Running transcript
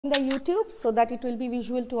the YouTube so that it will be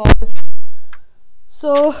visual to all of you.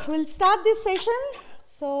 So we'll start this session.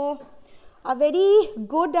 So a very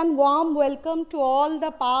good and warm welcome to all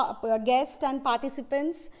the guests and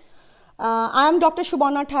participants. I am Dr.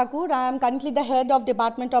 Shubhana Thakur. I am currently the head of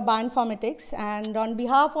Department of Bioinformatics, and on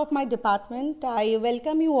behalf of my department, I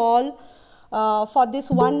welcome you all for this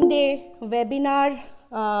one-day webinar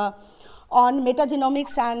on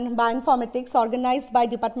metagenomics and bioinformatics organized by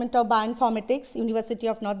Department of Bioinformatics, University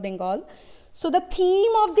of North Bengal. So the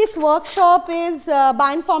theme of this workshop is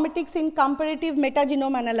bioinformatics in comparative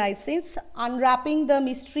metagenome analysis, unwrapping the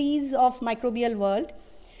mysteries of microbial world.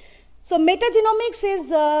 So metagenomics is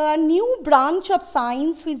a new branch of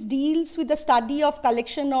science which deals with the study of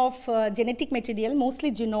collection of genetic material,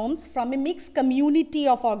 mostly genomes, from a mixed community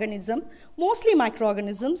of organisms, mostly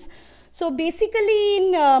microorganisms. So basically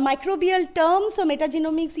in microbial terms, so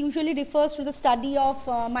metagenomics usually refers to the study of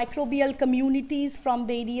microbial communities from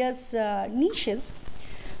various niches.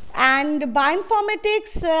 And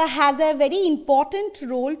bioinformatics has a very important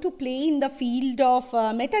role to play in the field of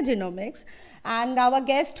metagenomics. And our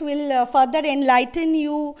guest will further enlighten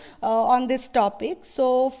you on this topic.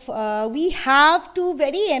 So we have two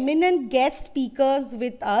very eminent guest speakers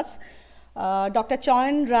with us. Dr.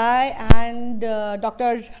 Chayan Rai and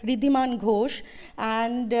Dr. Riddhiman Ghosh,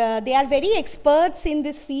 and they are very experts in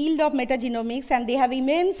this field of metagenomics, and they have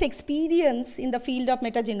immense experience in the field of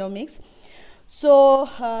metagenomics. So,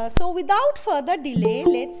 without further delay,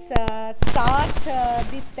 let's start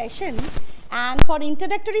this session. And for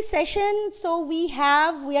introductory session, so we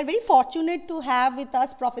are very fortunate to have with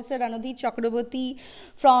us Professor Anudhi Chakraborty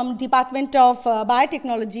from Department of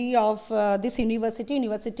Biotechnology of this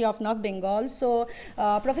University of North Bengal. So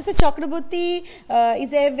Professor Chakraborty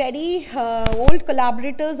is a very old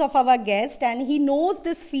collaborator of our guest, and he knows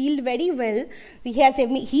this field very well.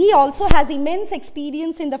 He also has immense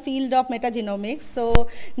experience in the field of metagenomics. So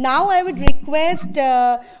now I would request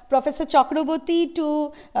Professor Chakraborty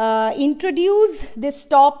to introduce this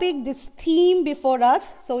topic, this theme before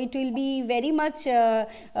us. So it will be very much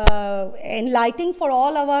enlightening for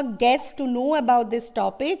all our guests to know about this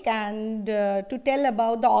topic and to tell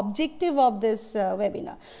about the objective of this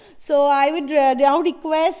webinar. So I would now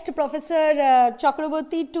request Professor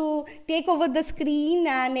Chakraborty to take over the screen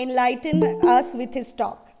and enlighten us with his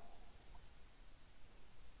talk.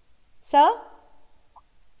 Sir?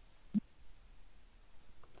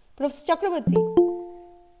 Professor Chakraborty.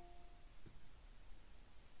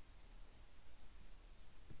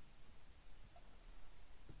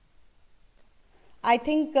 I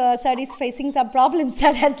think sir is facing some problems.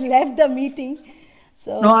 Sir has left the meeting.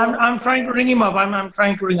 So no, I'm trying to ring him up. I'm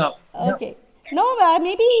trying to ring up. Okay. Yeah. No,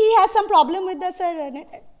 maybe he has some problem with the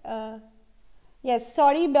sir. Yes,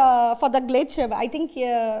 sorry for the glitch. I think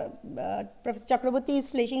Professor Chakraborty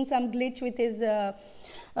is facing some glitch with his.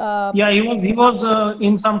 Yeah, he was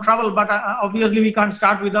in some trouble, but obviously we can't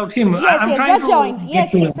start without him. Yes, just joined.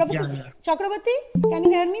 Yes, Professor Chakraborty, can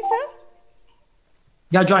you hear me, sir?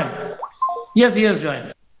 Yeah, join. Yes, he has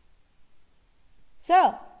joined.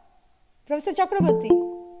 Sir, Professor Chakraborty.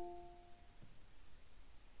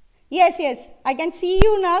 Yes, I can see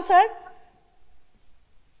you now, sir.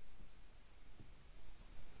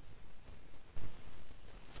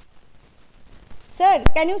 Sir,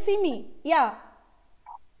 can you see me? Yeah.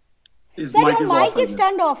 Sir, your mic is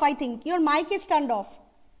turned off, I think. Your mic is turned off.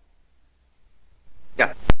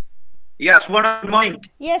 Yeah. Yes, good morning.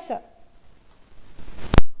 Yes, sir.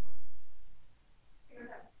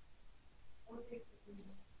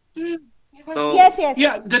 So, yes.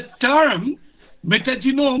 Yeah, the term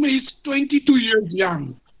metagenome is 22 years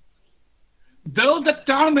young. Though the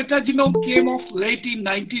term metagenome came off late in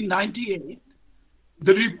 1998,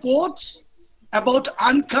 the reports about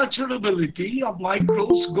unculturability of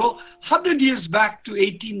microbes go 100 years back to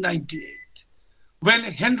 1898, when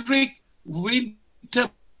Henrik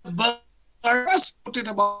Winterberg first wrote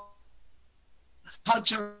about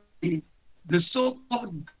culture, the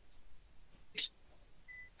so-called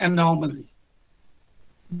anomaly.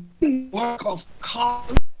 The work of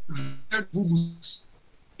Carl Booth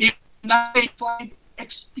in 1995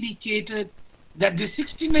 explicated that the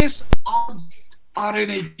 16S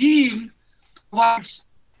RNA gene provides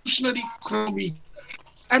evolutionary chromosomes,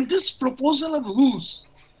 and this proposal of Booth's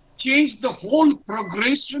changed the whole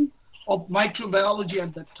progression of microbiology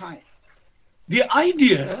at that time. The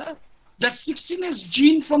idea that 16S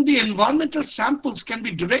gene from the environmental samples can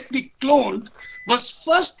be directly cloned was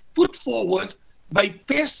first put forward by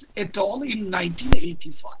Pace et al. In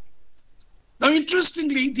 1985. Now,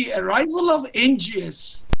 interestingly, the arrival of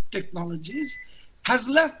NGS technologies has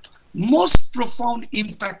left most profound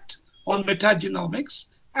impact on metagenomics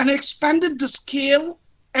and expanded the scale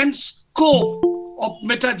and scope of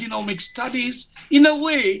metagenomic studies in a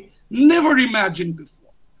way never imagined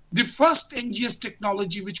before. The first NGS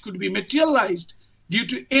technology which could be materialized due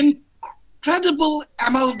to incredible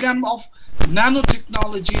amalgam of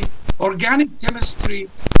nanotechnology, organic chemistry,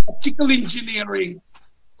 optical engineering,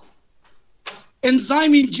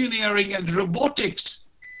 enzyme engineering, and robotics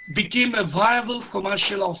became a viable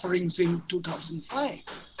commercial offerings in 2005.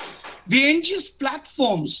 The NGS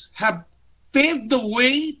platforms have paved the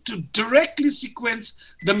way to directly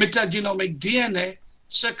sequence the metagenomic DNA,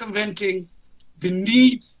 circumventing the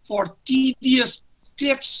need for tedious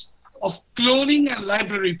steps of cloning and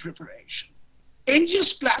library preparation.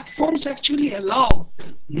 NGS platforms actually allow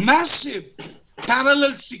massive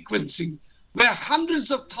parallel sequencing, where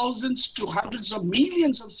hundreds of thousands to hundreds of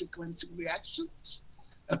millions of sequencing reactions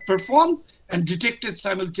are performed and detected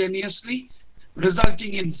simultaneously,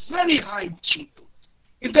 resulting in very high throughput.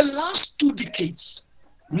 In the last 2 decades,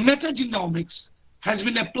 metagenomics has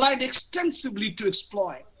been applied extensively to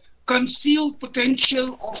exploit concealed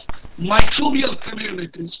potential of microbial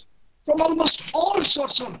communities from almost all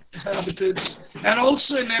sorts of habitats, and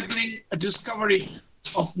also enabling a discovery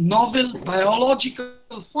of novel biological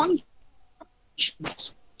functions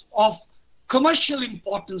of commercial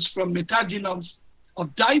importance from metagenomes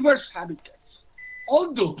of diverse habitats.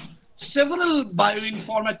 Although several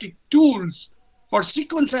bioinformatic tools for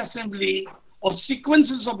sequence assembly of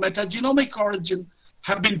sequences of metagenomic origin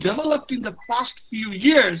have been developed in the past few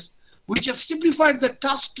years, which have simplified the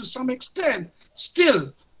task to some extent,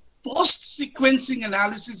 still, post-sequencing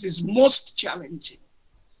analysis is most challenging.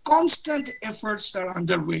 Constant efforts are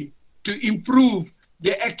underway to improve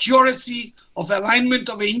the accuracy of alignment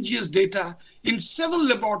of NGS data in several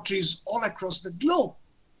laboratories all across the globe.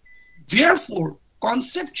 Therefore,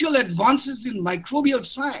 conceptual advances in microbial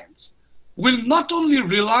science will not only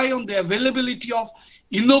rely on the availability of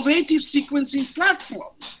innovative sequencing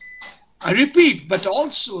platforms, I repeat, but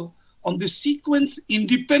also on the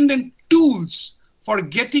sequence-independent tools for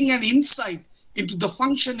getting an insight into the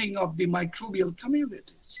functioning of the microbial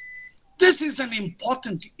communities. This is an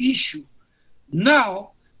important issue.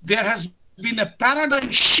 Now, there has been a paradigm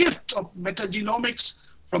shift of metagenomics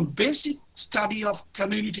from basic study of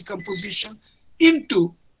community composition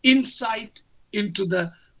into insight into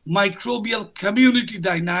the microbial community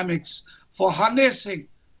dynamics for harnessing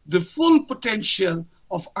the full potential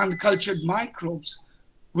of uncultured microbes,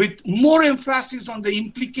 with more emphasis on the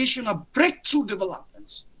implication of breakthrough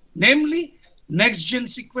developments, namely next-gen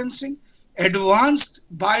sequencing, advanced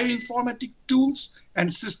bioinformatic tools,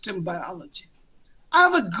 and system biology. I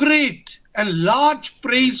have a great and large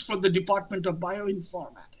praise for the Department of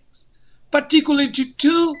Bioinformatics, particularly to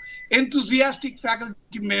 2 enthusiastic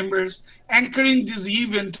faculty members anchoring this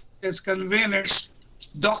event as conveners,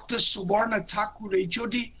 Dr. Subarna Thakur,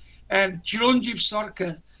 HOD, and Chiranjeev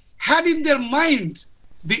Sarkar, had in their mind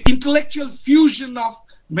the intellectual fusion of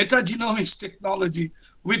metagenomics technology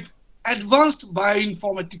with advanced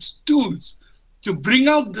bioinformatics tools to bring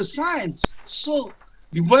out the science. So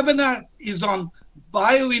the webinar is on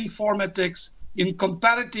bioinformatics in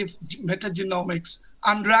comparative metagenomics,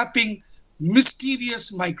 unwrapping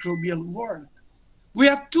mysterious microbial world. We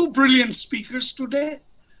have 2 brilliant speakers today.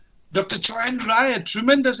 Dr. Chayan Rai, a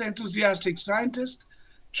tremendous enthusiastic scientist,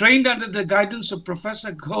 trained under the guidance of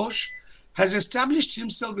Professor Ghosh, has established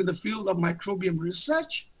himself in the field of microbiome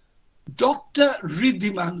research. Dr.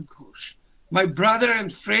 Riddhiman Ghosh, my brother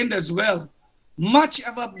and friend as well, much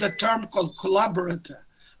above the term called collaborator.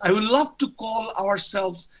 I would love to call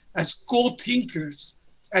ourselves as co-thinkers,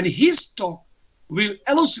 and his talk will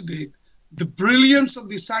elucidate the brilliance of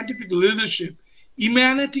the scientific leadership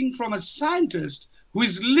emanating from a scientist who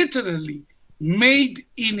is literally made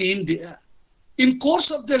in India. In course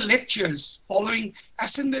of the lectures following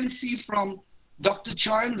ascendancy from Dr.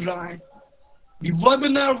 Chayan Rai, the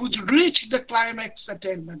webinar would reach the climax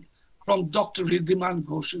attainment from Dr. Riddhiman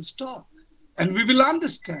Ghosh's talk, and we will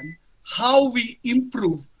understand how we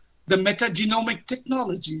improve the metagenomic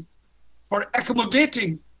technology for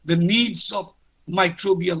accommodating the needs of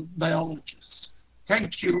microbial biologists.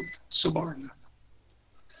 Thank you, Subarna.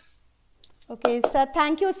 Okay, sir.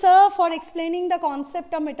 Thank you, sir, for explaining the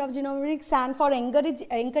concept of metagenomics and for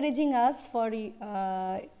encouraging us for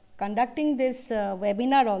conducting this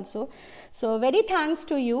webinar also. So, very thanks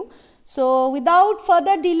to you. So, without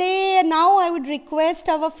further delay, now I would request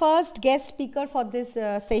our first guest speaker for this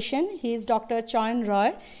session. He is Dr. Chayan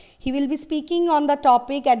Rai. He will be speaking on the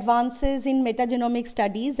topic Advances in Metagenomic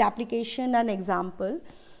Studies, Application and Example.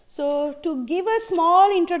 So, to give a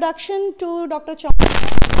small introduction to Dr. Chayan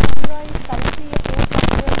Rai is currently a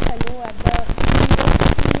postdoctoral fellow at the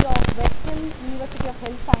University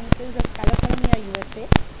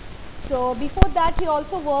So before that, he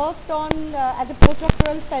also worked on as a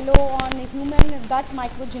postdoctoral fellow on human gut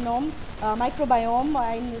microbiome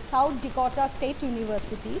in South Dakota State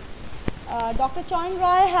University. Dr. Choin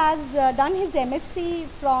Rai has done his MSc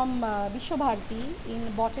from Vishwabharati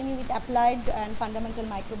in botany with applied and fundamental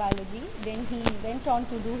microbiology. Then he went on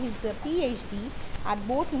to do his PhD at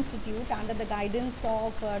both institutes under the guidance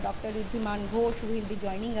of Dr. Riddhiman Ghosh, who will be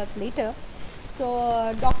joining us later.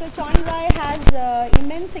 So Dr. Choin Rai has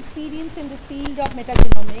immense experience in this field of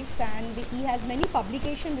metagenomics, and he has many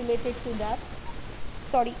publications related to that.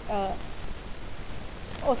 Sorry.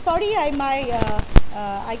 Oh, sorry,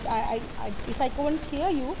 if I couldn't hear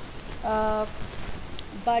you,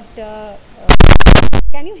 but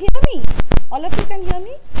can you hear me? All of you can hear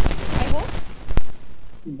me, I hope?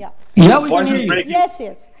 Yeah. Yeah, we can hear you. Yes,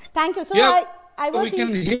 yes. Thank you. So yeah, I was we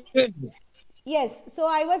can hear you. Yes, so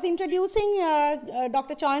I was introducing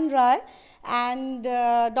Dr. Choin Rai, and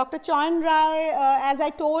Dr. Choin Rai, as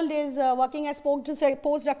I told, is working as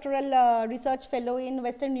postdoctoral research fellow in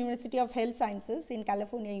Western University of Health Sciences in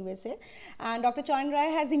California, USA. And Dr. Choin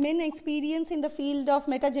Rai has immense experience in the field of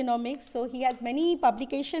metagenomics, so he has many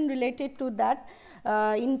publications related to that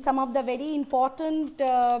in some of the very important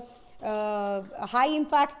high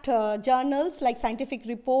impact journals like Scientific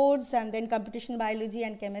Reports and then Computational Biology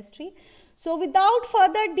and Chemistry. So without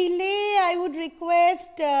further delay, I would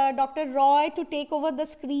request Dr. Roy to take over the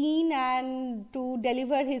screen and to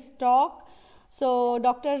deliver his talk. So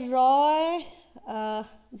Dr. Roy, I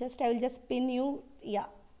will just pin you, yeah,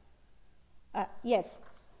 yes.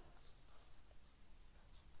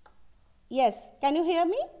 Yes, can you hear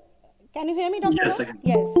me? Can you hear me, Dr. Yes, Roy? I can.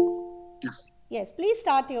 Yes. Yes. Yes, please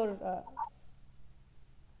start your.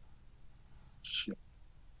 Sure.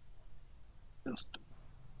 Just.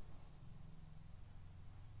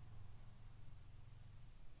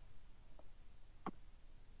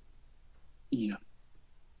 Yeah.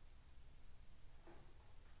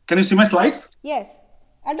 Can you see my slides? Yes.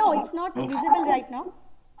 No, it's not visible right now.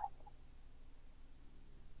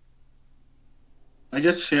 I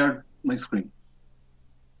just shared my screen.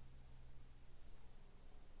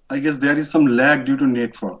 I guess there is some lag due to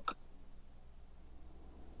network.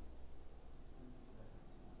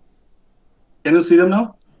 Can you see them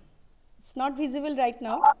now? It's not visible right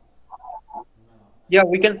now. Yeah,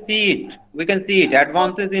 we can see it. We can see it.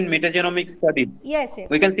 Advances in metagenomic studies. Yes, yes.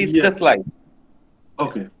 We can see the Yes. slide.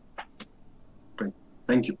 Okay. Great.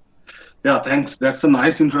 Thank you. Yeah, thanks. That's a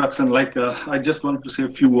nice introduction. Like, I just want to say a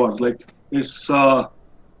few words. Like, it's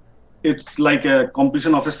like a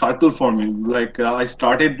completion of a circle for me. Like, I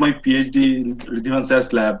started my PhD in Riddhiman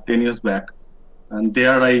Sir's lab 10 years back, and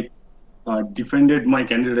there I defended my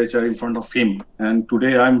candidature in front of him. And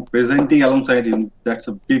today I'm presenting alongside him. That's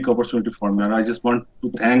a big opportunity for me. And I just want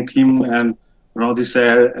to thank him and Radhi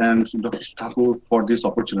sir and Dr. Thakur for this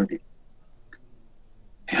opportunity.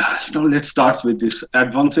 Yeah, let's start with this.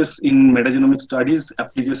 Advances in metagenomic studies,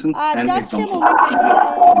 applications, and just examples. a moment,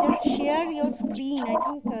 I think just share your screen. I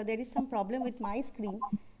think there is some problem with my screen.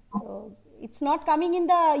 So it's not coming in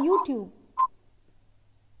the YouTube.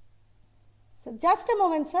 So just a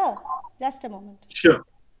moment, sir. Just a moment. Sure.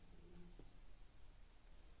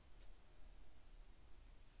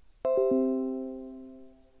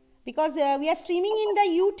 Because we are streaming in the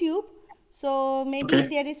YouTube, so maybe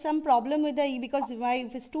there is some problem with the, because my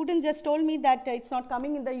student just told me that it's not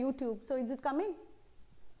coming in the YouTube. So is it coming?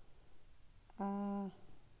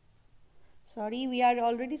 Sorry, we are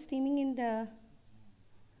already streaming in the.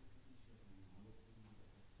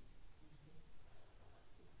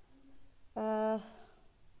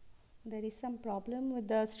 There is some problem with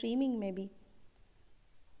the streaming maybe.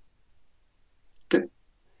 Okay.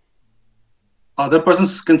 Other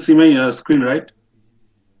persons can see my screen, right?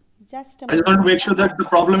 Just a I just moment. want to make sure that the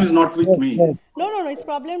problem is not with me. No, it's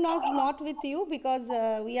problem not with you, because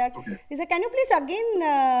we are. Okay. Can you please again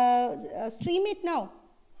stream it now?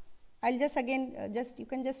 I'll just again you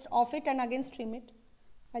can just off it and again stream it.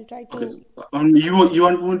 I'll try to. Okay. You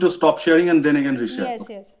want me to stop sharing and then again reshare? Yes,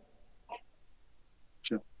 yes.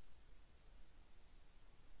 Sure.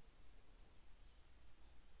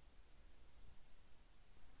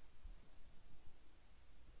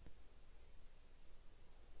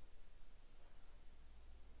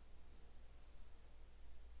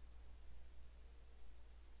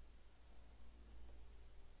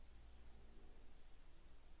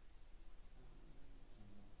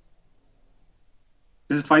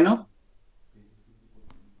 Is it fine now?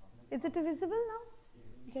 Is it visible now?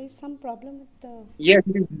 There is some problem with the. Yes,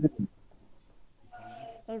 it is visible.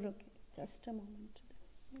 Oh, okay. Just a moment.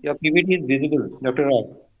 Your PPT is visible, Dr.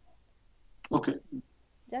 Roy. Okay.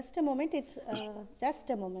 Just a moment. It's just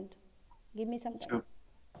a moment. Give me some time. Sure.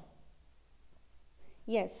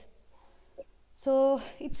 Yes. So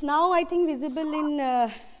it's now, I think, visible in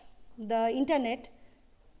the internet.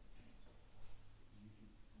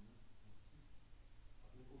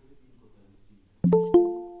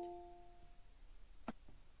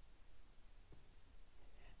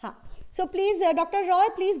 So please, Dr. Roy,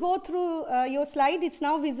 please go through your slide. It's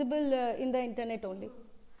now visible in the internet only.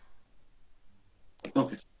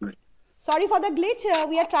 Okay, great. Sorry for the glitch.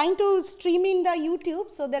 We are trying to stream in the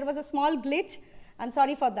YouTube, so there was a small glitch. I'm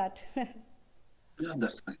sorry for that. Yeah,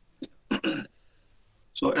 that's fine.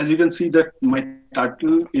 So as you can see that my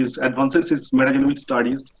title is Advances in Metagenomic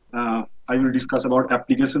Studies. I will discuss about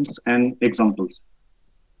applications and examples.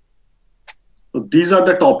 So these are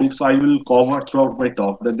the topics I will cover throughout my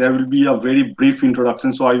talk. That there will be a very brief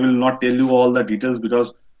introduction, so I will not tell you all the details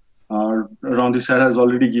because Randi sir has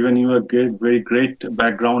already given you a very great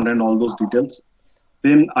background and all those details.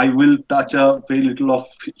 Then I will touch a very little of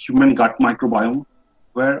human gut microbiome,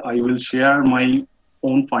 where I will share my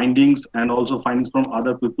own findings and also findings from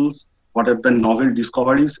other people's, what are the novel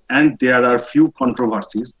discoveries, and there are few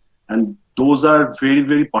controversies, and those are very,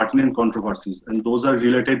 very pertinent controversies, and those are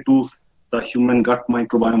related to the human gut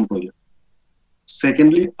microbiome project.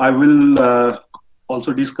 Secondly, I will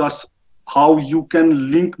also discuss how you can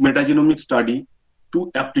link metagenomic study to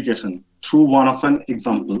application through one of an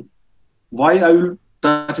example. Why I will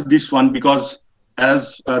touch this one, because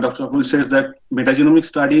as Dr. Akul says that metagenomic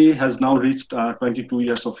study has now reached 22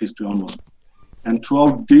 years of history almost. And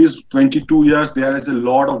throughout these 22 years, there is a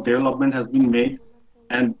lot of development has been made,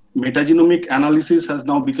 and metagenomic analysis has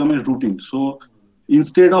now become a routine. So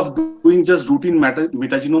instead of doing just routine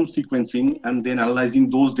metagenome sequencing and then analyzing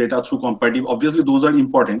those data through comparative, obviously those are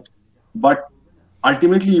important, but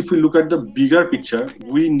ultimately, if we look at the bigger picture,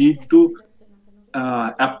 we need to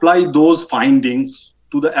apply those findings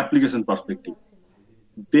to the application perspective.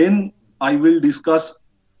 Then I will discuss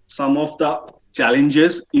some of the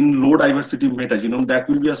challenges in low diversity metagenome. That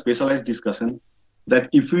will be a specialized discussion. That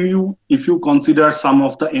if you consider some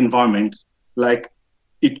of the environments, like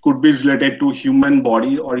it could be related to human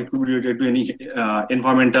body or it could be related to any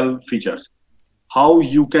environmental features, how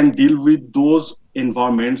you can deal with those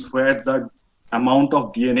environments where the amount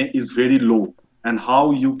of DNA is very low, and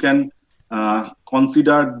how you can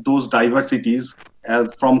consider those diversities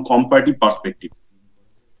from comparative perspective.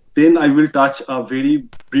 Then I will touch a very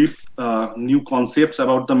brief new concepts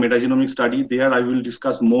about the metagenomic study. There I will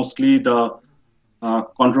discuss mostly the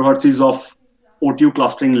controversies of OTU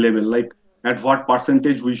clustering level, like at what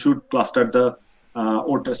percentage we should cluster the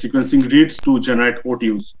sequencing reads to generate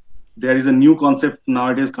OTUs. There is a new concept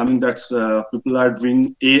nowadays coming that people are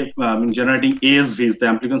doing generating ASVs, the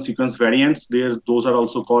amplicon sequence variants. Those are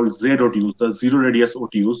also called ZOTUs, the zero radius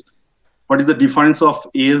OTUs. What is the difference of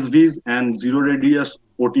ASVs and zero radius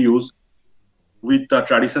OTUs with the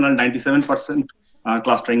traditional 97%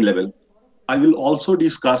 clustering level? I will also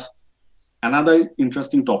discuss another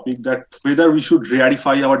interesting topic, that whether we should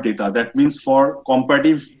rarify our data. That means for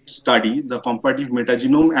comparative study, the comparative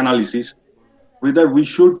metagenome analysis, whether we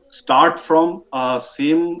should start from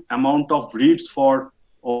same amount of reads for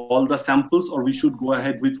all the samples, or we should go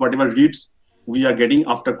ahead with whatever reads we are getting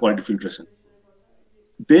after quality filtration.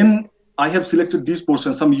 Then I have selected this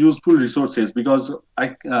portion, some useful resources, because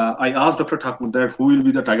I asked Dr. Thakur that who will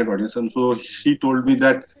be the target audience, and so she told me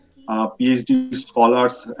that PhD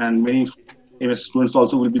scholars and many MS students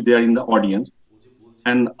also will be there in the audience.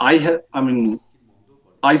 And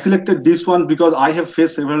I selected this one because I have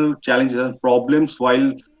faced several challenges and problems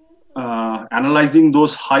while analyzing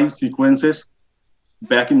those high sequences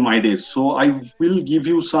back in my days. So I will give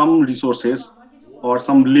you some resources or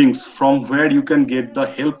some links from where you can get the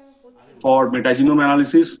help for metagenome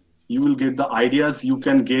analysis. You will get the ideas, you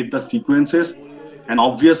can get the sequences, and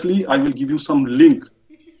obviously I will give you some link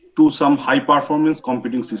to some high performance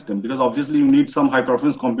computing system, because obviously you need some high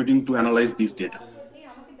performance computing to analyze these data.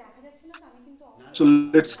 So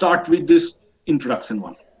let's start with this introduction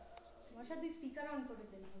one.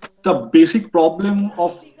 The basic problem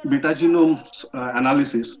of metagenome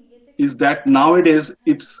analysis is that nowadays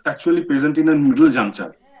it's actually present in a middle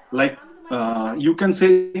juncture. Like you can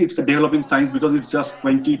say it's a developing science because it's just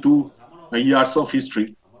 22 years of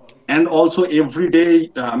history. And also every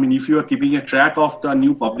day, if you are keeping a track of the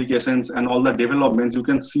new publications and all the developments, you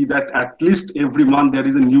can see that at least every month there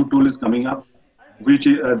is a new tool is coming up, which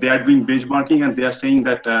they are doing benchmarking, and they are saying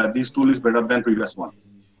that this tool is better than previous one.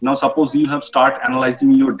 Now, suppose you have start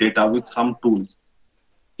analyzing your data with some tools.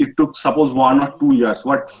 It took suppose 1 or 2 years.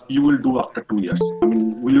 What you will do after 2 years?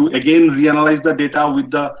 Will you again reanalyze the data with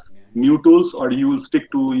the new tools, or you will stick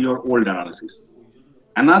to your old analysis?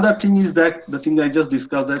 Another thing is that the thing I just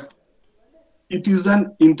discussed, that it is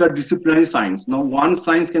an interdisciplinary science. Now, one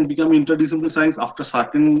science can become interdisciplinary science after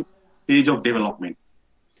certain stage of development.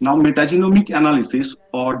 Now, metagenomic analysis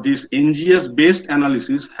or this NGS-based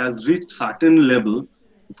analysis has reached certain level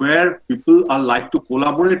where people are like to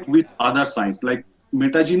collaborate with other science. Like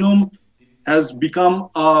metagenome has become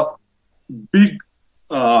a big,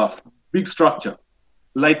 uh, big structure.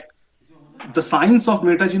 Like the science of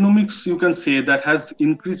metagenomics, you can say, that has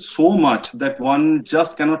increased so much that one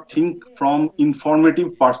just cannot think from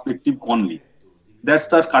informative perspective only. That's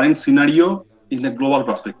the current scenario in the global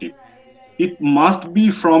perspective. It must be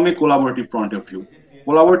from a collaborative point of view.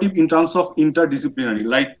 Collaborative in terms of interdisciplinary.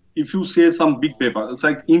 Like if you say some big paper, it's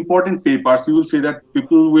like important papers, you will say that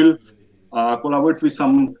people will collaborate with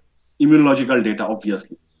some immunological data,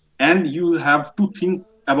 obviously. And you have to think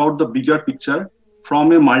about the bigger picture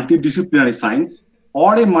from a multidisciplinary science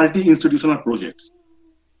or a multi-institutional project.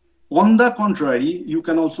 On the contrary, you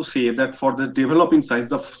can also say that for the developing science,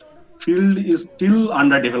 the field is still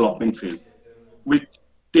under development phase with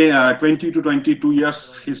 20 to 22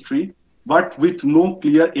 years history, but with no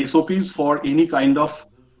clear SOPs for any kind of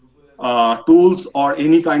tools or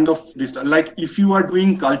any kind of like if you are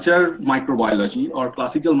doing culture microbiology or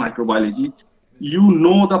classical microbiology, you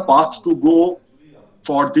know the path to go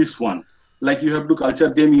for this one. Like you have to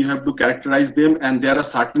culture them, you have to characterize them, and there are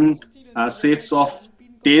certain sets of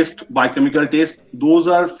test, biochemical test. Those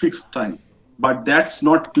are fixed time, but that's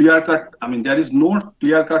not clear cut. I mean, there is no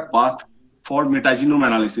clear cut path for metagenome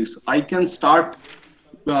analysis. I can start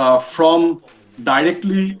from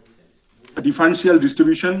directly differential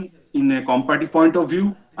distribution in a comparative point of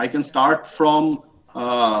view. I can start from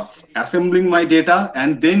assembling my data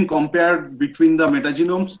and then compare between the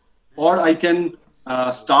metagenomes, or I can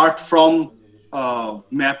start from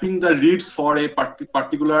mapping the reads for a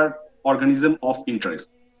particular organism of interest.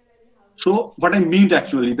 So what I mean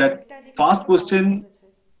actually that first question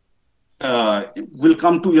will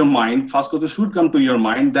come to your mind, first question should come to your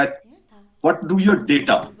mind that what do your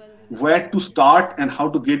data, where to start and how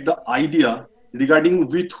to get the idea regarding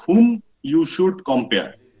with whom you should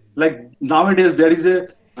compare. Like nowadays there is a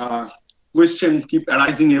question keep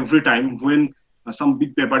arising every time when some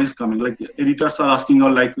big paper is coming, like editors are asking,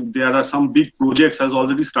 or like there are some big projects has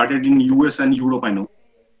already started in US and Europe, I know,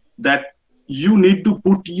 that you need to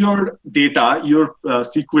put your data, your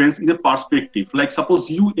sequence in a perspective. Like suppose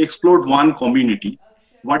you explored one community,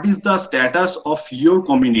 what is the status of your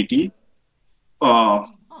community? I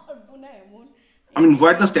mean,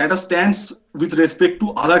 where the status stands with respect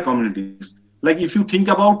to other communities. Like if you think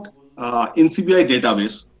about NCBI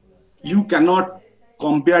database, you cannot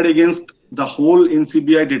compare against the whole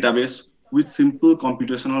NCBI database with simple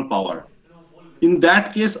computational power. In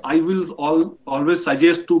that case, I will always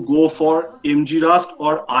suggest to go for MGRAST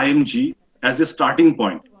or IMG as a starting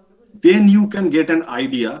point. Then you can get an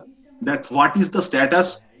idea that what is the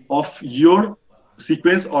status of your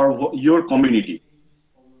sequence or your community.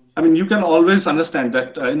 I mean, you can always understand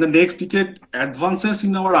that in the next decade, advances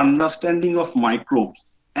in our understanding of microbes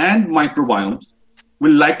and microbiomes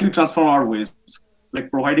will likely transform our ways,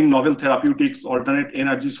 like providing novel therapeutics, alternate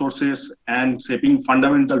energy sources, and shaping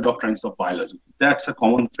fundamental doctrines of biology. That's a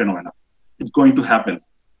common phenomenon. It's going to happen.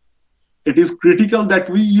 It is critical that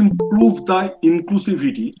we improve the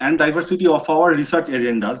inclusivity and diversity of our research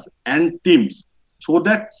agendas and teams so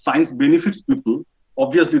that science benefits people.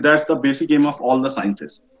 Obviously, that's the basic aim of all the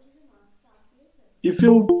sciences. If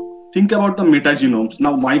you think about the metagenomes,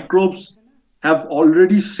 now microbes have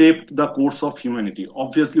already shaped the course of humanity.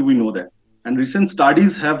 Obviously, we know that. And recent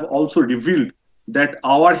studies have also revealed that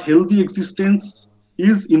our healthy existence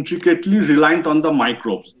is intricately reliant on the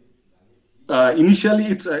microbes.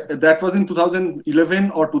 Initially, that was in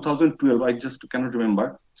 2011 or 2012. I just cannot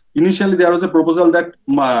remember. Initially, there was a proposal that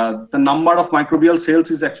the number of microbial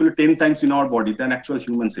cells is actually 10 times in our body than actual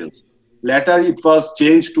human cells. Later, it was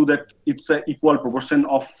changed to that it's an equal proportion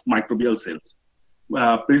of microbial cells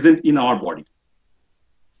present in our body.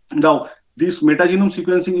 Now, this metagenome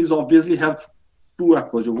sequencing is obviously have two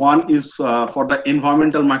approaches. One is for the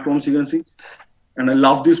environmental microbiome sequencing, and I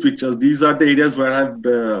love these pictures. These are the areas where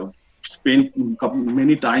I've spent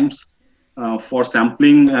many times for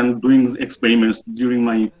sampling and doing experiments during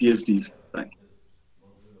my PhD time.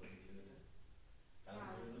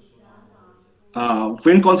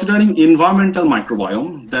 When considering environmental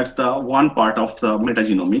microbiome, that's the one part of the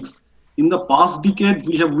metagenomics. In the past decade,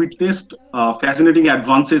 we have witnessed fascinating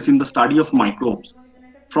advances in the study of microbes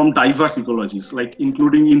from diverse ecologies, like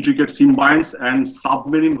including intricate symbionts and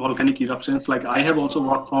submarine volcanic eruptions. Like I have also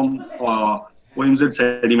worked from OMZ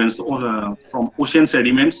sediments, from ocean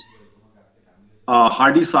sediments.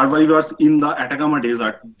 hardy survivors in the Atacama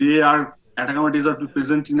Desert. Atacama Desert is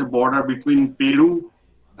present in a border between Peru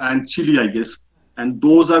and Chile, I guess. And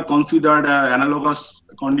those are considered analogous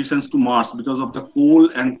conditions to Mars because of the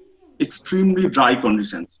cold and extremely dry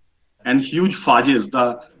conditions. And huge fudges,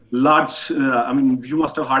 the large, you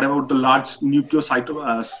must have heard about the large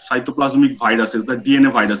cytoplasmic viruses, the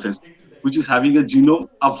DNA viruses, which is having a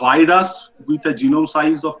virus with a genome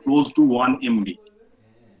size of close to 1 MB.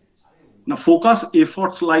 Now, focus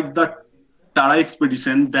efforts like the Tara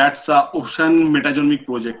expedition, that's a ocean metagenomic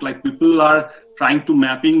project. Like people are trying to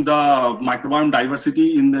mapping the microbiome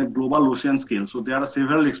diversity in the global ocean scale. So there are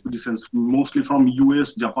several expeditions, mostly from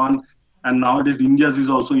US, Japan, and nowadays India is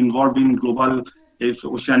also involved in global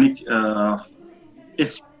oceanic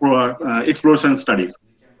exploration studies.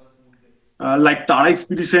 Like Tara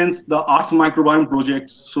expeditions, the Earth microbiome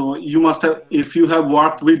projects. So you must have, if you have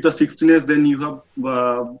worked with the 16S, then you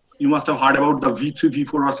must have heard about the V3,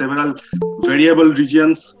 V4 or several variable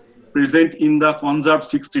regions present in the conserved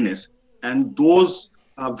 16S. And those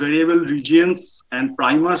variable regions and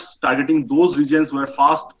primers targeting those regions were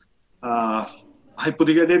first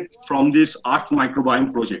hypothecated from this Earth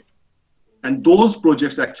microbiome project. And those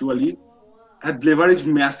projects actually had leveraged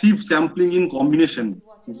massive sampling in combination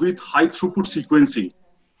with high throughput sequencing,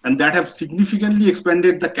 and that have significantly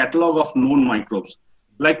expanded the catalog of known microbes.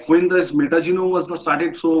 Like when this metagenome was not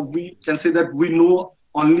started, so we can say that we know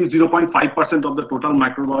only 0.5% of the total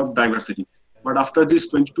microbiome diversity. But after this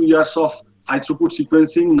 22 years of high throughput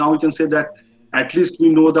sequencing, now we can say that at least we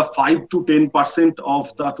know the 5 to 10%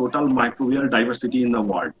 of the total microbial diversity in the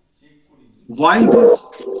world. Why this?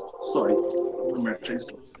 Sorry, matrix.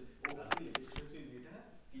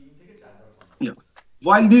 Yeah.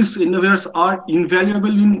 While these endeavors are invaluable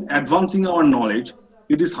in advancing our knowledge,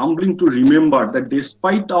 it is humbling to remember that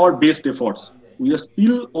despite our best efforts, we are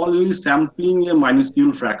still only sampling a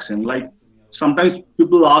minuscule fraction. Like sometimes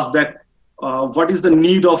people ask that, what is the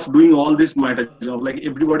need of doing all this metagenome? Like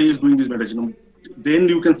everybody is doing this metagenome. Then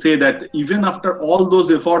you can say that even after all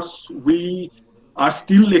those efforts, we are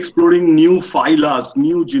still exploring new phyla,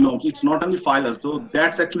 new genomes. It's not only phyla, so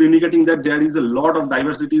that's actually indicating that there is a lot of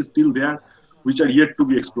diversity still there, which are yet to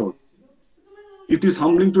be explored. It is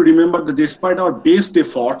humbling to remember that despite our best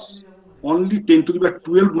efforts, only 10 to the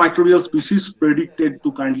 12 microbial species predicted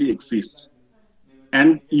to currently exist.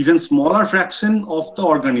 And even smaller fraction of the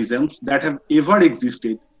organisms that have ever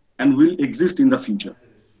existed and will exist in the future.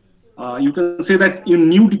 You can say that in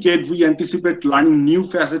new decade, we anticipate learning new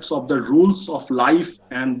facets of the rules of life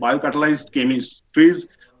and biocatalyzed chemistries,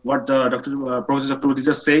 what Professor Chakraborty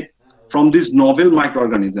just said, from these novel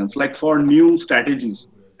microorganisms, like for new strategies,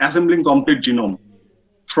 assembling complete genome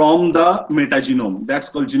from the metagenome, that's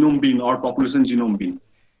called genome bin or population genome bin.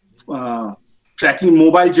 Tracking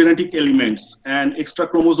mobile genetic elements and extra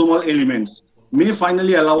chromosomal elements may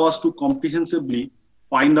finally allow us to comprehensively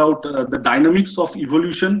find out the dynamics of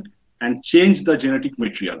evolution and change the genetic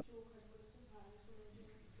material.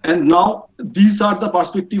 And now these are the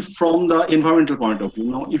perspectives from the environmental point of view.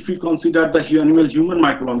 Now, if we consider the animal-human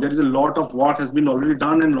microbiome, there is a lot of work has been already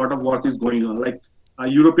done and a lot of work is going on. Like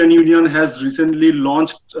European Union has recently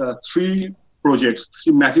launched three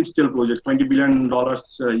massive scale projects, $20 billion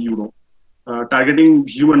euro, targeting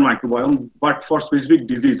human microbiome, but for specific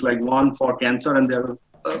disease, like one for cancer and there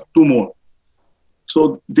are two more.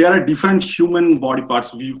 So there are different human body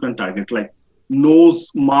parts you can target, like nose,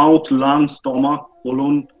 mouth, lungs, stomach,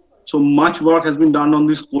 colon. So much work has been done on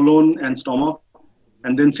this colon and stomach,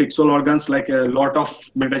 and then sexual organs, like a lot of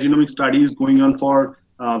metagenomic studies going on for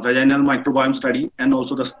vaginal microbiome study, and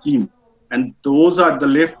also the skin. And those are the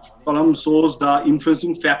left column shows the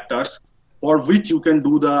influencing factors for which you can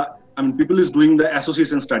do people is doing the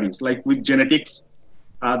association studies, like with genetics,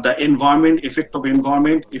 the environment,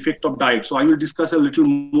 effect of diet. So I will discuss a little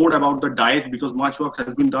more about the diet because much work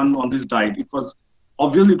has been done on this diet. It was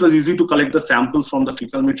easy to collect the samples from the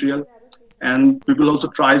fecal material, and people also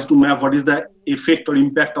tries to map what is the effect or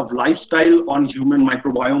impact of lifestyle on human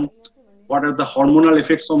microbiome, what are the hormonal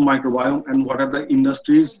effects on microbiome, and what are the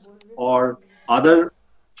industries or other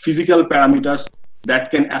physical parameters that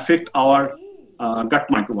can affect our gut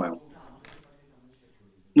microbiome.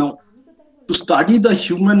 Now, to study the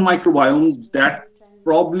human microbiome, that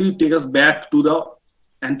probably take us back to the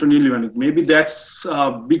Anthony Leeuwenhoek. Maybe that's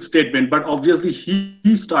a big statement, but obviously he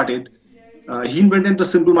invented the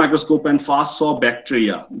simple microscope and first saw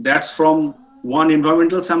bacteria. That's from one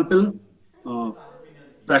environmental sample,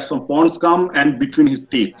 that's from pond scum and between his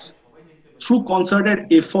teeth. Through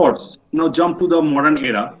concerted efforts, now jump to the modern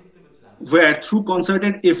era, where through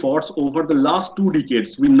concerted efforts over the last 2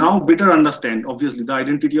 decades, we now better understand, obviously, the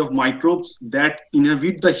identity of microbes that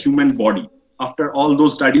inhabit the human body after all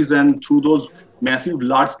those studies and through those massive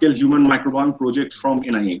large-scale human microbiome projects from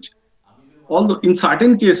NIH. Although in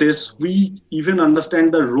certain cases, we even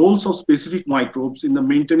understand the roles of specific microbes in the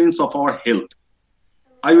maintenance of our health.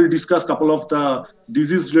 I will discuss a couple of the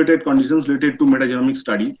disease-related conditions related to metagenomic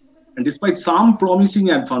study. And despite some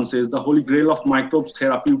promising advances, the holy grail of microbes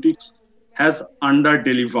therapeutics has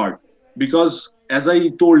under-delivered. Because as I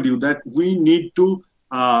told you that we need to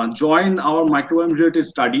join our microbiome-related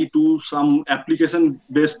study to some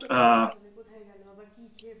application-based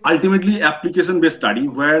ultimately application-based study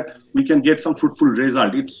where we can get some fruitful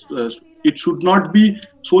result. It should not be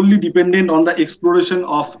solely dependent on the exploration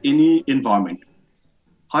of any environment.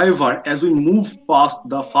 However, as we move past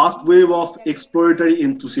the first wave of exploratory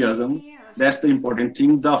enthusiasm, that's the important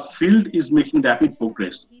thing, the field is making rapid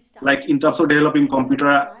progress, like in terms of developing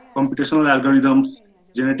computational algorithms,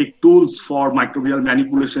 genetic tools for microbial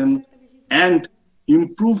manipulation, and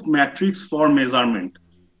improved metrics for measurement.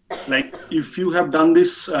 Like if you have done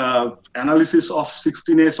this analysis of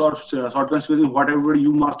 16S or short sequencing, whatever,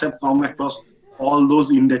 you must have come across all those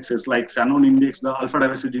indexes like Shannon index, the alpha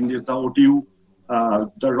diversity index, the OTU,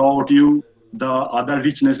 the raw OTU, the other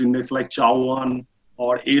richness index like Chow1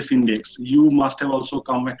 or ACE index. You must have also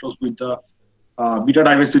come across with the beta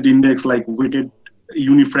diversity index like weighted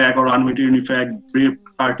unifrac or unweighted unifrac, Brave,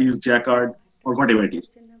 Curtis, Jacquard, or whatever it is.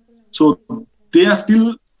 So they are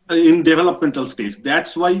still in developmental stage.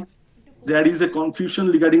 That's why there is a confusion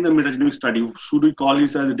regarding the metagenomic study. Should we call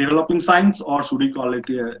it as a developing science or should we call it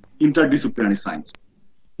interdisciplinary science?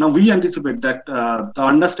 Now we anticipate that the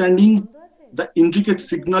understanding the intricate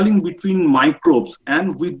signaling between microbes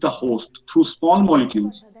and with the host through small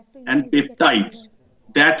molecules and peptides,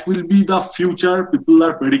 that will be the future people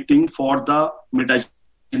are predicting for the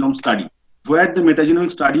metagenome study, where the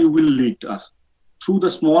metagenome study will lead us through the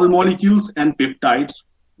small molecules and peptides.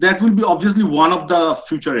 That will be obviously one of the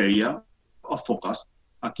future area of focus.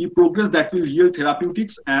 A key progress that will yield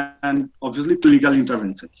therapeutics and obviously clinical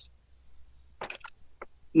interventions.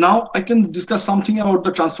 Now I can discuss something about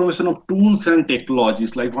the transformation of tools and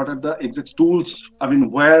technologies, like what are the exact tools, I mean,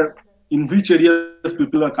 where, in which areas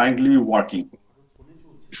people are currently working.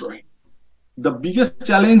 Sorry. The biggest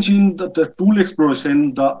challenge in the tool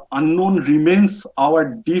exploration, the unknown, remains our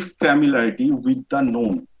deep familiarity with the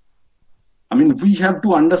known. I mean, we have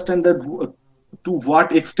to understand that to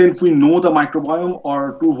what extent we know the microbiome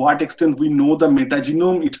or to what extent we know the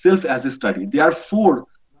metagenome itself as a study. Therefore,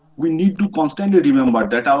 we need to constantly remember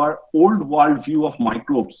that our old world view of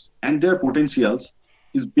microbes and their potentials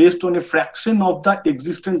is based on a fraction of the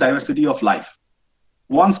existent diversity of life.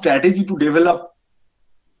 One strategy to develop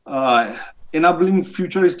enabling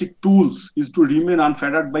futuristic tools is to remain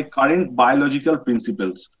unfettered by current biological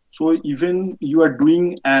principles. So even you are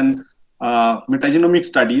doing an metagenomic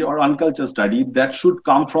study or uncultured study, that should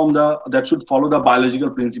come from that should follow the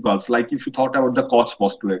biological principles. Like if you thought about the Koch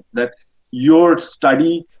postulate, that your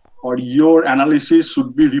study or your analysis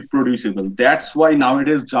should be reproducible. That's why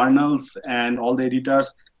nowadays journals and all the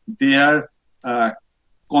editors, they are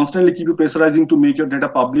constantly keep you pressurizing to make your data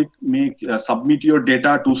public, submit your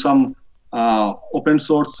data to some open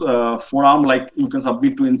source forum, like you can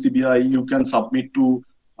submit to NCBI, you can submit to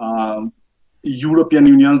European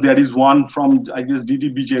unions. There is one from, I guess,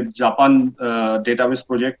 DDBJ, Japan database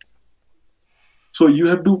project. So you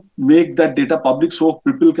have to make that data public so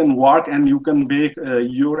people can work and you can make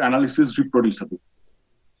your analysis reproducible.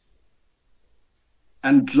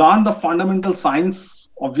 And learn the fundamental science,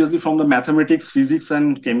 obviously from the mathematics, physics,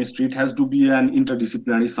 and chemistry. It has to be an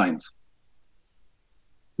interdisciplinary science.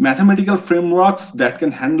 Mathematical frameworks that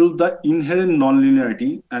can handle the inherent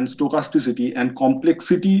nonlinearity and stochasticity and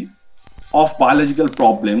complexity of biological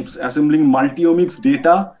problems, assembling multiomics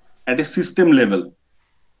data at a system level.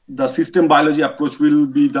 The system biology approach will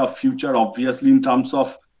be the future, obviously, in terms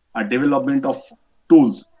of development of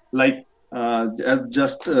tools. Like as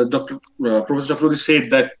just Professor Chakraborty said,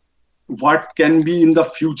 that what can be in the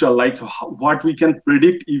future, like what we can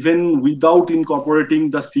predict even without incorporating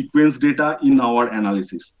the sequence data in our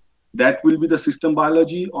analysis. That will be the system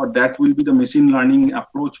biology, or that will be the machine learning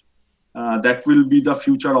approach. That will be the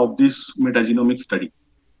future of this metagenomic study.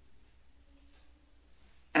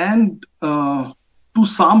 And to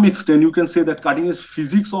some extent, you can say that cutting edge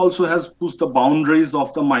physics also has pushed the boundaries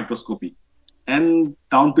of the microscopy and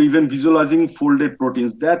down to even visualizing folded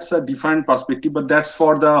proteins. That's a different perspective, but that's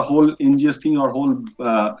for the whole NGS thing or whole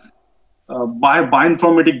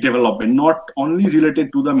bioinformatic development, not only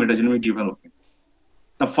related to the metagenomic development.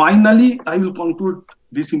 Now, finally, I will conclude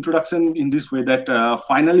this introduction in this way that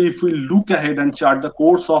finally, if we look ahead and chart the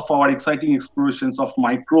course of our exciting explorations of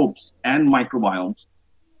microbes and microbiomes,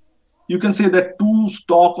 you can say that two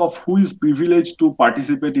stock of who is privileged to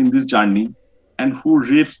participate in this journey and who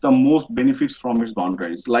reaps the most benefits from its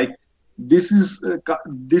boundaries. Like this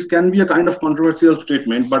can be a kind of controversial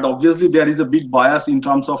statement, but obviously there is a big bias in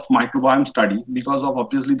terms of microbiome study because of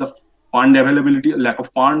obviously the fund availability, lack of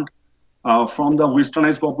fund from the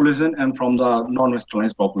westernized population and from the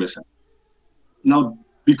non-westernized population. Now,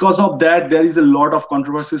 because of that, there is a lot of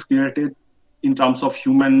controversies created in terms of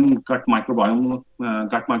human gut microbiome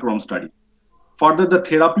study. Further, the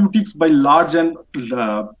therapeutics by and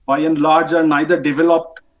large are neither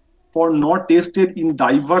developed or nor tested in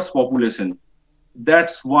diverse population.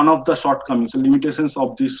 That's one of the shortcomings, the limitations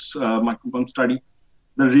of this microbiome study.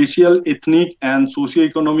 The racial, ethnic, and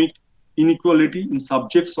socioeconomic inequality in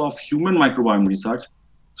subjects of human microbiome research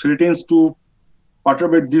threatens to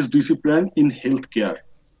perturbate this discipline in healthcare.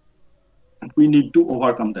 We need to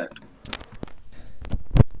overcome that.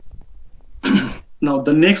 Now,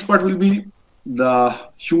 the next part will be the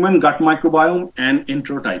human gut microbiome and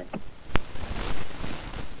enterotype.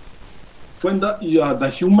 When the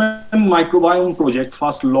Human Microbiome Project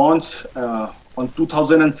first launched on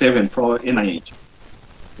 2007 for NIH,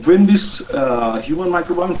 when this Human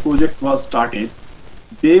Microbiome Project was started,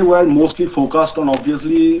 they were mostly focused on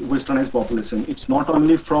obviously westernized population. It's not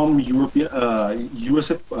only from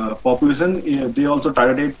USA population, they also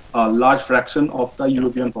targeted a large fraction of the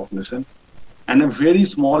European population and a very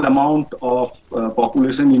small amount of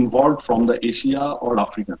population involved from the Asia or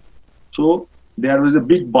African. So there was a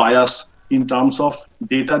big bias in terms of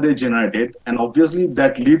data they generated, and obviously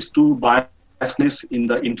that leads to biasness in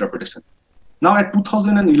the interpretation. Now at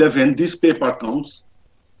 2011, this paper comes,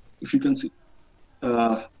 if you can see,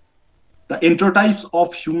 the enterotypes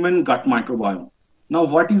of human gut microbiome. Now,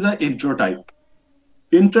 what is an enterotype?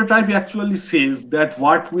 Enterotype actually says that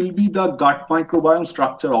what will be the gut microbiome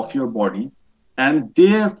structure of your body, and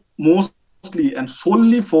they're mostly and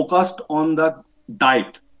solely focused on the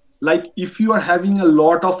diet. Like if you are having a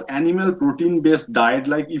lot of animal protein based diet,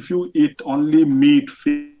 like if you eat only meat,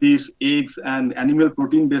 fish, eggs, and animal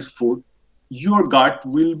protein based food, your gut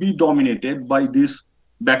will be dominated by this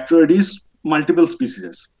Bacteroides multiple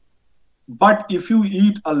species. But if you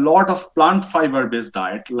eat a lot of plant fiber based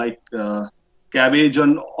diet, like cabbage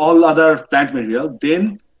and all other plant material,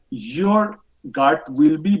 then your gut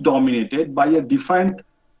will be dominated by a different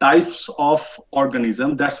types of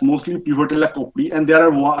organism. That's mostly Pivotella cocci, and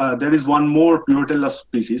there is one more Pivotella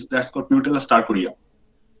species that's called Pivotella starcoria.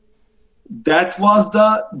 That was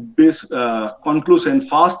the base conclusion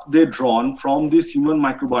first they drawn from this human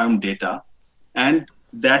microbiome data, and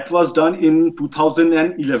that was done in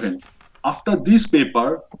 2011. After this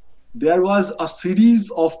paper, there was a series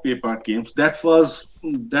of paper came. That's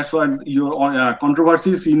when your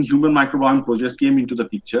controversies in human microbiome projects came into the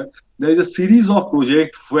picture. There is a series of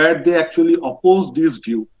projects where they actually opposed this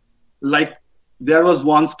view. Like there was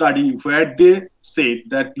one study where they said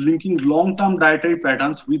that linking long-term dietary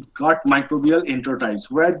patterns with gut microbial enterotypes,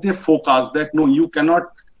 where they focused that no, you cannot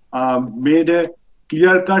made a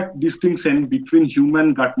clear-cut distinction between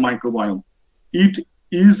human gut microbiome. It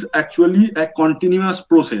is actually a continuous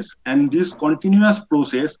process, and this continuous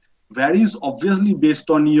process varies obviously based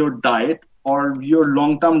on your diet or your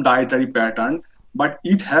long-term dietary pattern, but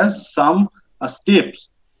it has some steps.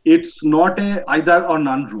 It's not a either or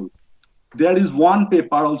none rule. There is one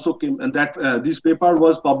paper also came, and that this paper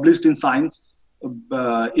was published in Science.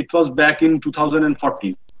 It was back in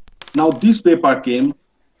 2014. Now this paper came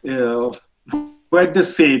where they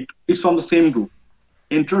said it's from the same group.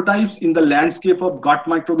 Enterotypes in the landscape of gut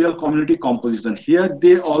microbial community composition. Here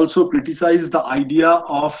they also criticize the idea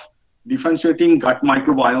of differentiating gut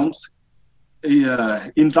microbiomes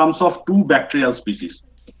in terms of two bacterial species.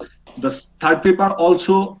 The third paper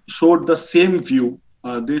also showed the same view.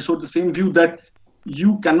 They showed the same view that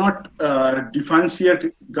you cannot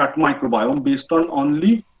differentiate gut microbiome based on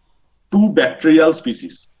only two bacterial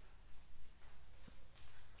species.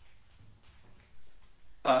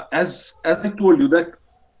 As I told you that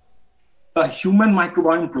the Human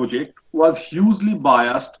Microbiome Project was hugely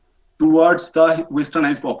biased towards the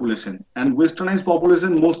westernized population, and westernized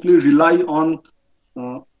population mostly rely on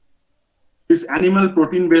this animal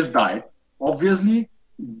protein based diet. Obviously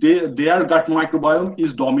their gut microbiome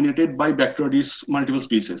is dominated by Bacteroides multiple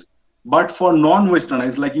species. But for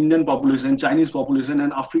non-westernized like Indian population, Chinese population,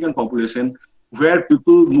 and African population, where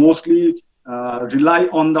people mostly rely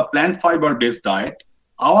on the plant fiber based diet,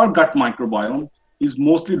 our gut microbiome is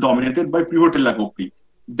mostly dominated by Pivotella cocci.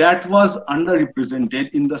 That was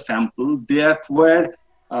underrepresented in the sample. That where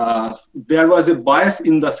there was a bias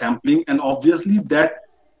in the sampling, and obviously that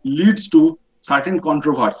leads to certain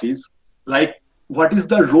controversies, like what is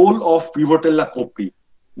the role of Pivotella copri?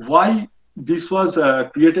 Why this was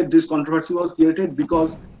created, this controversy was created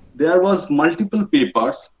because there was multiple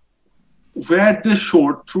papers where they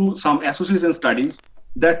showed through some association studies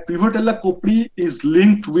that Pivotella copri is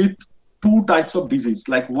linked with two types of disease.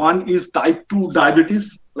 Like one is type 2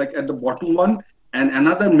 diabetes, like at the bottom one, and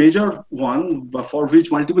another major one for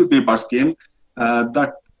which multiple papers came,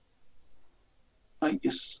 that I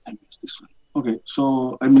guess I missed this one. Okay,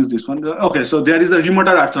 so I missed this one. Okay, so there is a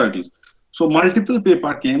rheumatoid arthritis. So multiple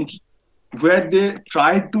paper came where they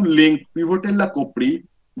tried to link Pivotella copri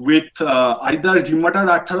with either rheumatoid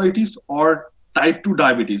arthritis or type 2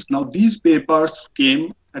 diabetes. Now these papers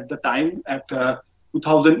came at the time at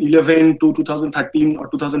 2011 to 2013 or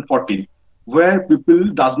 2014, where people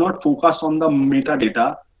does not focus on the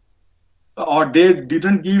metadata, or they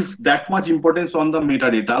didn't give that much importance on the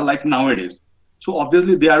metadata like nowadays. So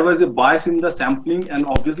obviously there was a bias in the sampling, and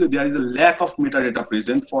obviously there is a lack of metadata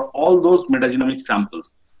present for all those metagenomic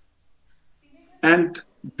samples. And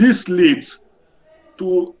this leads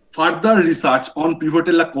to further research on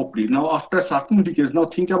Pivotella copri. Now after certain decades, now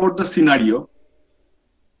think about the scenario.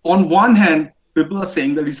 On one hand, people are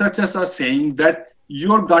saying, the researchers are saying that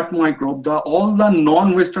your gut microbe, all the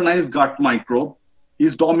non-westernized gut microbe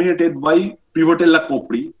is dominated by Pivotella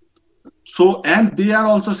copri. So, and they are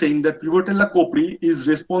also saying that Pivotella copri is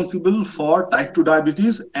responsible for type 2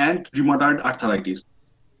 diabetes and rheumatoid arthritis.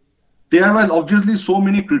 There was obviously so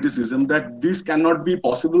many criticism that this cannot be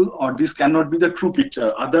possible, or this cannot be the true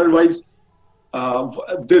picture. Otherwise,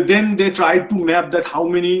 then they tried to map that how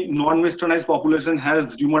many non-westernized population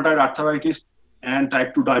has rheumatoid arthritis and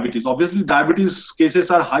type 2 diabetes. Obviously, diabetes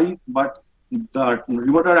cases are high, but the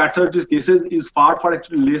rheumatoid arthritis cases is far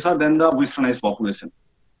actually lesser than the westernized population.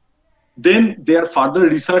 Then they did further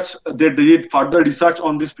research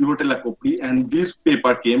on this Pivotella copri, and this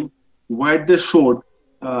paper came where they showed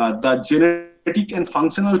the genetic and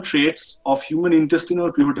functional traits of human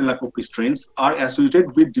intestinal Pivotella copri strains are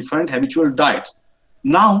associated with different habitual diets.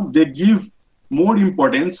 Now they give more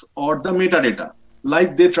importance on the metadata,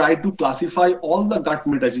 like they try to classify all the gut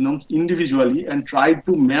metagenomes individually and try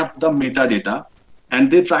to map the metadata,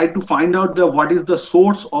 and they try to find out what is the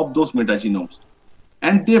source of those metagenomes.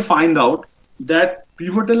 And they find out that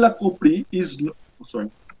Pivotella copri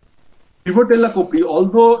Pivotella copri,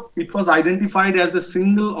 although it was identified as a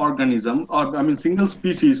single organism, or single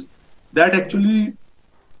species, that actually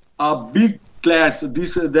big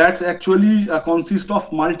clades, that's actually consist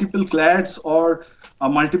of multiple clades or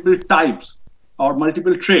multiple types or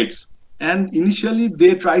multiple traits. And initially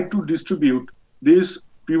they tried to distribute this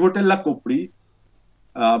Pivotella copri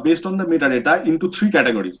based on the metadata into three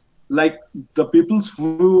categories. Like the peoples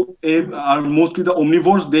who are mostly the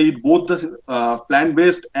omnivores, they eat both the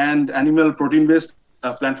plant-based and animal protein-based,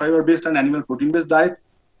 plant fiber-based and animal protein-based diet.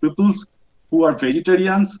 Peoples who are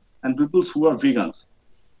vegetarians and peoples who are vegans.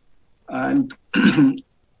 And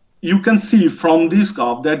you can see from this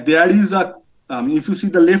curve that there is a, if you see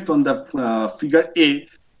the left on the figure A,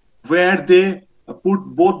 where they put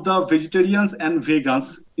both the vegetarians and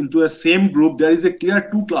vegans into a same group, there is a clear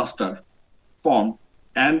two cluster formed.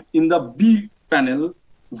 And in the B panel,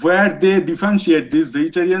 where they differentiate these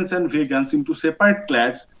vegetarians and vegans into separate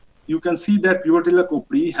clades, you can see that Pivotella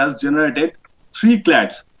copri has generated 3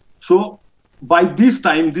 clades. So by this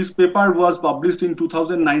time, this paper was published in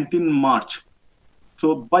 2019 March.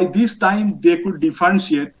 So by this time, they could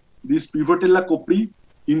differentiate this Pivotella copri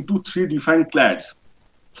into 3 different clades.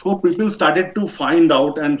 So people started to find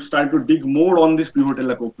out and started to dig more on this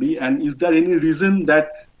Pivotella copri, and is there any reason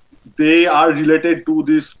that they are related to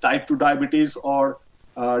this type 2 diabetes or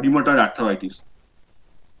rheumatoid arthritis.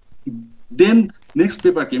 Then next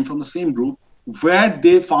paper came from the same group, where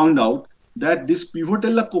they found out that this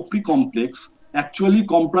Pivotella copri complex actually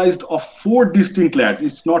comprised of 4 distinct clades.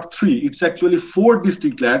 It's not 3, it's actually 4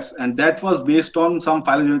 distinct clades, and that was based on some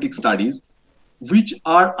phylogenetic studies which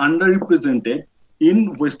are underrepresented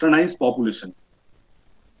in westernized population.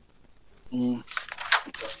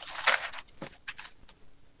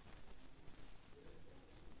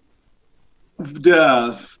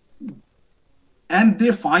 And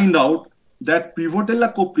they find out that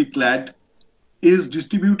Pivotella copri clade is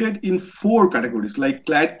distributed in 4 categories, like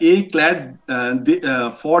clade A, clade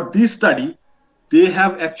for this study, they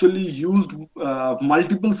have actually used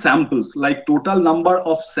multiple samples, like total number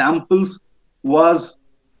of samples was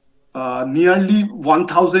nearly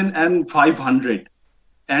 1,500,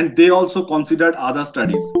 and they also considered other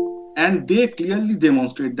studies, and they clearly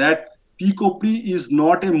demonstrate that P. copri is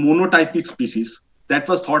not a monotypic species, that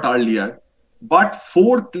was thought earlier, but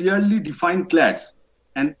 4 clearly defined clades,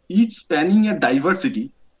 and each spanning a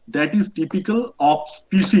diversity that is typical of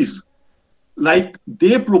species. Like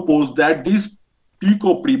they proposed that this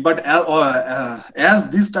PCOPRI, but as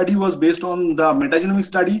this study was based on the metagenomic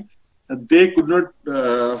study, they could not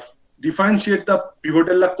differentiate the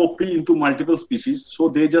Pivotella copri into multiple species. So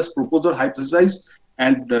they just proposed or hypothesized,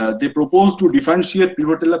 and they proposed to differentiate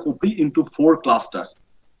Pivotella copri into 4 clusters.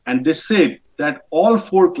 And they said that all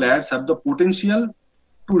 4 clades have the potential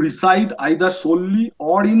to reside either solely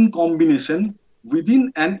or in combination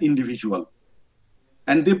within an individual.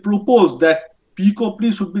 And they proposed that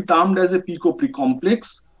PCOPRI should be termed as a PCOPRI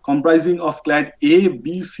complex comprising of clade A,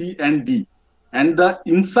 B, C, and D. And the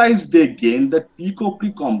insights they gained that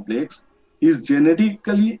PCOPRI complex is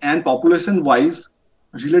genetically and population-wise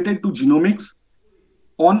related to genomics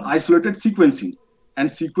on isolated sequencing and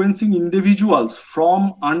sequencing individuals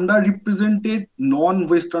from underrepresented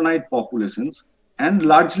non-westernized populations, and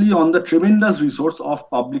largely on the tremendous resource of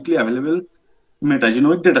publicly available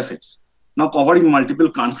metagenomic datasets, now covering multiple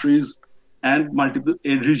countries and multiple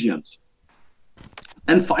regions.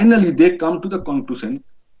 And finally, they come to the conclusion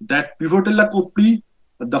that Pivotella copri,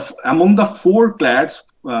 among the 4 clades,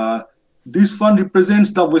 this one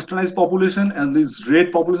represents the westernized population, and this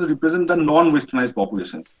red population represents the non-westernized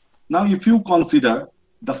populations. Now, if you consider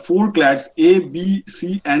the 4 clades A, B,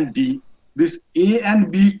 C, and D, these A and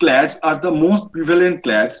B clades are the most prevalent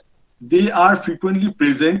clades. They are frequently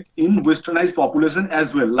present in westernized population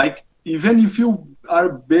as well. Like even if you are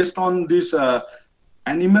based on this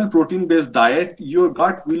animal protein based diet, your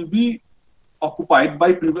gut will be occupied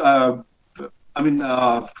by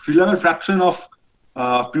relevant fraction of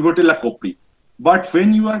Pivotella copri. But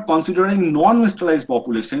when you are considering non-westernized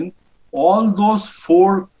population, all those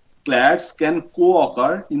 4 clades can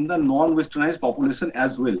co-occur in the non-westernized population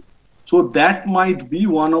as well. So that might be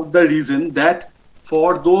one of the reasons that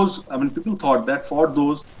for those, people thought that for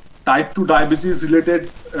those type 2 diabetes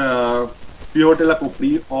related Pivotella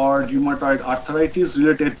copri or rheumatoid arthritis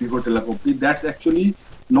related Pivotella copri, that's actually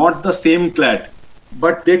not the same clade.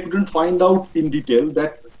 But they couldn't find out in detail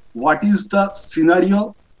that what is the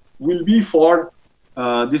scenario will be for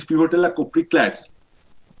this Pivotella copri clades.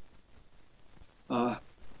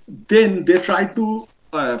 Then they tried to,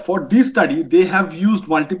 for this study, they have used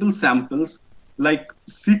multiple samples like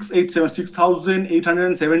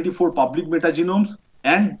 6,874 public metagenomes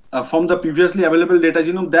and from the previously available data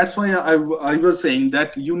genome. That's why I was saying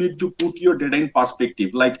that you need to put your data in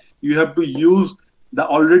perspective. Like you have to use the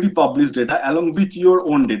already published data along with your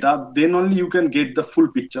own data, then only you can get the full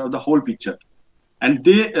picture, the whole picture. And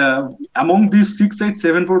they, among these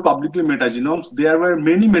 6,874 publicly metagenomes, there were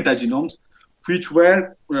many metagenomes which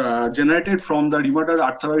were generated from the rheumatoid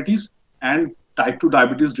arthritis and type 2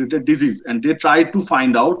 diabetes related disease. And they tried to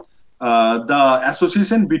find out the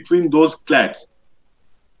association between those clades.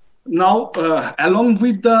 Now, along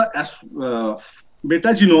with the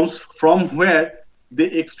metagenomes from where they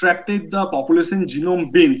extracted the population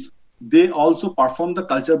genome bins, they also performed the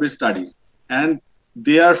culture-based studies. And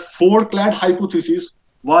their 4 clade hypothesis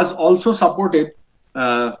was also supported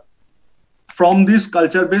from this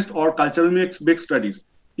culture-based or culturomics-based studies.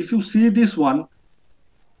 If you see this one,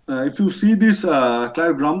 if you see this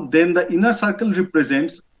cladogram, then the inner circle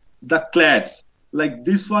represents the clades. Like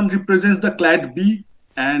this one represents the clade B,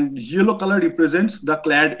 and yellow color represents the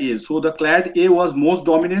clade A. So the clade A was most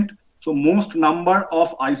dominant. So most number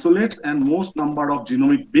of isolates and most number of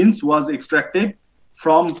genomic bins was extracted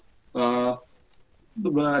from clade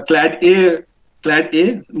A.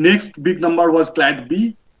 Next big number was clade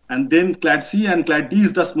B, and then clade C, and clade D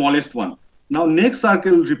is the smallest one. Now next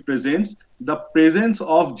circle represents the presence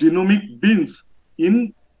of genomic bins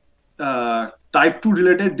in type 2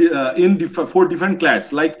 related in 4 different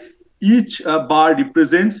clades. Like each bar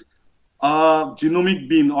represents a genomic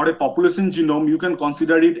bin or a population genome. You can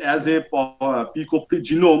consider it as a PCOPRI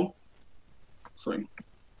genome. Sorry.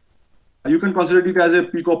 You can consider it as a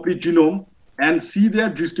PCOPRI genome and see their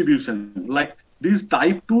distribution. Like this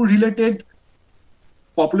type 2 related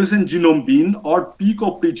population genome bin or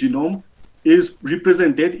PCOPRI genome is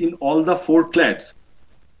represented in all the 4 clades.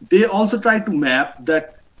 They also try to map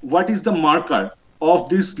that what is the marker of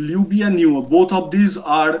this LUB and NEO. Both of these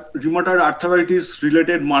are rheumatoid arthritis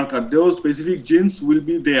related marker. Those specific genes will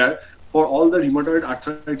be there for all the rheumatoid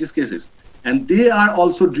arthritis cases. And they are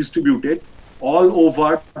also distributed all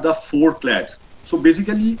over the 4 clades. So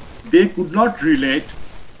basically, they could not relate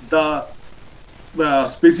the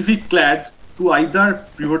specific clade to either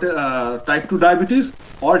type 2 diabetes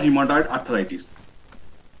or rheumatoid arthritis.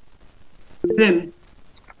 Then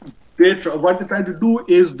what they try to do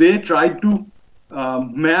is they try to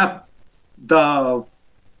map the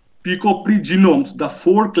PICO-PRI genomes, the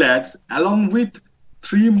 4 clades, along with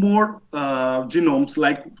 3 more genomes,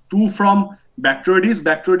 like 2 from Bacteroides.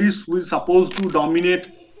 Bacteroides was supposed to dominate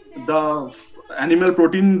the animal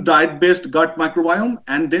protein diet-based gut microbiome,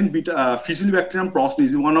 and then Fusilibacterium prosnis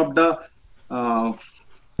is one of the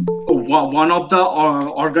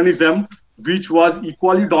organism which was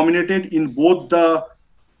equally dominated in both the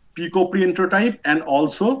PICO-PRI enterotype and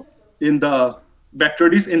also in the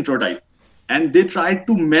Bacteroides enterotype. And they tried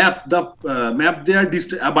to map their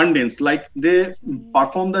abundance, like they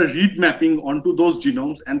perform the read mapping onto those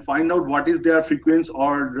genomes and find out what is their frequency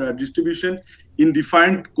or distribution in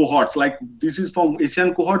different cohorts. Like this is from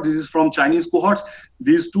Asian cohort, this is from Chinese cohorts.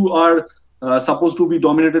 These two are supposed to be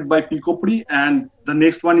dominated by PICO-PRI, and the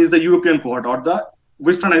next one is the European cohort or the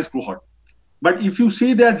westernized cohort. But if you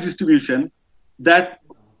see their distribution, that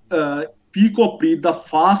PICO-PRI, the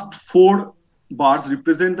first 4 bars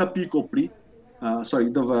represent the PICO-PRI.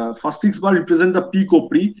 The first 6 bars represent the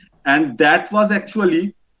PICO-PRI, and that was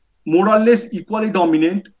actually more or less equally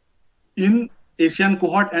dominant in Asian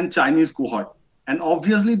cohort and Chinese cohort. And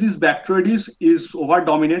obviously, this Bacteroides is over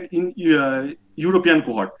dominant in European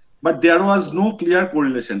cohort, but there was no clear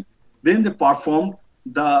correlation. Then they performed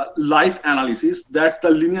the life analysis, that's the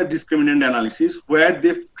linear discriminant analysis, where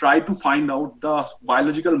they try to find out the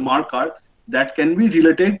biological marker that can be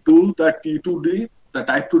related to the T2D, the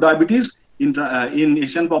type 2 diabetes in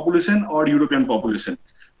Asian population or European population.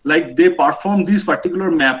 Like they perform this particular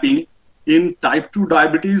mapping in type 2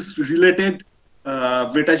 diabetes related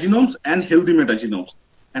metagenomes and healthy metagenomes.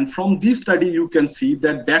 And from this study, you can see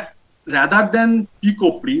that rather than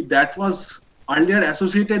PICO-PRI that was earlier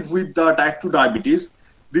associated with the type 2 diabetes,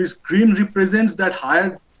 this green represents that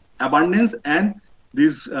higher abundance, and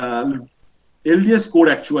this LDS score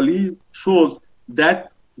actually shows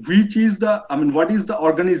that what is the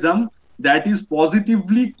organism that is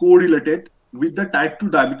positively correlated with the type 2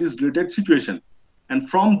 diabetes related situation. And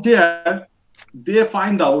from there, they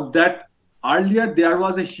find out that earlier there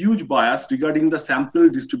was a huge bias regarding the sample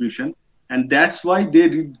distribution, and that's why they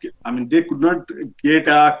could not get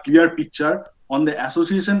a clear picture on the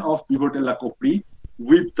association of Pivotella copri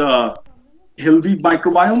with the healthy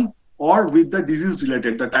microbiome or with the disease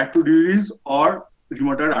related, the type 2 disease or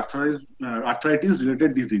rheumatoid arthritis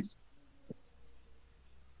related disease.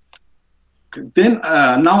 Then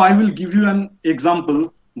now I will give you an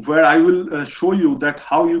example where I will show you that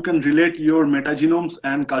how you can relate your metagenomes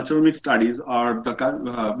and culturomic studies or the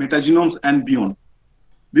metagenomes and beyond.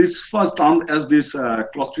 This was termed as this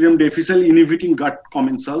Clostridium difficile inhibiting gut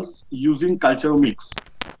commensals using culturomics.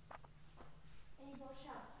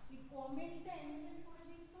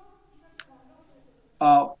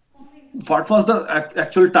 What was the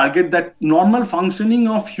actual target? That normal functioning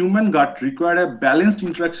of human gut required a balanced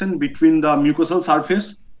interaction between the mucosal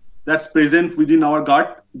surface that's present within our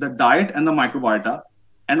gut, the diet and the microbiota,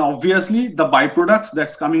 and obviously the byproducts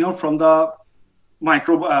that's coming out from the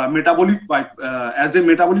metabolic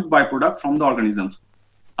byproduct from the organisms.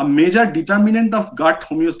 A major determinant of gut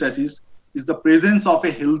homeostasis is the presence of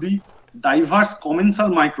a healthy, diverse commensal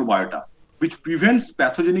microbiota, which prevents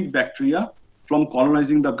pathogenic bacteria from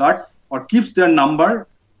colonizing the gut or keeps their number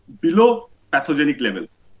below pathogenic level.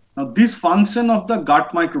 Now, this function of the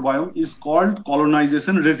gut microbiome is called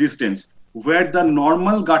colonization resistance, where the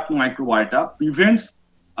normal gut microbiota prevents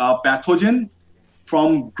a pathogen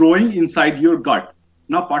from growing inside your gut.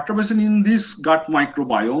 Now, perturbation in this gut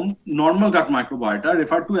microbiome, normal gut microbiota,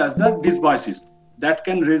 referred to as the dysbiosis, that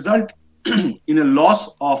can result in a loss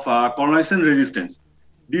of colonization resistance.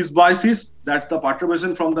 Dysbiosis, that's the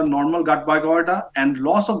perturbation from the normal gut microbiota, and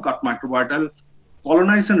loss of gut microbiota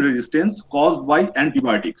colonization resistance caused by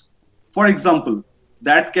antibiotics. For example,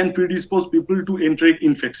 that can predispose people to enteric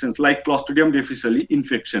infections like Clostridium difficile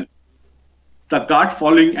infection. The gut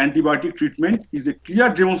following antibiotic treatment is a clear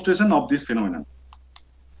demonstration of this phenomenon.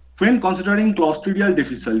 When considering Clostridial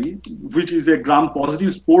difficile, which is a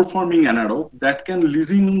gram-positive spore-forming anaerobe that can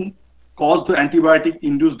cause the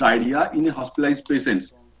antibiotic-induced diarrhea in a hospitalized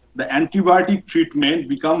patients, the antibiotic treatment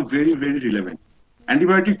becomes very, very relevant.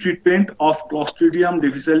 Antibiotic treatment of Clostridium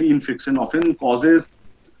difficile infection often causes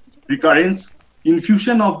recurrence.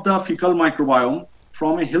 Infusion of the fecal microbiome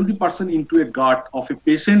from a healthy person into a gut of a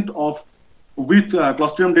patient with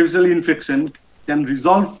Clostridium difficile infection can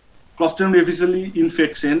resolve Clostridium difficile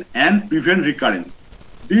infection and prevent recurrence.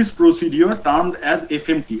 This procedure termed as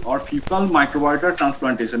FMT or fecal microbiota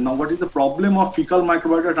transplantation. Now, what is the problem of fecal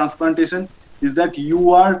microbiota transplantation? Is that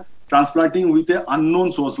you are transplanting with an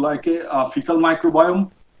unknown source, like a fecal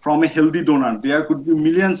microbiome from a healthy donor. There could be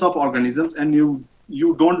millions of organisms, and you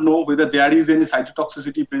you don't know whether there is any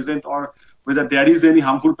cytotoxicity present or whether there is any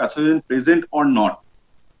harmful pathogen present or not.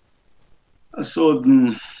 So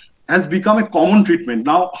has become a common treatment.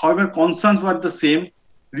 Now, however, concerns were the same.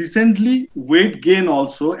 Recently, weight gain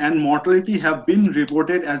also and mortality have been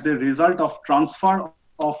reported as a result of transfer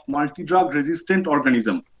of multi-drug resistant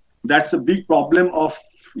organism. That's a big problem of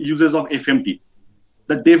uses of FMT.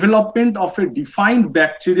 The development of a defined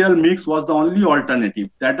bacterial mix was the only alternative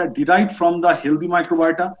that are derived from the healthy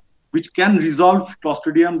microbiota, which can resolve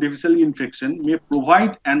Clostridium difficile infection, may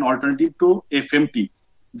provide an alternative to FMT.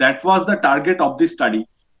 That was the target of this study,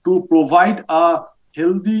 to provide a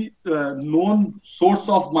healthy known source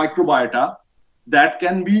of microbiota that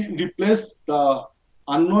can be replaced the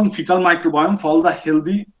unknown fecal microbiome for the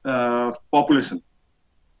healthy population.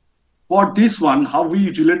 For this one, how we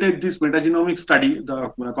related this metagenomic study, the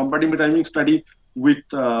comparative metagenomic study with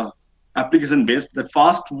application based. That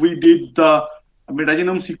first we did the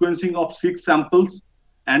metagenome sequencing of 6 samples,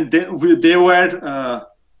 and then they were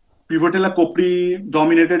Prevotella copri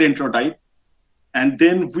dominated enterotype, and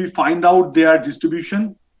then we find out their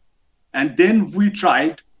distribution, and then we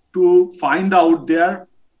tried to find out their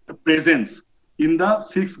presence in the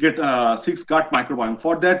 6 gut microbiome.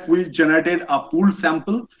 For that, we generated a pooled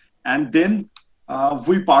sample, and then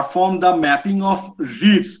we performed the mapping of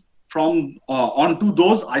reads from onto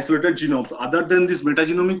those isolated genomes. Other than this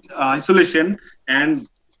metagenomic isolation and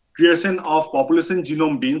creation of population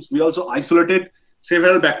genome beans, we also isolated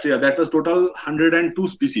several bacteria. That was total 102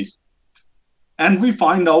 species. And we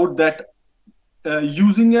find out that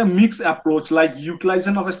using a mixed approach like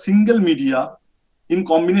utilization of a single media in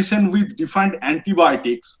combination with different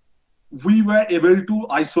antibiotics, we were able to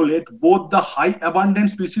isolate both the high abundant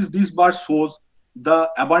species. This bar shows the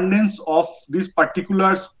abundance of this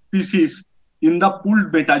particular species in the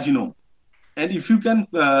pooled metagenome. And if you can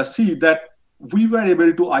see that we were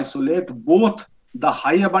able to isolate both the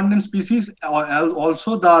high abundant species and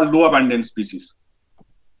also the low abundant species.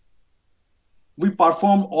 We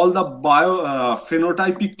perform all the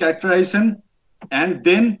phenotypic characterization, and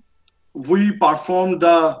then we perform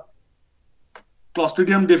the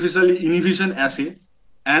Clostridium difficile inhibition assay,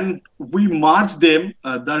 and we merge them,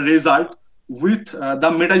 the result, with the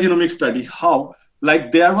metagenomic study. How?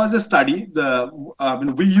 Like there was a study,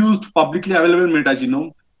 we used publicly available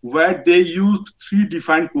metagenome where they used 3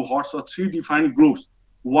 defined cohorts or 3 defined groups.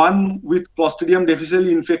 One with Clostridium difficile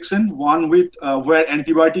infection, one with where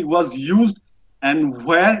antibiotic was used, and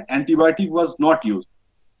where antibiotic was not used.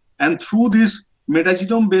 And through this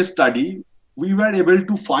metagenome-based study, we were able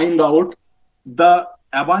to find out the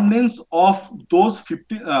abundance of those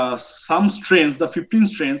some strains, the 15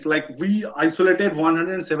 strains. Like we isolated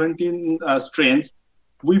 117 strains.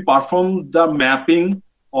 We performed the mapping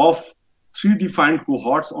of 3 defined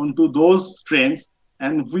cohorts onto those strains,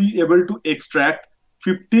 and we able to extract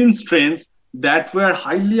 15 strains that were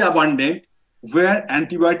highly abundant where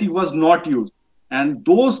antibiotic was not used, and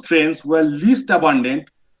those strains were least abundant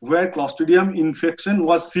where Clostridium infection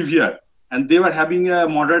was severe, and they were having a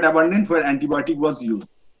moderate abundance where antibiotic was used.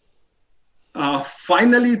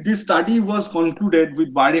 Finally, this study was concluded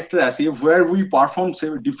with bioreactor assay where we performed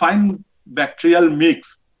defined bacterial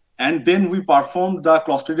mix, and then we performed the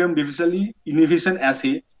Clostridium difficile inhibition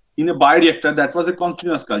assay in a bioreactor that was a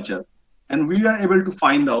continuous culture. And we are able to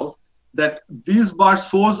find out that this bar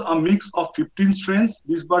shows a mix of 15 strains,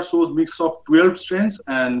 this bar shows mix of 12 strains,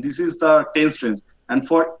 and this is the 10 strains. And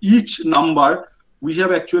for each number, we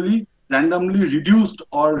have actually randomly reduced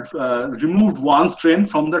or removed 1 strain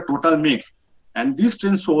from the total mix. And this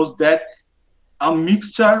strain shows that a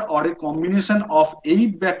mixture or a combination of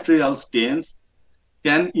 8 bacterial strains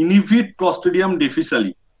can inhibit Clostridium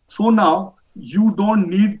difficile. So now you don't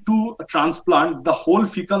need to transplant the whole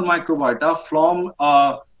fecal microbiota from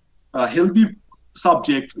a healthy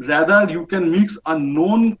subject. Rather, you can mix a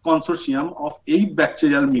known consortium of 8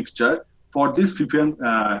 bacterial mixture for this fecal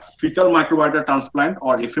microbiota transplant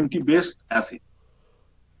or FMT based assay.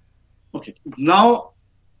 Okay, now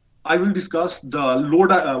I will discuss the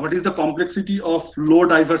what is the complexity of low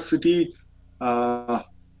diversity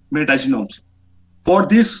metagenomes. For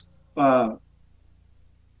this, I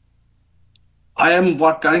am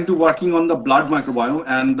currently working on the blood microbiome,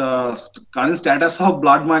 and the current status of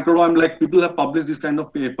blood microbiome, like people have published this kind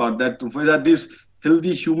of paper that whether this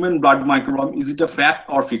healthy human blood microbiome, is it a fact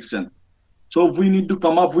or fiction? So we need to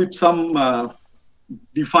come up with some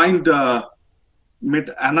defined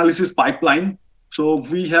analysis pipeline. So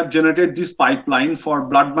we have generated this pipeline for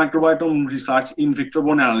blood microbiome research in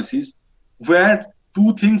vector-borne analysis, where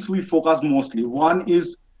 2 things we focus mostly. One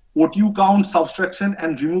is OTU count, subtraction,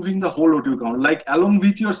 and removing the whole OTU count. Like along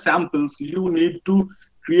with your samples, you need to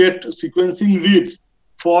create sequencing reads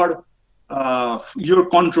for your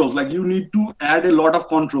controls. Like you need to add a lot of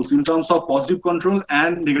controls in terms of positive control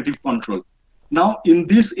and negative control. Now in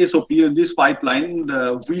this SOP, in this pipeline,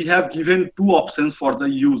 we have given two options for the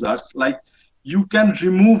users. Like you can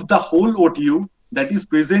remove the whole OTU that is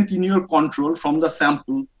present in your control from the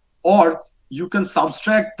sample, or you can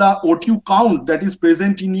subtract the OTU count that is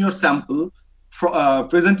present in your sample,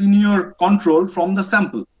 present in your control from the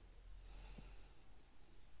sample.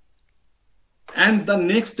 And the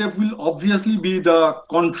next step will obviously be the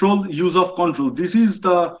control, use of control. This is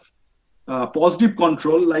the positive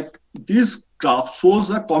control. Like this graph shows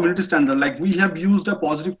a community standard. Like we have used a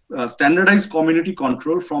positive standardized community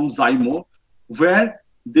control from Zymo, where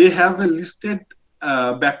they have a listed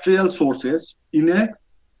bacterial sources in a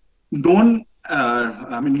known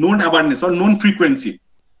known abundance or known frequency.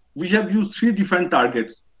 We have used 3 different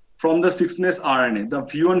targets from the 6-ness RNA, the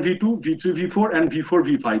V1, V2, V3, V4, and V4,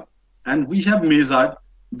 V5. And we have measured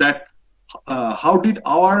that how did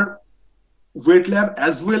our wet lab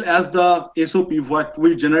as well as the SOP what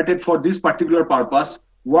we generated for this particular purpose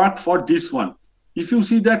work for this one. If you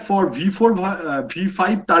see that for V4,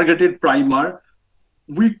 V5 targeted primer,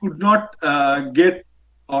 we could not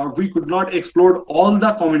we could not explore all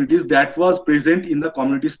the communities that was present in the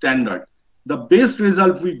community standard. The best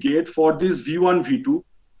result we get for this V1, V2,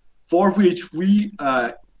 for which we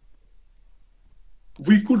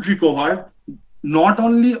could recover not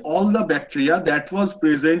only all the bacteria that was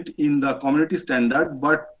present in the community standard,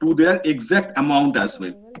 but to their exact amount as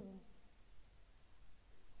well.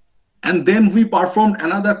 And then we performed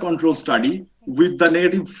another control study with the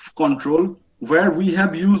negative control, where we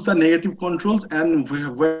have used the negative controls and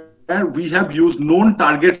where we have used known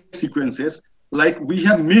target sequences. Like we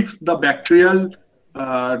have mixed the bacterial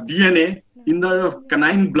DNA in the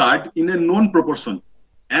canine blood in a known proportion.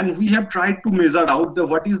 And we have tried to measure out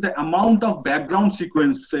what is the amount of background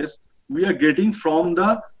sequences we are getting from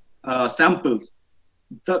the samples.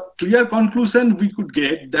 The clear conclusion we could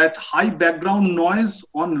get that high background noise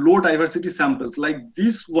on low diversity samples. Like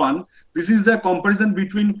this one, this is a comparison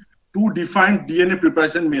between 2 different DNA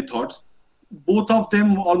preparation methods. Both of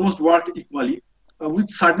them almost work equally with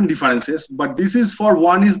certain differences. But this is for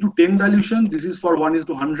 1:10 dilution, this is for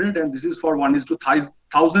 1:100, and this is for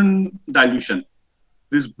 1:1000 dilution.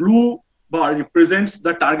 This blue bar represents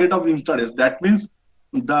the target of interest. That means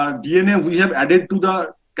the DNA we have added to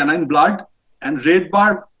the canine blood, and red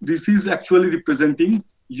bar, this is actually representing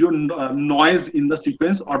your noise in the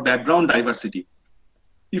sequence or background diversity.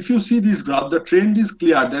 If you see this graph, the trend is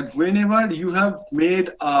clear that whenever you have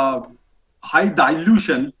made a high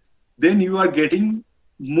dilution, then you are getting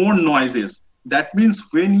more noises. That means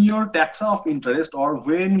when your taxa of interest or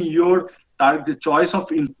when your the choice of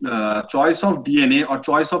DNA or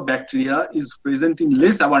choice of bacteria is present in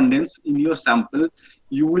less abundance in your sample,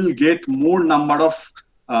 you will get more number of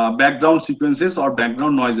background sequences or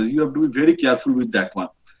background noises. You have to be very careful with that one.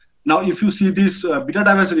 Now, if you see this beta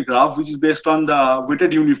diversity graph, which is based on the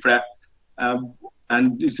weighted unifrac,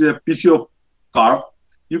 and this is a PCO curve,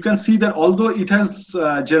 you can see that although it has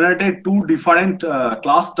generated 2 different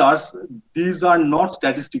clusters, these are not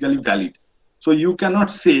statistically valid. So you cannot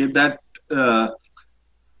say that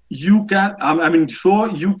you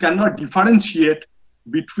cannot differentiate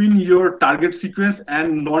between your target sequence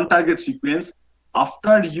and non-target sequence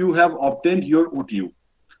after you have obtained your OTU.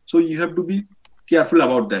 So you have to be careful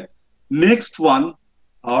about that. Next one,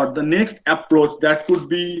 or the next approach that could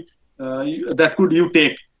be you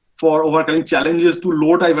take for overcoming challenges to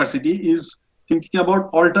low diversity is thinking about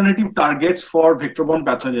alternative targets for vector-borne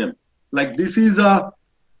pathogen. Like this is a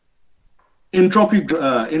entropy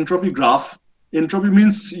graph. Entropy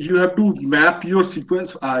means you have to map your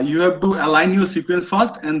sequence, you have to align your sequence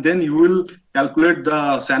first, and then you will calculate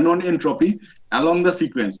the Shannon entropy along the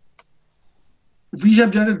sequence. We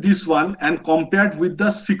have generated this one and compared with the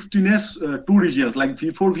 16S 2 regions like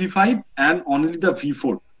V4, V5 and only the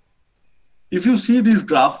V4. If you see this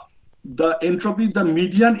graph, the entropy, the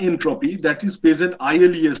median entropy that is present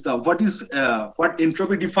ILES, what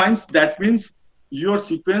entropy defines, that means your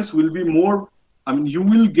sequence will be more, you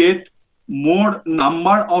will get more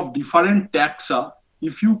number of different taxa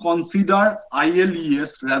if you consider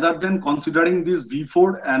ILES rather than considering this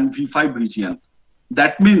V4 and V5 region.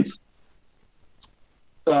 That means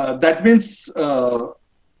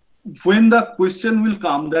when the question will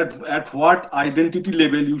come that at what identity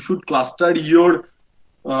level you should cluster your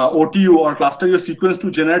OTU or cluster your sequence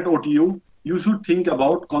to generate OTU, you should think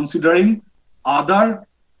about considering other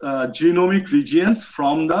genomic regions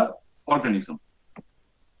from the organism.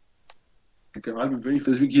 Okay, I'll be very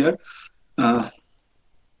specific here.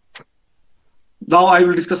 Now I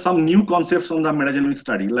will discuss some new concepts on the metagenomic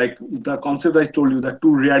study, like the concept I told you, that to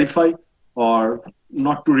rarefy or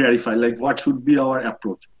not to rarefy, like what should be our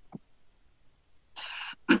approach.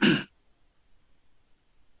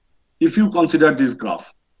 If you consider this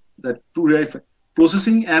graph, that to rarefy,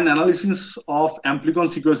 processing and analysis of amplicon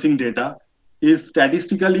sequencing data is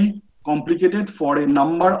statistically complicated for a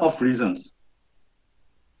number of reasons.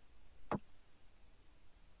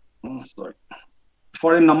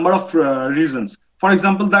 For a number of reasons. For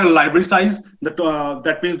example, the library size,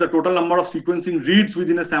 that means the total number of sequencing reads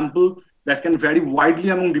within a sample, that can vary widely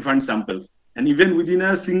among different samples. And even within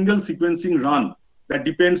a single sequencing run, that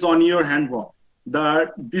depends on your handwork.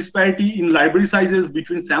 The disparity in library sizes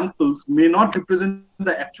between samples may not represent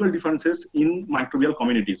the actual differences in microbial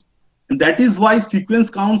communities. And that is why sequence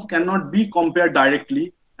counts cannot be compared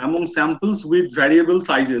directly among samples with variable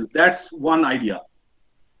sizes. That's one idea.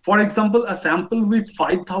 For example, a sample with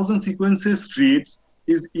 5,000 sequences reads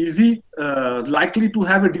is likely to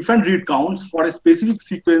have a different read counts for a specific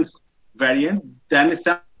sequence variant than a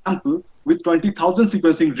sample with 20,000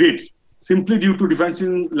 sequencing reads, simply due to difference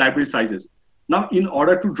in library sizes. Now, in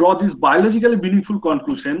order to draw this biologically meaningful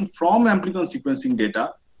conclusion from amplicon sequencing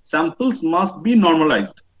data, samples must be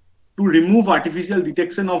normalized to remove artificial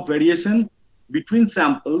detection of variation between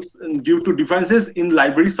samples due to differences in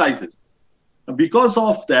library sizes. Because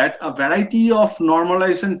of that, a variety of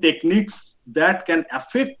normalization techniques that can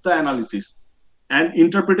affect the analysis and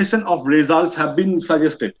interpretation of results have been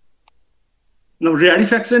suggested. Now,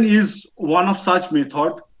 rarefaction is one of such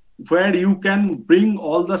methods where you can bring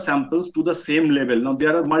all the samples to the same level. Now,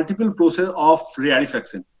 there are multiple processes of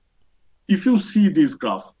rarefaction. If you see this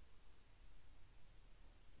graph,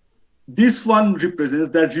 this one represents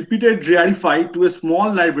that repeated rarefy to a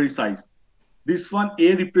small library size. This one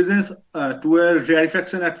A represents to a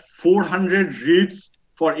rarefaction at 400 reads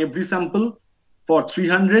for every sample for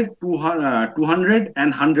 300, 200,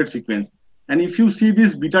 and 100 sequence. And if you see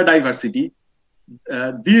this beta diversity,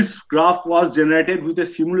 this graph was generated with a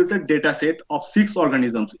simulated data set of 6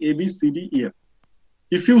 organisms, A, B, C, D, E, F.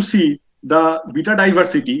 If you see the beta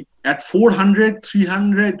diversity at 400,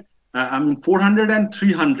 300, 400 and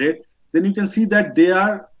 300, then you can see that they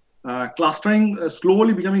are clustering,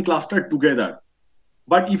 slowly becoming clustered together.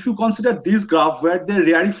 But if you consider this graph where they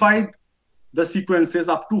rarefied the sequences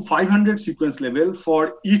up to 500 sequence level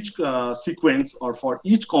for each sequence or for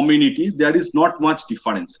each community, there is not much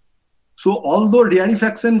difference. So although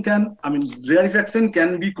rarefaction can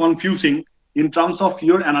be confusing in terms of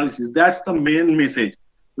your analysis, that's the main message.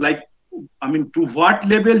 Like, to what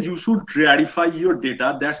level you should rarefy your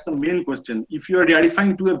data, that's the main question. If you are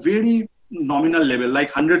rarefying to a very nominal level,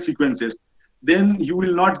 like 100 sequences, then you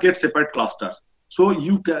will not get separate clusters. So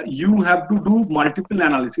you have to do multiple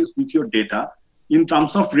analysis with your data in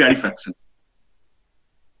terms of rarefaction.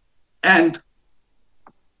 And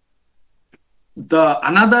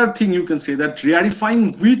another thing you can say that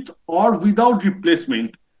rarefying with or without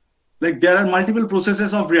replacement, like there are multiple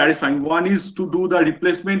processes of rarefying. One is to do the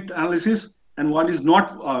replacement analysis, and one is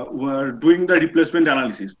not doing the replacement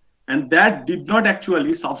analysis. And that did not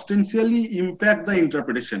actually substantially impact the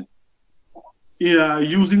interpretation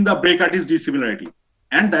using the Bray-Curtis dissimilarity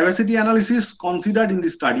and diversity analysis considered in the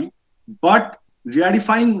study, but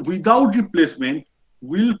rarefying without replacement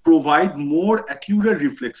will provide more accurate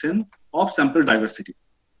reflection of sample diversity.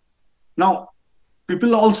 Now,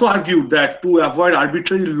 people also argued that to avoid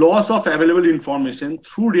arbitrary loss of available information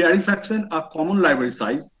through rarefaction, a common library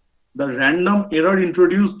size, the random error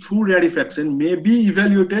introduced through rarefaction may be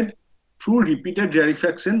evaluated through repeated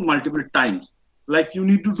rarefaction multiple times. Like you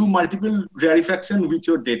need to do multiple rarefaction with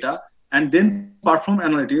your data and then perform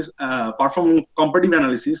comparative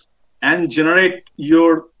analysis and generate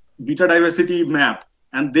your beta diversity map,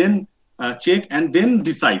 and then check and then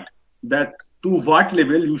decide that to what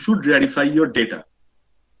level you should rarefy your data.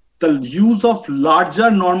 The use of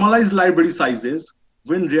larger normalized library sizes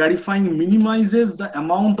when rarefying minimizes the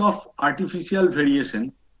amount of artificial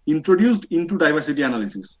variation introduced into diversity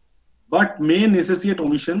analysis, but may necessitate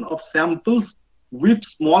omission of samples with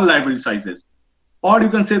small library sizes. Or you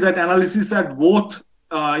can say that analysis at both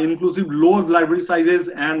inclusive low library sizes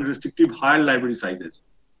and restrictive higher library sizes.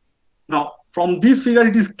 Now, from this figure,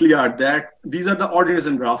 it is clear that these are the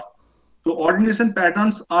ordination graph. So ordination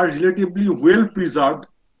patterns are relatively well preserved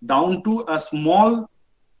down to a small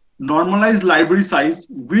normalized library size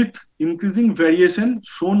with increasing variation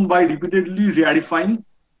shown by repeatedly rarefying,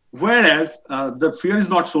 whereas the figure is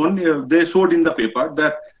not shown. They showed in the paper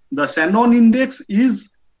that the Shannon index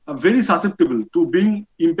is very susceptible to being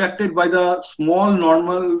impacted by the small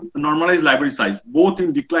normalized library size, both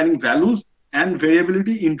in declining values and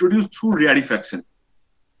variability introduced through rarefaction.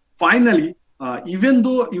 Finally, even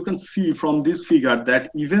though you can see from this figure that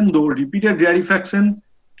even though repeated rarefaction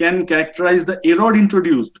can characterize the error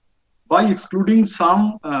introduced by excluding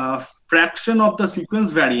some fraction of the sequence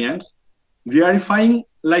variants, rarefying,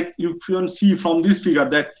 like you can see from this figure,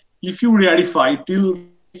 that if you rarefy till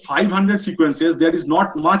 500 sequences, there is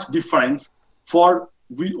not much difference for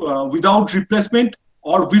without replacement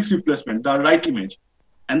or with replacement, the right image.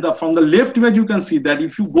 And from the left image, you can see that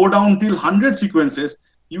if you go down till 100 sequences,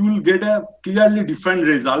 you will get a clearly different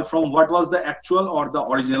result from what was the actual or the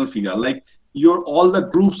original figure. Like all the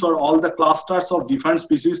groups or all the clusters of different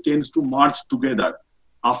species tends to merge together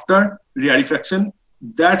after rarefaction.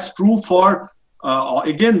 That's true for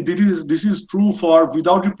again, this is true for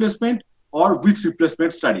without replacement or with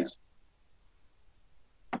replacement studies.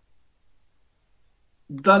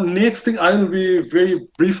 The next thing, I will be very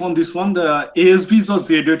brief on this one, the ASBs or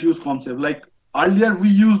ZOTUs concept. Like earlier, we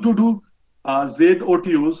used to do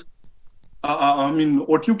ZOTUs,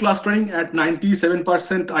 OTU clustering at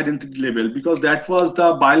 97% identity level, because that was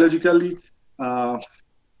the biologically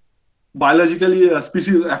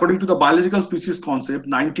species, according to the biological species concept,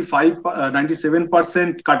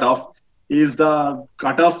 97% cutoff is the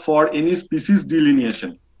cutoff for any species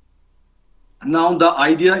delineation. Now the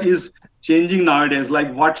idea is changing nowadays,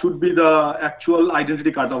 like what should be the actual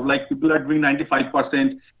identity cutoff? Like people are doing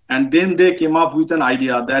 95%, and then they came up with an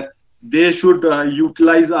idea that they should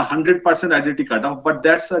utilize 100% identity cutoff, but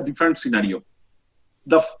that's a different scenario.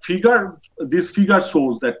 This figure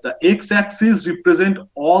shows that the x-axis represent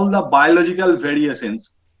all the biological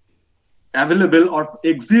variations available or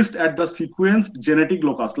exist at the sequenced genetic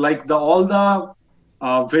locus, like all the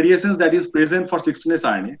variations that is present for 16S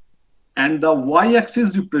RNA, and the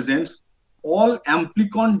y-axis represents all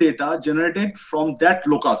amplicon data generated from that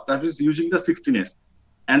locus, that is using the 16S,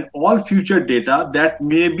 and all future data that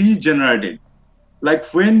may be generated. Like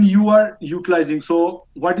when you are utilizing, so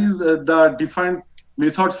what is the different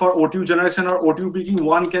methods for OTU generation or OTU picking?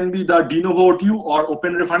 One can be the de novo OTU or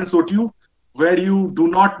open reference OTU, where you do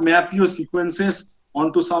not map your sequences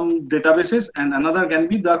onto some databases, and another can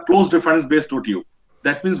be the closed reference based OTU.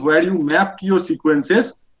 That means where you map your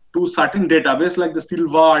sequences to certain database like the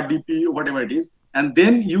Silva, DP, whatever it is, and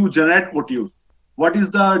then you generate OTUs. What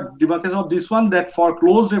is the demarcation of this one? That for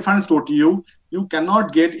closed reference OTU, you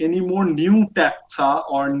cannot get any more new taxa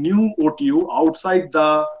or new OTU outside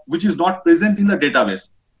which is not present in the database.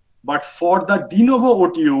 But for the de novo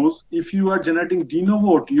OTUs, if you are generating de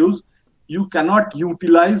novo OTUs, you cannot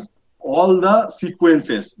utilize all the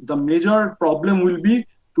sequences. The major problem will be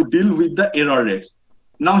to deal with the error rates.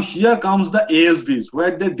 Now here comes the ASBs,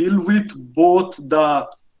 where they deal with both at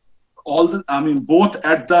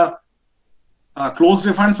the closed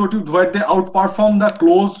reference OTU, where they outperform the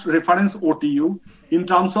closed reference OTU in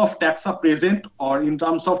terms of taxa present or in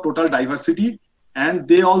terms of total diversity, and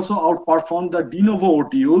they also outperform the de novo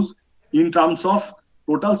OTUs in terms of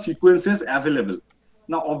total sequences available.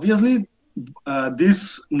 Now, obviously,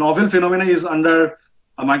 this novel phenomena is under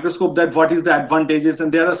a microscope, that what is the advantages,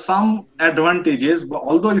 and there are some advantages, but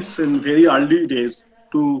although it's in very early days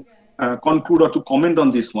to conclude or to comment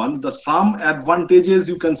on this one, some advantages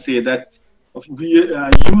you can say that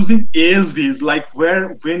using ASVs, like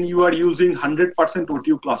when you are using 100%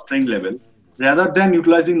 OTU clustering level, rather than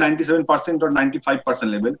utilizing 97% or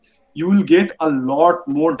 95% level, you will get a lot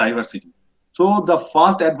more diversity. So the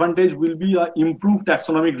first advantage will be improved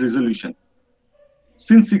taxonomic resolution.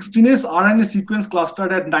 Since 16S RNA sequence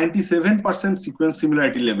clustered at 97% sequence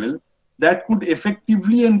similarity level, that could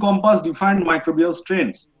effectively encompass different microbial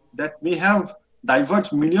strains that may have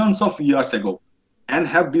diverged millions of years ago and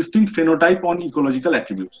have distinct phenotype on ecological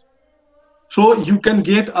attributes. So you can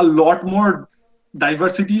get a lot more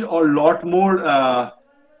diversity or a lot more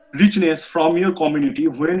richness from your community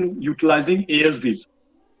when utilizing ASVs.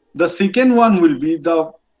 The second one will be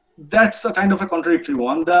that's a kind of a contradictory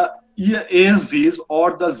one, the ASVs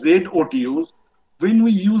or the ZOTUs. When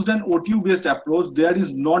we used an OTU based approach, there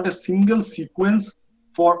is not a single sequence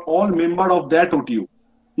for all member of that OTU.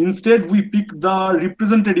 Instead, we pick the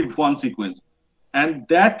representative one sequence, and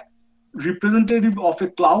that representative of a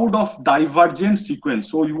cloud of divergent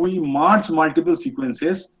sequence. So we merge multiple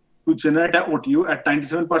sequences to generate a OTU at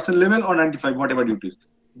 97% level or 95, whatever it is.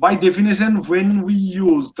 By definition, when we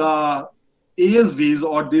use the ASVs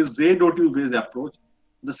or this ZOTU based approach,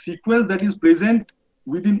 the sequence that is present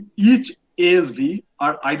within each ASV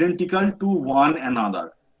are identical to one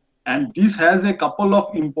another. And this has a couple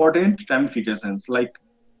of important ramifications. Like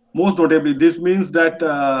Most notably, this means that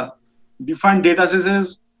defined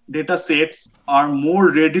data sets are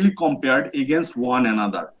more readily compared against one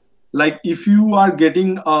another. Like if you are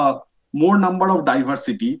getting a more number of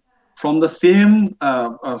diversity from the same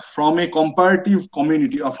from a comparative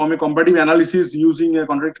community or from a comparative analysis using a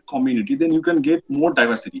comparative community, then you can get more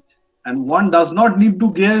diversity. And one does not need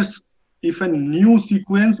to guess if a new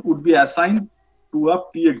sequence would be assigned to a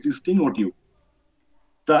pre-existing OTU.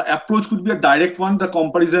 The approach could be a direct one. The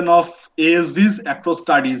comparison of ASVs across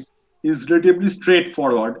studies is relatively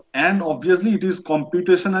straightforward, and obviously it is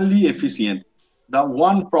computationally efficient. The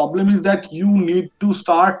one problem is that you need to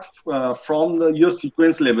start from your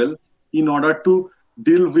sequence level in order to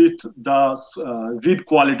deal with the read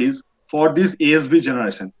qualities for this ASV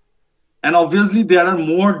generation. And obviously there are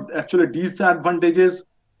more actually disadvantages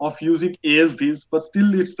of using ASVs, but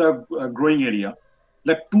still it's a growing area,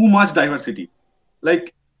 like too much diversity.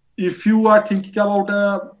 Like if you are thinking about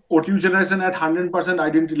a OTU generation at 100%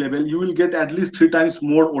 identity level, you will get at least 3 times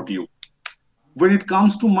more OTU. When it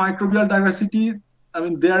comes to microbial diversity, I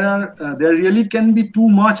mean, there really can be too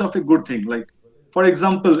much of a good thing. Like, for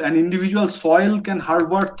example, an individual soil can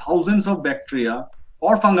harbor thousands of bacteria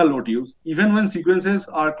or fungal OTUs, even when sequences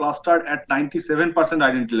are clustered at 97%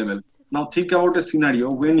 identity level. Now, think about a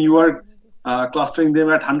scenario when you are clustering them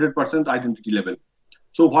at 100% identity level.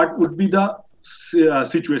 So, what would be the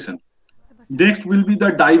situation? Next will be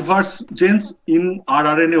the divergence in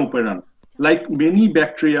rRNA operon. Like many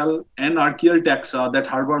bacterial and archaeal taxa that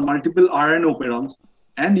harbor multiple RNA operons,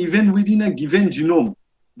 and even within a given genome,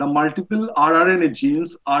 the multiple rRNA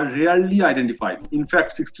genes are rarely identified. In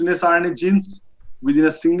fact, 16S RNA genes within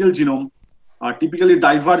a single genome are typically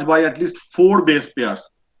diverge by at least 4 base pairs,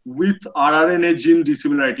 with rRNA gene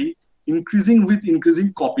dissimilarity increasing with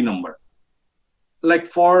increasing copy number. Like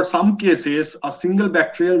for some cases, a single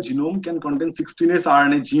bacterial genome can contain 16S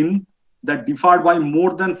RNA gene that differ by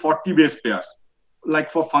more than 40 base pairs.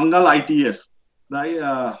 Like for fungal ITS,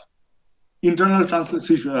 the internal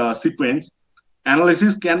translation sequence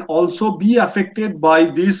analysis can also be affected by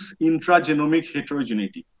this intragenomic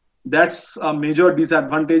heterogeneity. That's a major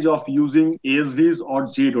disadvantage of using ASVs or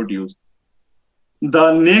JOTUs.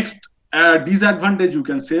 The next disadvantage you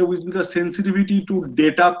can say will be the sensitivity to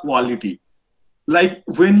data quality. Like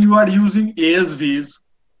when you are using ASVs,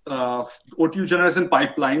 OTU generation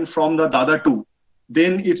pipeline from the DADA2,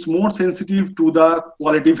 then it's more sensitive to the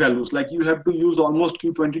quality values. Like you have to use almost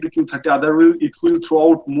Q20 to Q30, otherwise it will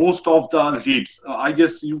throw out most of the reads. I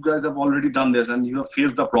guess you guys have already done this and you have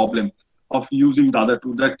faced the problem of using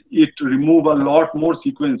DADA2, that it remove a lot more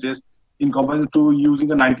sequences in comparison to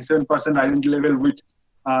using a 97% identity level with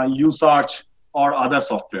USearch or other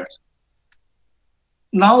softwares.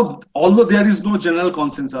 Now, although there is no general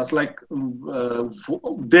consensus, like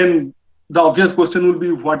then the obvious question will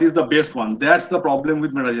be, what is the best one? That's the problem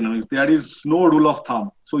with metagenomics. There is no rule of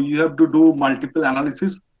thumb. So you have to do multiple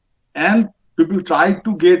analysis, and people try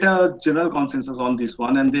to get a general consensus on this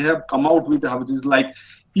one, and they have come out with hypothesis like,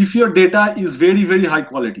 if your data is very, very high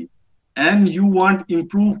quality and you want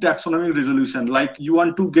improved taxonomic resolution, like you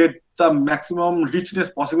want to get the maximum richness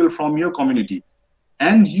possible from your community,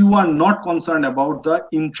 and you are not concerned about the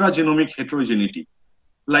intragenomic heterogeneity,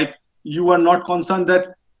 like you are not concerned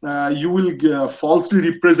that you will falsely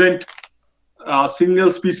represent a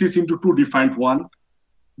single species into 2 defined one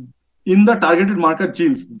in the targeted marker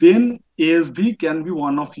genes, then ASV can be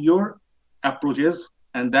one of your approaches,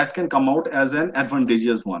 and that can come out as an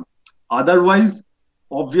advantageous one. Otherwise,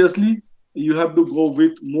 obviously, you have to go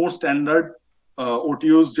with more standard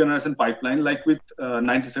OTUs generation pipeline, like with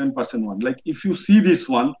 97% one. Like if you see this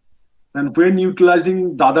one, and when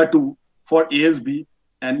utilizing DADA2 for ASV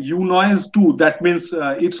and UNoise2, that means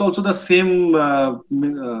it's also the same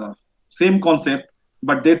concept,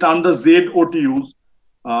 but they turn the Z OTUs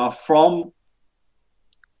from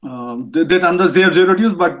they turn the Z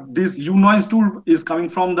OTUs, but this UNoise2 is coming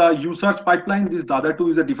from the USearch pipeline. This DADA2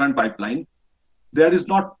 is a different pipeline. There is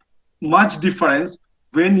not much difference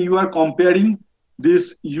when you are comparing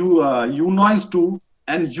this UNoise2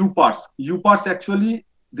 and UParse. UParse actually,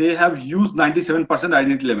 they have used 97%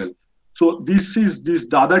 identity level. So this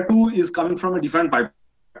DADA2 is coming from a different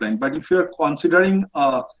pipeline. But if you're considering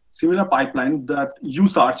a similar pipeline, that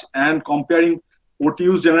USearch, and comparing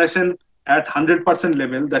OTUs generation at 100%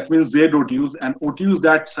 level, that means Z OTUs, and OTUs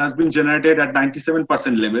that has been generated at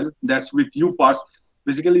 97% level, that's with UParse,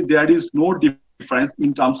 basically there is no difference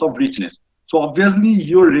in terms of richness. So obviously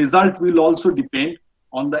your result will also depend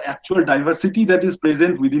on the actual diversity that is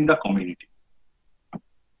present within the community.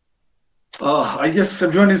 I guess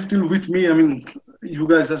everyone is still with me. I mean, you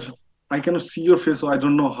guys are, I cannot see your face, so I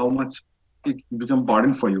don't know how much it become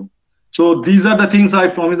burden for you. So these are the things I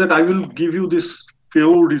promise that I will give you this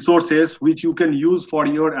few resources which you can use for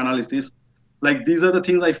your analysis. Like these are the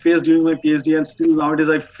things I faced during my PhD, and still nowadays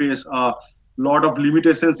I face a lot of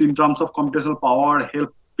limitations in terms of computational power,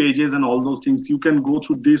 help pages, and all those things. You can go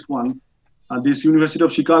through this one. This University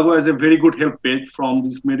of Chicago has a very good help page from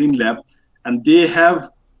this Marine Lab, and they have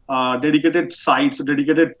dedicated sites,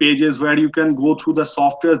 dedicated pages where you can go through the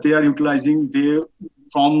software they are utilizing. They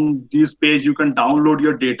from this page you can download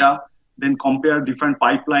your data, then compare different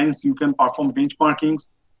pipelines. You can perform benchmarkings.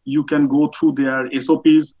 You can go through their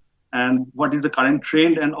SOPs and what is the current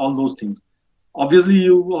trend and all those things. Obviously,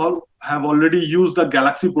 you all have already used the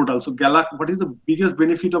Galaxy portal. So, what is the biggest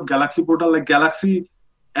benefit of Galaxy portal? Like Galaxy,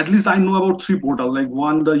 at least I know about 3 portals. Like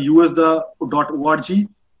one, the US the .org,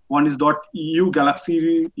 one is .eu,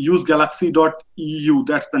 Galaxy, use Galaxy.eu.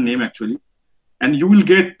 That's the name actually. And you will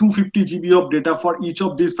get 250 GB of data for each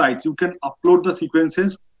of these sites. You can upload the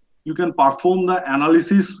sequences. You can perform the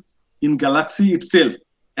analysis in Galaxy itself.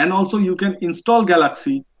 And also you can install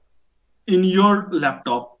Galaxy in your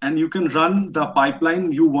laptop and you can run the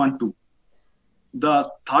pipeline you want to. The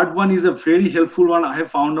third one is a very helpful one. I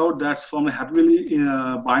have found out that's from Happily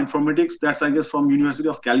Bioinformatics. That's, I guess, from University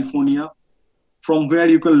of California, from where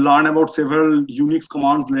you can learn about several Unix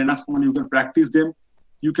commands, Linux commands. You can practice them.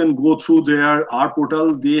 You can go through their R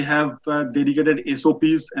portal. They have dedicated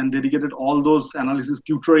SOPs and dedicated all those analysis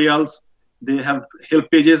tutorials. They have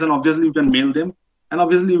help pages, and obviously you can mail them. And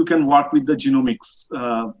obviously you can work with the genomics,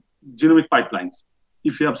 genomic pipelines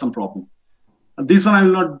if you have some problem. This one I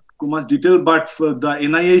will not go much detail, but for the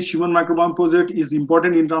NIH Human Microbiome Project is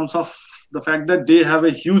important in terms of the fact that they have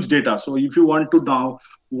a huge data. So if you want to now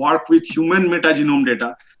work with human metagenome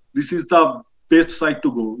data, this is the best site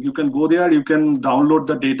to go. You can go there, you can download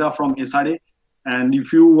the data from SRA. And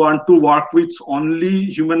if you want to work with only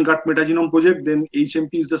human gut metagenome project, then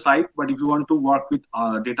HMP is the site. But if you want to work with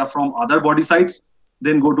data from other body sites,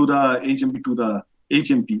 then go to the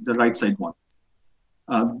HMP, the right side one.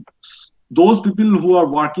 Those people who are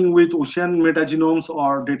working with ocean metagenomes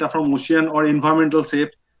or data from ocean or environmental safe,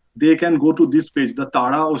 they can go to this page, the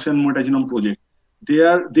Tara Ocean Metagenome Project.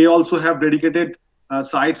 They also have dedicated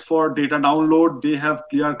sites for data download. They have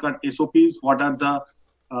clear-cut SOPs. What are the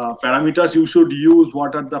parameters you should use?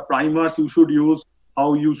 What are the primers you should use?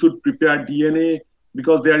 How you should prepare DNA?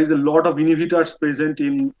 Because there is a lot of inhibitors present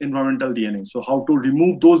in environmental DNA. So how to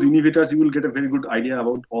remove those inhibitors, you will get a very good idea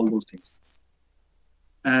about all those things.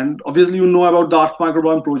 And obviously, you know about the Arc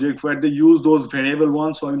Microbiome project where they use those variable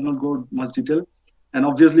ones. So I will not go much detail. And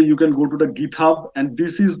obviously, you can go to the GitHub, and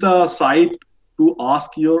this is the site to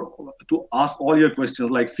ask all your questions,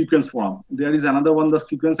 like sequence forum. There is another one, the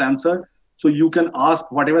sequence answer. So you can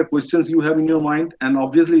ask whatever questions you have in your mind, and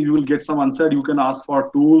obviously you will get some answer. You can ask for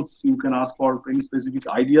tools, you can ask for any specific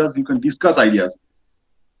ideas, you can discuss ideas.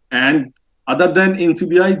 And other than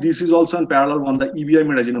NCBI, this is also in parallel on the EBI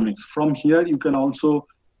Metagenomics. From here, you can also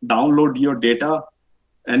download your data,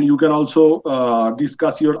 and you can also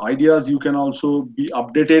discuss your ideas. You can also be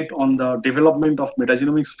updated on the development of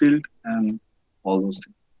metagenomics field and all those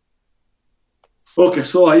things. Okay,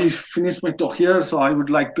 so I finished my talk here. So I would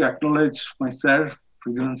like to acknowledge my sir,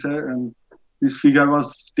 President sir, and this figure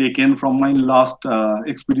was taken from my last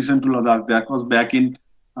expedition to Ladakh. That was back in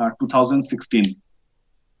 2016.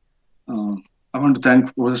 I want to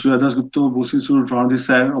thank Professor Suyadas Gupta, Bosisur, Randy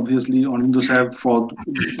sir, obviously Anindo sir for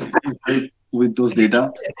with those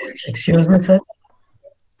data. Excuse me, sir.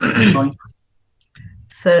 Sorry.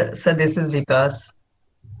 Sir, this is Vikas.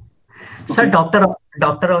 Okay. Sir,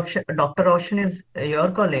 Dr. Ocean is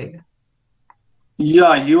your colleague.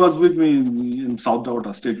 Yeah, he was with me in South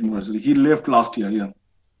Dakota State University. He left last year. Yeah.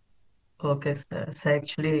 Okay, sir. So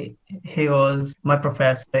actually, he was my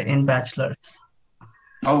professor in bachelor's.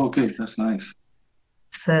 Oh, okay, that's nice.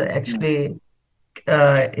 Sir, actually,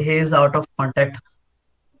 he is out of contact,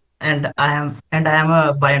 and I am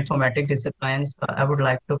a bioinformatics discipline. So I would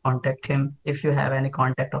like to contact him if you have any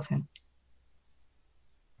contact of him.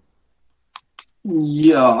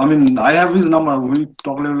 Yeah, I mean, I have his number. We'll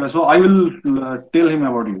talk later. So I will tell him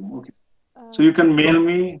about you. Okay. So you can mail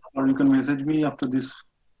me or you can message me after this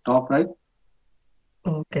talk, right?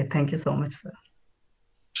 Okay. Thank you so much, sir.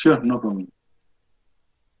 Sure, no problem.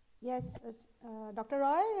 Yes, Dr.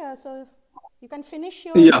 Roy, so you can finish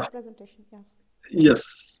your presentation. Yes.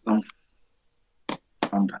 Yes,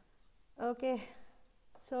 I'm done. Okay.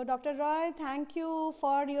 So, Dr. Roy, thank you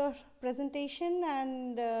for your presentation,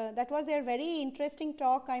 and that was a very interesting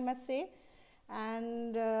talk, I must say.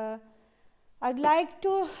 And I'd like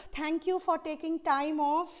to thank you for taking time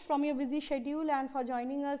off from your busy schedule and for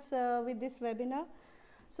joining us with this webinar.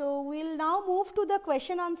 So we'll now move to the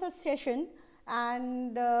question answer session,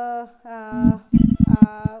 and I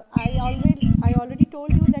already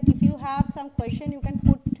told you that if you have some question, you can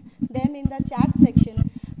put them in the chat section.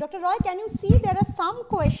 Dr. Roy, can you see there are some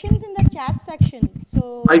questions in the chat section?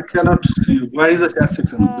 So I cannot see. Where is the chat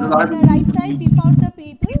section? on the right side before the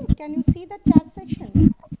people, can you see the chat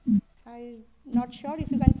section? I'm not sure if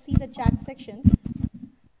you can see the chat section.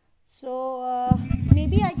 So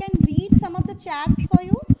maybe I can read some of the chats for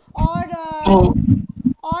you, or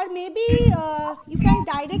maybe you can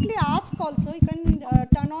directly ask also. You can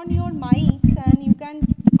turn on your mics and you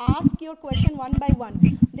can ask your question one by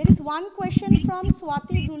one. There is one question from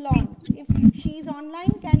Swati Rulon. If she is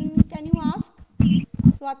online, can you ask,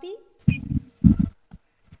 Swati?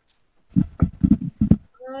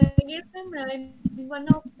 Yes, ma'am. In one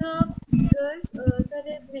of the figures, sir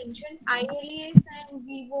has mentioned ILES and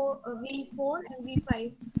V4 and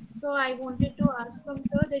V5. So I wanted to ask from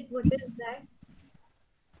sir that what is that?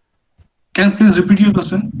 Can you please repeat your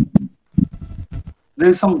question? There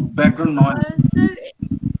is some background noise. Sir,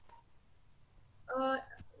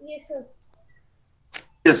 yes, sir.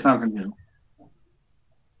 Yes, now I can hear you.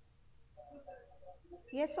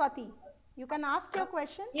 Yes, Swati. You can ask your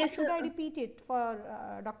question, Yes, or should sir. I repeat it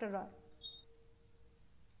for Dr. Roy?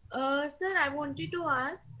 Sir, I wanted to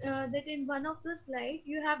ask that in one of the slides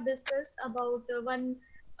you have discussed about one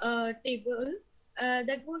table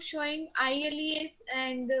that was showing ILES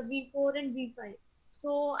and V4 and V5.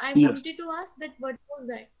 So I Yes. wanted to ask that what was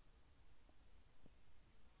that?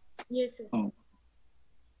 Yes, sir. Oh.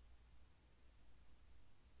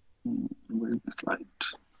 Where is the slide?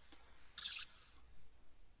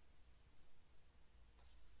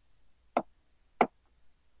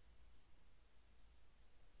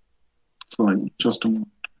 Sorry, just a moment.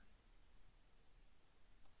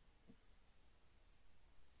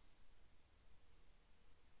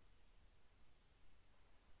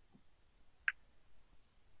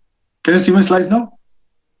 Can you see my slides now?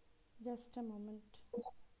 Just a moment.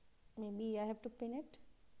 Maybe I have to pin it.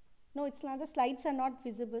 No, it's not. The slides are not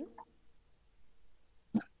visible.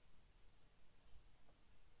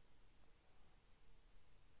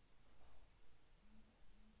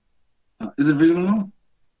 Is it visible now?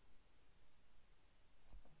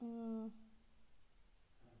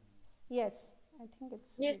 Yes, I think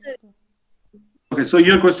it's Yes, sir. visible. Okay, so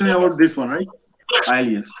your question is about this one, right?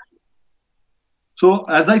 ILES. So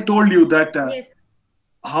as I told you that Yes.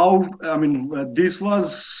 this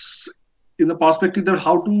was in the perspective that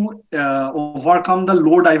how to overcome the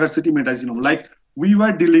low diversity metagenome. Like we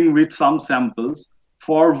were dealing with some samples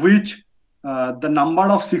for which the number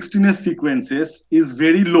of 16S sequences is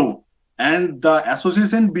very low, and the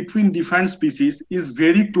association between different species is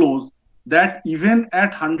very close, that even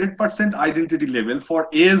at 100% identity level for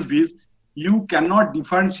ASVs, you cannot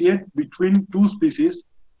differentiate between two species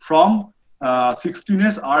from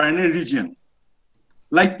 16S RNA region.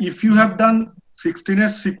 Like if you have done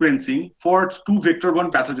 16S sequencing for two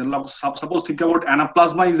vector-borne pathogen, suppose think about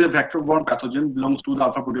anaplasma is a vector-borne pathogen, belongs to the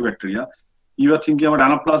alpha proteobacteria. You are thinking about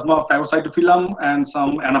anaplasma phagocytophyllum and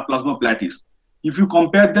some anaplasma platys. If you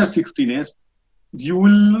compare their 16S, you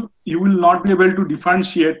will not be able to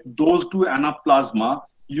differentiate those two anaplasma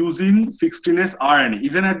using 16S RNA,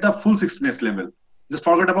 even at the full 16S level. Just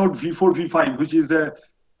forget about V4, V5, which is a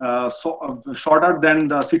shorter than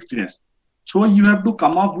the 16S. So you have to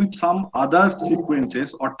come up with some other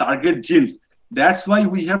sequences or target genes. That's why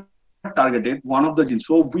we have targeted one of the genes.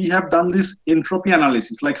 So we have done this entropy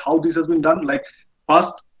analysis, like how this has been done. Like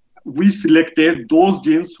first, we selected those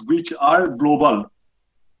genes which are global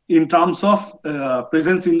in terms of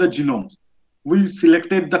presence in the genomes. We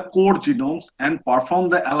selected the core genomes and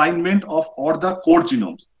performed the alignment of all the core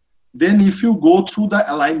genomes. Then if you go through the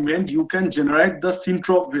alignment, you can generate the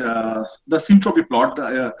syntropy plot,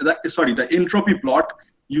 the entropy plot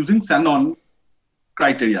using Shannon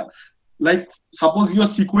criteria. Like suppose your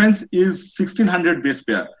sequence is 1600 base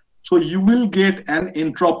pair. So you will get an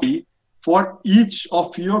entropy for each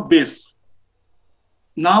of your base.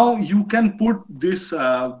 Now you can put this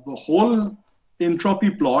whole entropy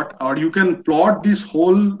plot, or you can plot this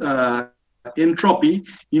whole entropy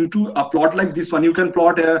into a plot like this one. You can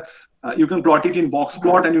plot it in box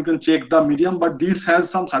plot and you can check the medium, but this has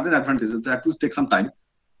some certain advantages that will take some time.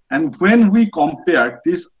 And when we compare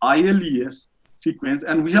this ILES sequence,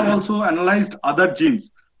 and we have also analyzed other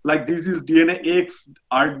genes, like this is DNA X,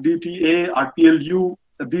 RDTA, RPLU.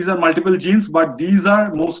 These are multiple genes, but these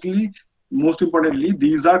are most importantly,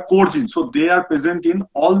 these are core genes. So they are present in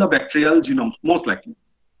all the bacterial genomes, most likely.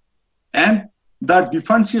 And the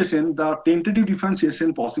differentiation, the tentative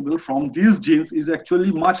differentiation possible from these genes is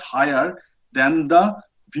actually much higher than the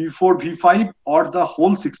V4, V5, or the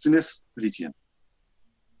whole 16S region.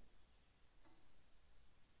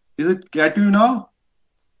 Is it clear to you now?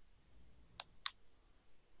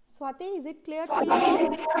 Swati, is it clear to you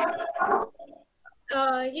now?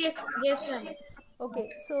 Yes, ma'am. Okay,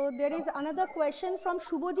 so there is another question from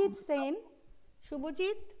Shubhajit Sen.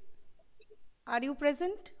 Shubhajit, are you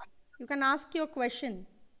present? You can ask your question.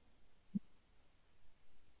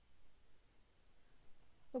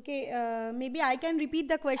 Okay, maybe I can repeat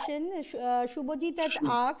the question. Shubhajit had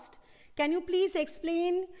asked, can you please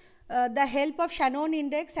explain the help of Shannon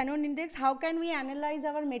index? Shannon index, how can we analyze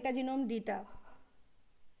our metagenome data?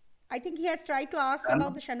 I think he has tried to ask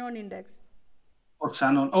about the Shannon index. Or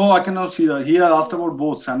Shannon? Oh, I cannot see that. He has asked Yes. about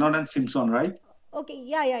both Shannon and Simpson, right? Okay,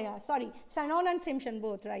 yeah. Sorry, Shannon and Simpson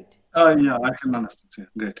both, right? Yeah, I can understand. Yeah,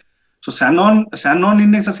 great. So Shannon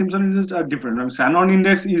index and Simpson index are different. I mean, Shannon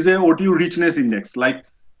index is a OTU richness index, like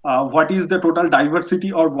what is the total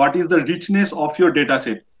diversity or what is the richness of your data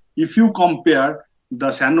set. If you compare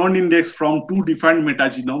the Shannon index from two different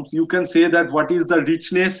metagenomes, you can say that what is the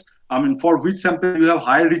richness. I mean, for which sample you have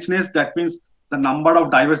higher richness, that means the number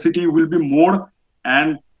of diversity will be more.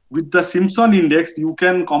 And with the Simpson index, you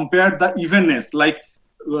can compare the evenness. Like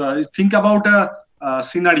think about a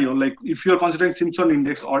scenario, like if you are considering Simpson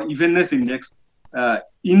index or evenness index,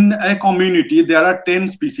 in a community there are 10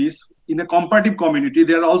 species. In a comparative community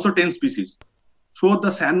there are also 10 species. So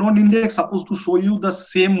the Shannon index supposed to show you the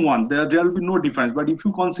same one. There will be no difference. But if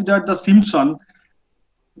you consider the Simpson,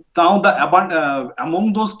 now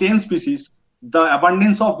among those 10 species, the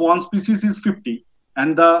abundance of one species is 50,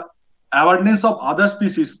 and the abundance of other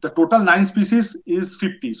species, the total 9 species is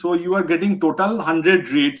 50. So you are getting total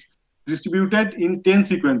 100 rates distributed in 10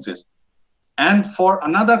 sequences. And for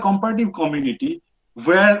another comparative community,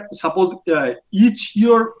 where suppose each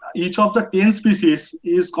of the 10 species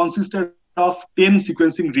is consisted of 10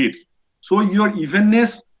 sequencing reads, so your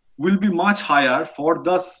evenness will be much higher for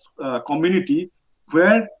the community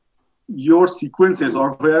where your sequences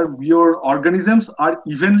or where your organisms are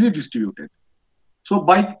evenly distributed. So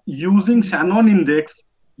by using Shannon index,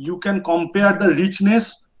 you can compare the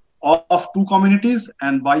richness of two communities,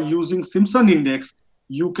 and by using Simpson index,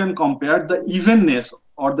 you can compare the evenness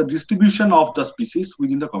or the distribution of the species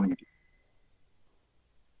within the community.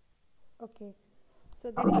 Okay.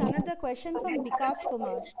 So there is another question from Vikas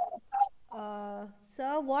Kumar.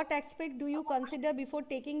 Sir, what aspect do you consider before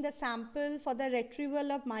taking the sample for the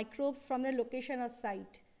retrieval of microbes from the location or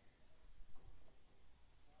site?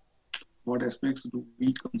 What aspects do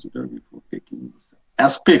we consider before taking this?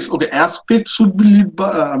 Aspects? Okay, aspects should be lead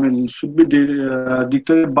by,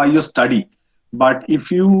 dictated by your study. But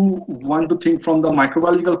if you want to think from the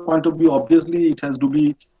microbiological point of view, obviously it has to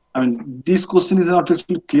be. I mean, this question is not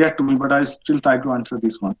actually clear to me, but I still try to answer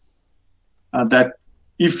this one. That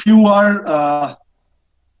if you are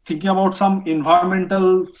thinking about some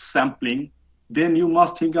environmental sampling, then you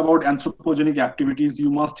must think about anthropogenic activities.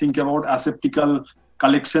 You must think about aseptical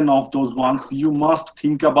collection of those ones. You must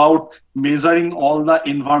think about measuring all the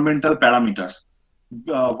environmental parameters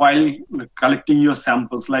while collecting your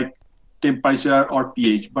samples, like temperature or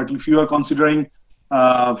pH. But if you are considering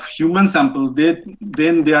human samples,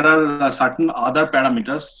 then there are certain other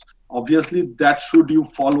parameters. Obviously, that should you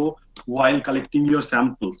follow while collecting your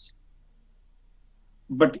samples.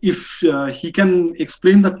 But if he can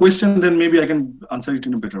explain the question, then maybe I can answer it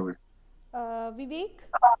in a better way. Vivek,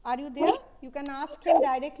 are you there? You can ask him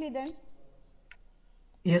directly then.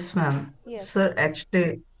 Yes, ma'am. Yes. Sir,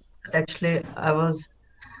 actually, I was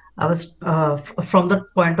from the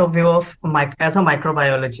point of view of as a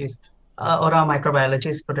microbiologist or a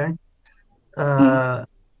microbiology student. I'm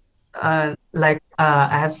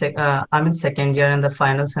in second year in the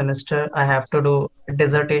final semester. I have to do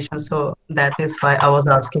dissertation, so that is why I was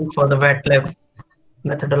asking for the wet lab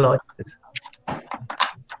methodologies.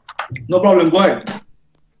 No problem. Go ahead.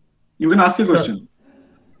 You can ask a question.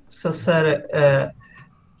 So, sir,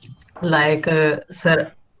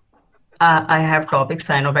 sir, I have topic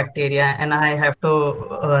cyanobacteria, and I have to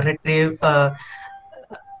retrieve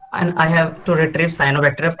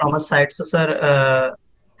cyanobacteria from a site. So, sir,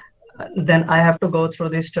 then I have to go through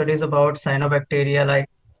these studies about cyanobacteria, like.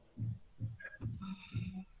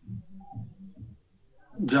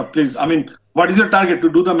 Yeah, please. I mean, what is your target? To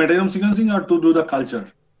do the metagenome sequencing or to do the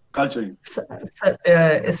culturing? Sir,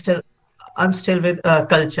 I'm still with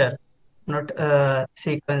culture, not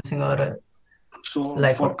sequencing or. So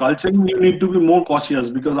for culturing, you need to be more cautious,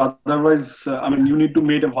 because otherwise, you need to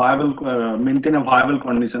maintain a viable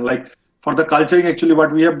condition. Like for the culturing, actually,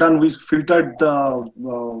 what we have done, we filtered the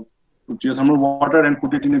geothermal water and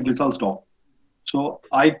put it in a glycol stock. So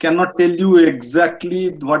I cannot tell you exactly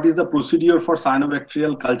what is the procedure for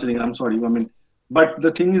cyanobacterial culturing. I'm sorry. I mean, but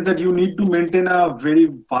the thing is that you need to maintain a very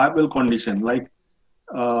viable condition, like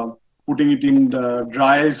uh, putting it in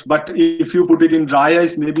dry ice. But if you put it in dry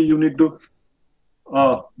ice, maybe uh, you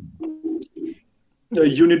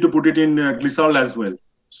need to put it in glycerol as well.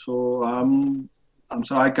 So I'm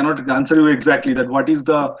sorry, I cannot answer you exactly that what is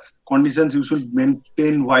the conditions you should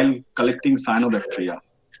maintain while collecting cyanobacteria.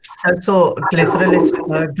 Sir, so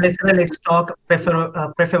glycerol is stock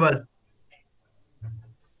preferable.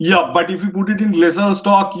 Yeah, but if you put it in glycerol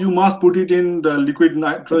stock, you must put it in the liquid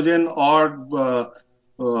nitrogen or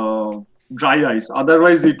dry ice.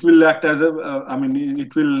 Otherwise, it will act as a, I mean,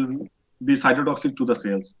 it will be cytotoxic to the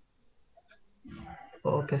cells.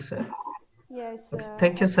 Okay, sir. Yes, Okay.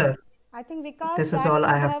 Thank you, sir. I think Vikas, This is that all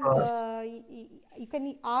I would have have, to ask. you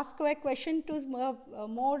can ask a question to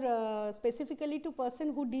more specifically to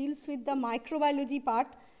person who deals with the microbiology part.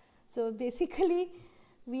 So basically,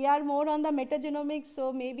 we are more on the metagenomics.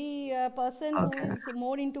 So maybe a person who Okay. is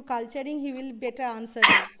more into culturing, he will better answer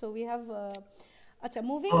you. So we have, acha,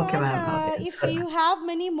 moving Okay, on, ma'am. Okay, if sir. you have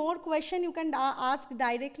many more questions, you can ask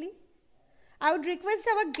directly. I would request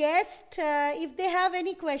our guest, if they have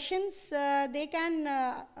any questions, they can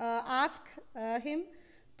ask him.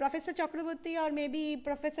 Professor Chakraborty or maybe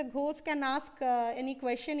Professor Ghosh can ask any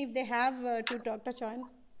question if they have to Dr. Chan.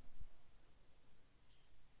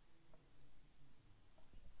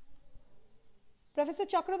 Professor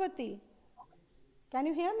Chakraborty, can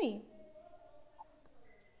you hear me?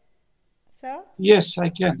 Sir? Yes, I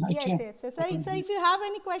can. I Yes, can. yes. So, so if you have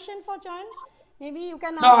any question for Chan, maybe you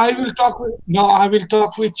can No, ask I him. will talk with no, I will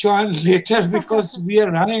talk with Joan later because we are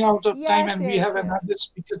running out of time Yes, and we yes, have yes. another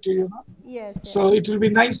speaker to Yes, yes. So it will be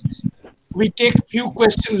nice. We take few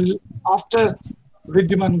questions after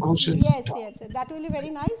Ridhiman Ghosh's Yes, talk. yes, that will be very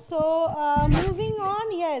nice. So, moving on,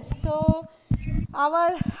 yes. So, our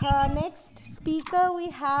next speaker we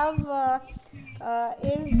have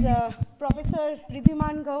is Professor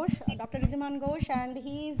Ridhiman Ghosh, Dr. Ridhiman Ghosh, and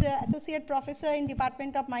he is Associate Professor in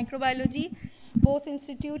Department of Microbiology, Bose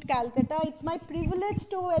Institute, Calcutta. It's my privilege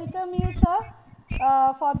to welcome you, sir,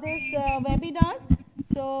 for this webinar.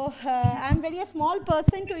 So, I'm very a small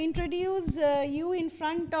person to introduce you in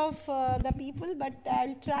front of the people, but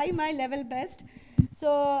I'll try my level best. So,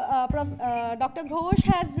 Dr. Ghosh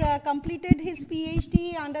has completed his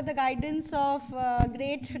PhD under the guidance of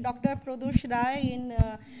great Dr. Pradosh Rai in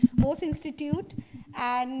Bose Institute,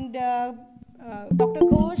 and Dr.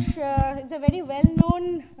 Ghosh is a very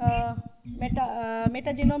well-known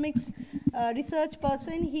metagenomics research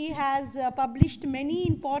person. He has published many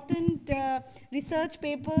important research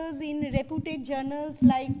papers in reputed journals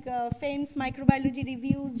like FEMS Microbiology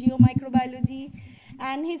Reviews, Geomicrobiology,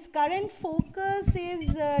 and his current focus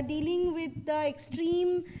is dealing with the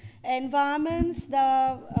extreme environments,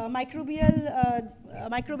 the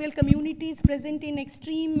microbial communities present in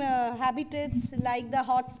extreme habitats like the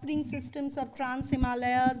hot spring systems of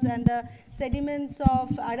Trans-Himalayas and the sediments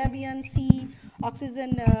of Arabian Sea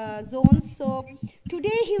oxygen zones. So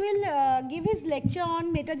today he will give his lecture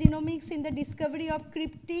on metagenomics in the discovery of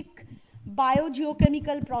cryptic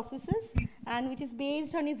biogeochemical processes, and which is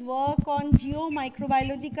based on his work on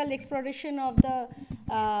geomicrobiological exploration of the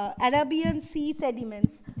Arabian Sea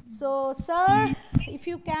sediments. So, sir, if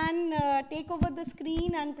you can take over the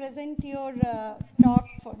screen and present your talk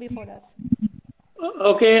before us.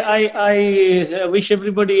 Okay, I wish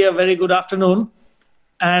everybody a very good afternoon,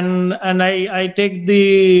 and I take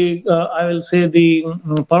the I will say the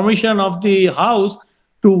permission of the house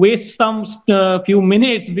to waste some few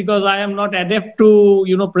minutes because I am not adept to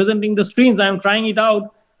presenting the screens. I am trying it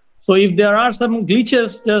out. So if there are some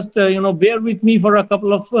glitches, just bear with me for a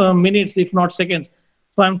couple of minutes, if not seconds.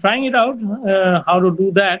 So I'm trying it out how to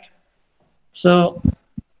do that. So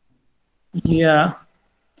yeah.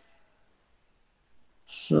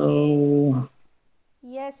 So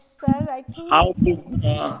yes, sir. I think how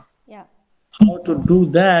to yeah. how to do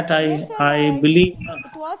that? Yes, sir. I believe.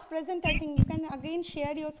 It was present. I think you can again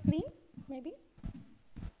share your screen, maybe.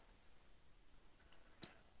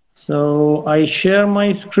 So I share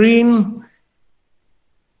my screen.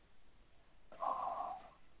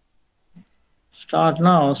 Start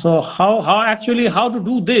now. So how to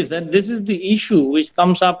do this? And this is the issue which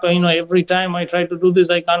comes up. Every time I try to do this,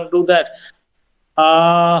 I can't do that.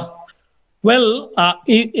 Well,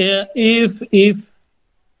 if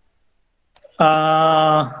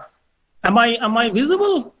am I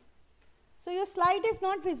visible? So your slide is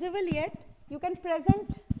not visible yet. You can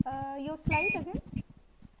present your slide again.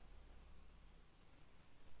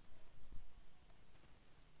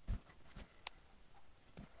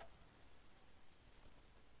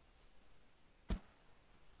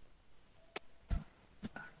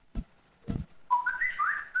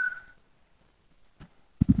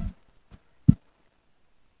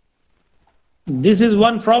 This is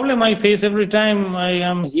one problem I face every time I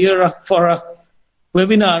am here for a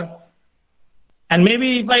webinar. And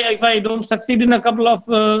maybe if I don't succeed in a couple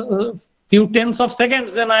of few tenths of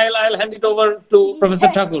seconds, then I'll hand it over to Professor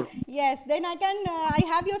Yes, Thakur. yes. Then I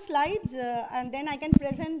have your slides, and then I can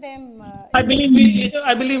present them. I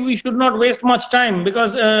believe we should not waste much time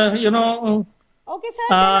because Okay, sir.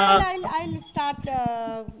 Then I'll start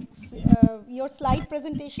your slide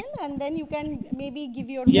presentation, and then you can maybe give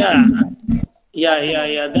your voice to that. Yes.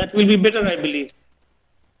 Yeah. That will be better, I believe.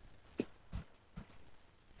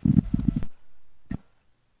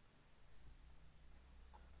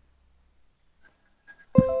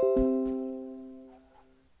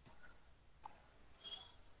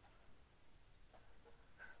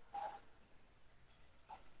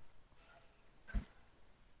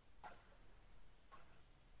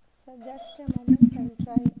 So just a moment, I'll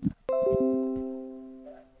try.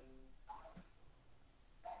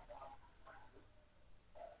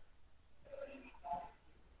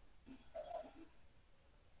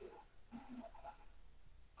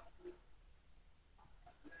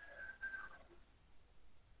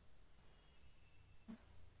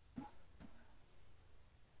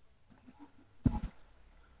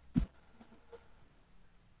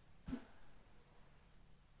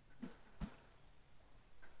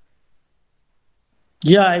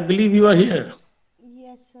 Yeah, I believe you are here.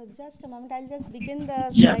 Yes, sir. Just a moment. I'll just begin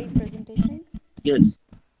the slide presentation. Yes.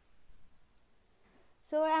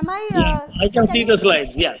 So am I? I Sir, can see the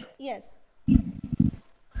slides. Yeah. Yes.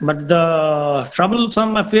 But the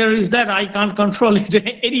troublesome affair is that I can't control it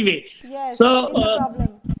anyway. Yes, So that is the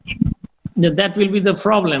problem. that will be the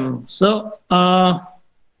problem. So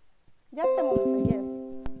just a moment, sir. Yes.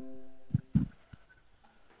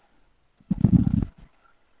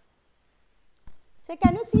 So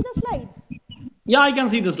can you see the slides? yeah, I can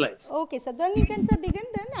see the slides. Okay, so then you can, sir, begin.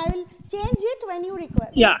 Then I will change it when you require.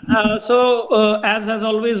 Yeah. As has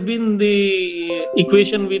always been the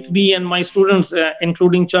equation with me and my students,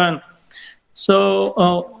 including Chan.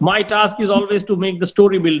 So my task is always to make the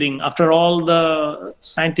story building after all the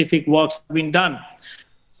scientific works have been done.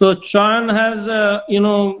 So Chan has,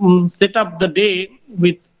 set up the day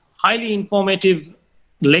with highly informative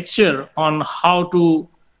lecture on how to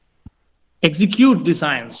execute the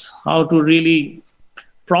science, how to really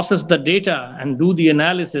process the data and do the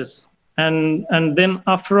analysis. And then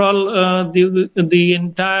after all, the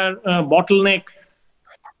entire bottleneck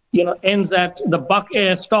ends at the buck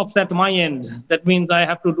stops at my end. That means I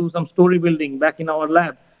have to do some story building back in our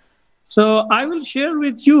lab. So I will share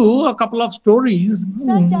with you a couple of stories.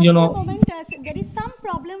 Sir, just a moment. There is some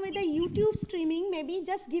problem with the YouTube streaming. Maybe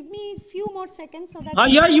just give me a few more seconds so that.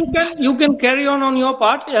 Yeah, you can carry on your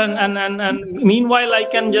part, and meanwhile I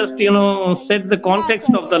can just set the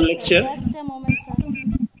context of the lecture. Sir. Just a moment, sir.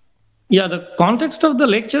 Yeah, the context of the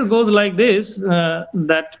lecture goes like this: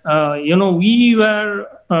 that we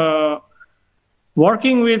were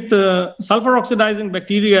working with sulfur oxidizing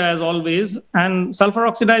bacteria as always, and sulfur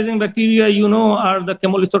oxidizing bacteria, are the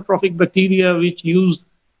chemolithotrophic bacteria which use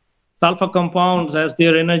sulfur compounds as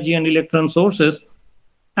their energy and electron sources.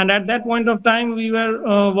 And at that point of time, we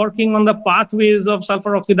were working on the pathways of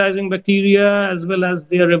sulfur oxidizing bacteria as well as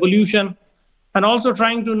their evolution, and also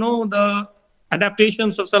trying to know the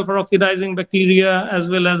adaptations of sulfur oxidizing bacteria as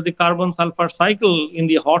well as the carbon sulfur cycle in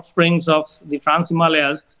the hot springs of the Trans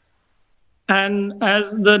Himalayas. And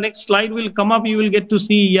as the next slide will come up, you will get to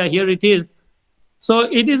see, yeah, here it is.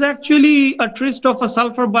 So it is actually a tryst of a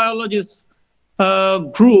sulfur biologist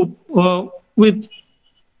group with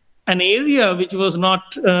an area which was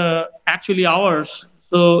not actually ours.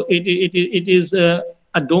 So it is a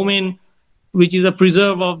domain which is a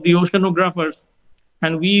preserve of the oceanographers.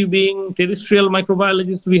 And we being terrestrial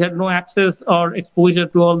microbiologists, we had no access or exposure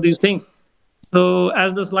to all these things. So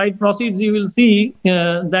as the slide proceeds, you will see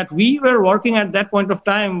that we were working at that point of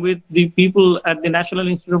time with the people at the National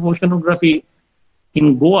Institute of Oceanography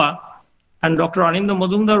in Goa. And Dr. Anindya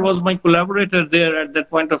Majumdar was my collaborator there at that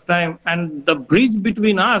point of time. And the bridge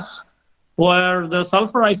between us were the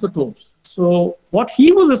sulfur isotopes. So what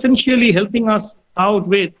he was essentially helping us out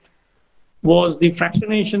with was the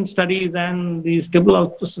fractionation studies and the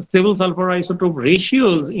stable sulfur isotope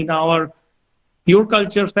ratios in our pure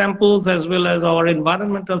culture samples as well as our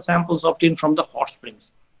environmental samples obtained from the hot springs.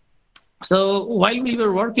 So while we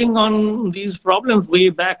were working on these problems way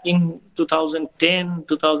back in 2010,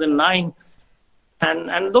 2009,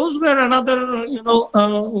 and those were another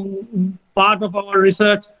part of our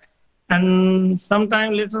research. And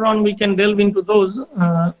sometime later on, we can delve into those.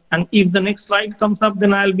 And if the next slide comes up,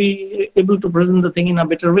 then I'll be able to present the thing in a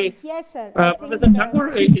better way. Yes, sir. I think, Professor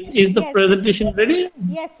Thakur, is the yes. presentation ready?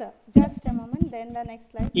 Yes, sir. Just a moment. Then the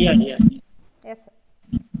next slide. Yeah. Yes, sir.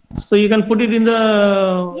 So you can put it in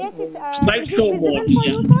the Yes, it's slideshow visible mode. for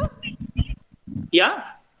you, sir? Yeah.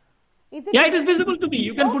 Is it It is visible to me.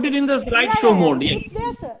 You can put it in the yeah, slideshow mode. It's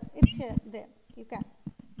there, sir. It's here, there. You can.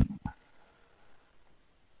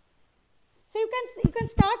 So you can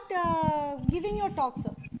start giving your talk,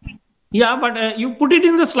 sir. Yeah, but you put it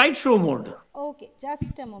in the slideshow mode. Okay,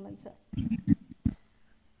 just a moment, sir.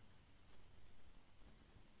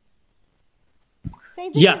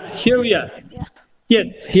 So here we are. Yeah.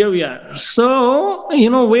 Yes, here we are. So,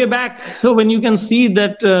 way back when you can see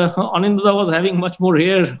that Anindra was having much more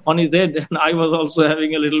hair on his head, and I was also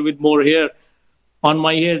having a little bit more hair on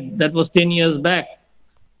my head. That was 10 years back.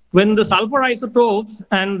 When the sulfur isotopes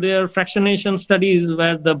and their fractionation studies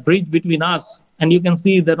were the bridge between us, and you can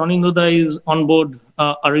see that Anindra is on board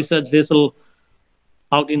a research vessel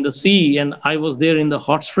out in the sea, and I was there in the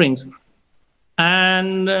hot springs.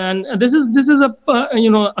 And this is a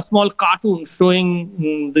a small cartoon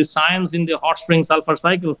showing the science in the hot spring sulfur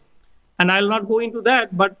cycle. And I'll not go into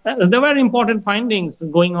that, but there were important findings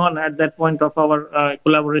going on at that point of our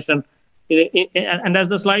collaboration. And as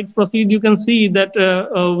the slides proceed, you can see that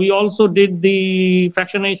we also did the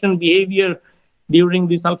fractionation behavior during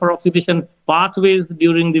the sulfur oxidation pathways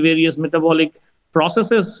during the various metabolic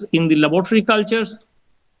processes in the laboratory cultures,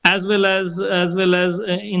 as well as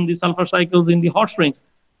in the sulfur cycles in the hot springs.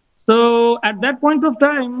 So at that point of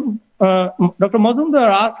time, Dr. Mazumdar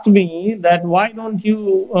asked me that why don't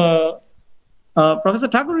you, Professor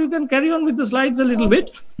Thakur, you can carry on with the slides a little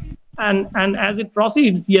bit. And as it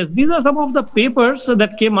proceeds, yes, these are some of the papers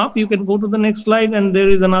that came up. You can go to the next slide, and there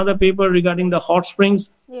is another paper regarding the hot springs.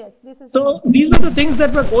 Yes, this is. So these are the things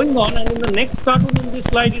that were going on, and in the next cartoon in this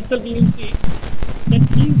slide itself, you will see that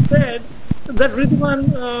he said that Ridwan,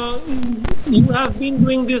 you have been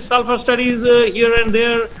doing these sulfur studies here and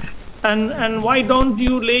there, and why don't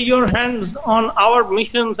you lay your hands on our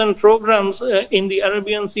missions and programs in the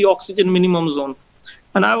Arabian Sea oxygen minimum zone?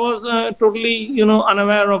 And I was totally,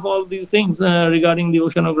 unaware of all these things regarding the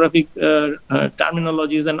oceanographic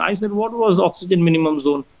terminologies. And I said, what was oxygen minimum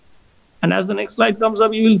zone? And as the next slide comes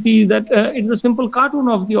up, you will see that it's a simple cartoon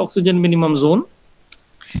of the oxygen minimum zone.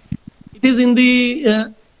 It is in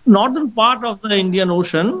the northern part of the Indian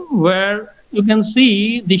Ocean, where you can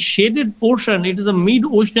see the shaded portion. It is a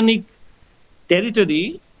mid-oceanic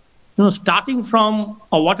territory, starting from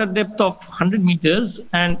a water depth of 100 meters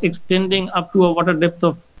and extending up to a water depth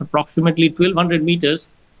of approximately 1200 meters,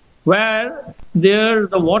 where there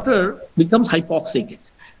the water becomes hypoxic.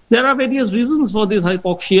 There are various reasons for this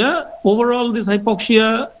hypoxia. Overall, this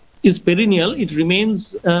hypoxia is perennial. It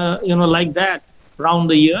remains, like that around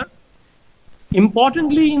the year.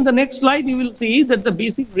 Importantly, in the next slide, you will see that the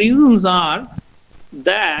basic reasons are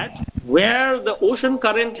that where the ocean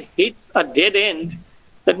current hits a dead end,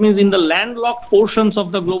 that means in the landlocked portions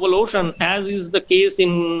of the global ocean, as is the case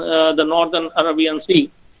in the northern Arabian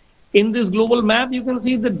Sea. In this global map, you can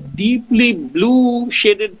see the deeply blue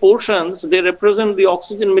shaded portions. They represent the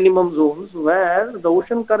oxygen minimum zones where the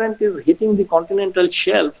ocean current is hitting the continental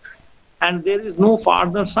shelf and there is no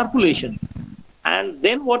further circulation. And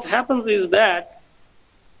then what happens is that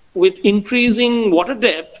with increasing water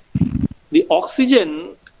depth, the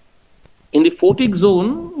oxygen in the photic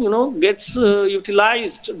zone, gets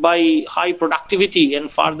utilized by high productivity and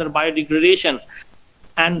further biodegradation.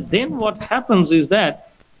 And then what happens is that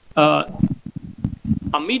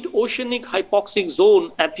a mid-oceanic hypoxic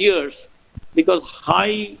zone appears because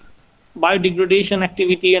high biodegradation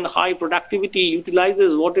activity and high productivity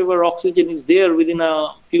utilizes whatever oxygen is there within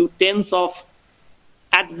a few tenths of,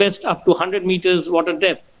 at best, up to 100 meters water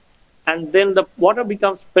depth. And then the water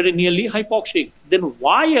becomes perennially hypoxic. Then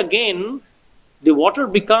why again the water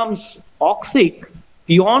becomes oxic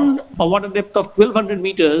beyond a water depth of 1200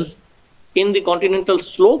 meters in the continental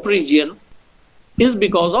slope region is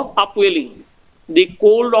because of upwelling. The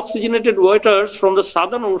cold oxygenated waters from the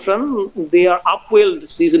Southern Ocean, they are upwelled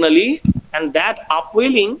seasonally, and that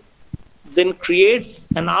upwelling then creates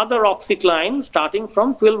another oxycline starting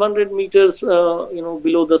from 1200 meters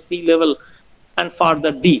below the sea level and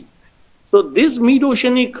further deep. So this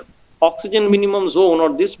mid-oceanic oxygen minimum zone,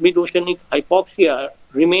 or this mid-oceanic hypoxia,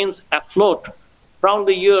 remains afloat around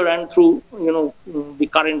the year and through the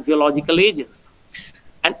current geological ages.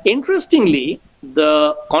 And interestingly,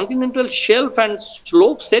 the continental shelf and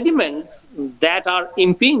slope sediments that are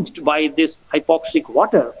impinged by this hypoxic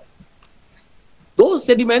water, those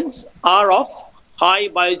sediments are of high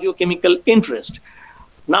biogeochemical interest.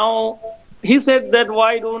 Now, he said that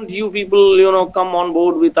why don't you people, come on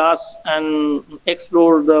board with us and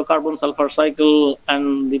explore the carbon-sulfur cycle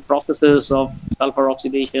and the processes of sulfur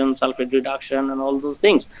oxidation, sulfate reduction, and all those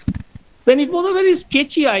things. Then it was a very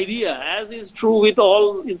sketchy idea, as is true with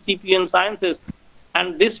all incipient sciences.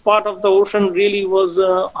 And this part of the ocean really was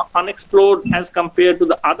unexplored as compared to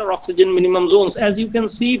the other oxygen minimum zones. As you can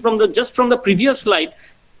see from just from the previous slide,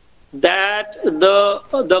 that the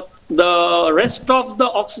rest of the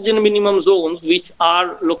oxygen minimum zones, which are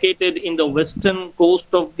located in the western coast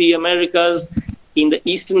of the Americas, in the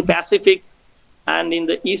eastern Pacific, and in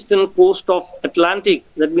the eastern coast of Atlantic,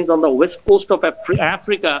 that means on the west coast of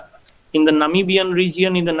Africa, in the Namibian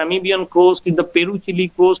region, in the Namibian coast, in the Peru-Chile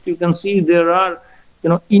coast, you can see there are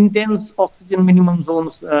intense oxygen minimum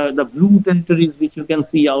zones, the blue territories which you can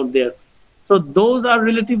see out there. So those are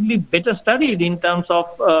relatively better studied in terms of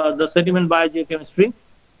the sediment biogeochemistry.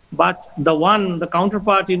 But the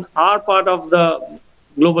counterpart in our part of the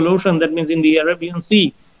global ocean, that means in the Arabian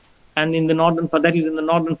Sea and in the northern part, that is in the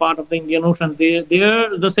northern part of the Indian Ocean,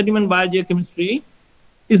 there the sediment biogeochemistry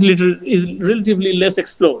is relatively less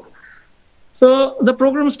explored. So the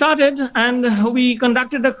program started, and we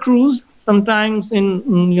conducted a cruise sometimes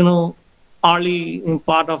in early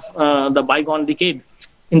part of the bygone decade.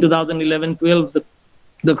 In 2011-12,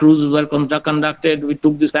 the cruises were conducted. We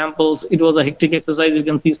took the samples. It was a hectic exercise. You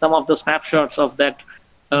can see some of the snapshots of that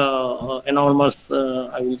enormous,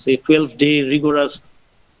 I will say, 12-day rigorous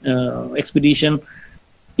expedition.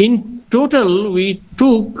 In total, we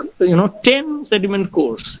took 10 sediment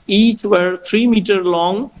cores. Each were 3 meters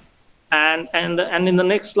long. And in the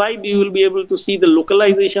next slide, you will be able to see the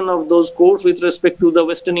localization of those cores with respect to the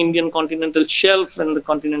Western Indian continental shelf and the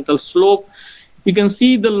continental slope. You can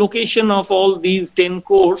see the location of all these 10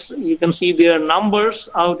 cores. You can see their numbers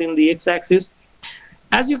out in the x-axis.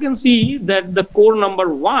 As you can see that the core number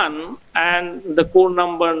 1 and the core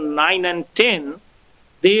number 9 and 10,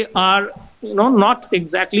 they are not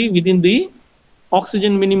exactly within the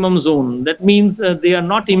oxygen minimum zone. That means they are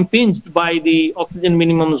not impinged by the oxygen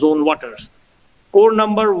minimum zone waters. Core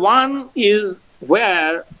number 1 is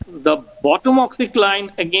where the bottom oxycline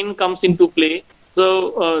again comes into play.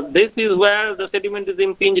 So this is where the sediment is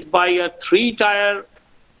impinged by a 3-tier,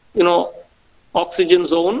 oxygen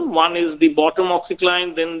zone. One is the bottom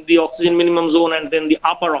oxycline, then the oxygen minimum zone, and then the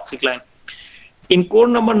upper oxycline. In core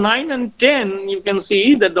number 9 and 10, you can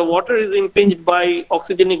see that the water is impinged by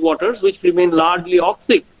oxygenic waters, which remain largely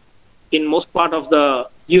oxic in most part of the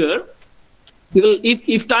year.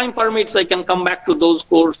 If time permits, I can come back to those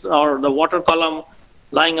cores or the water column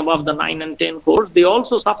lying above the 9 and 10 cores. They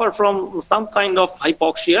also suffer from some kind of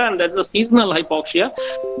hypoxia, and that's a seasonal hypoxia,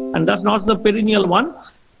 and that's not the perennial one.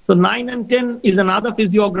 So 9 and 10 is another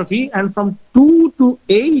physiography, and from 2 to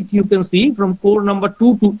 8, you can see from core number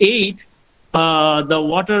 2 to 8, the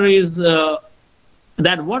water is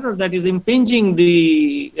that water that is impinging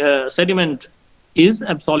the sediment is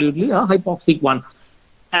absolutely a hypoxic one,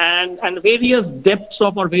 and various depths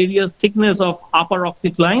of or various thickness of upper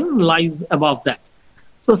oxycline lies above that.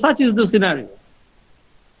 So such is the scenario.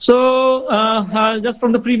 So just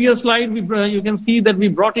from the previous slide, you can see that we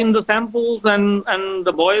brought in the samples, and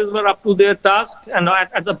the boys were up to their task. And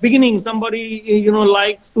at the beginning, somebody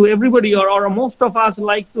likes to, everybody or most of us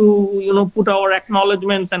like to put our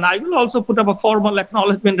acknowledgements, and I will also put up a formal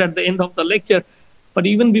acknowledgement at the end of the lecture. But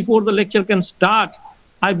even before the lecture can start,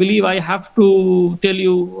 I believe I have to tell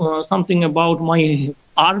you something about my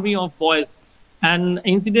army of boys. And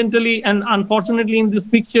incidentally and unfortunately, in this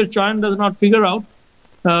picture, Chayan does not figure out.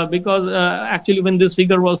 Because actually when this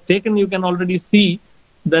figure was taken, you can already see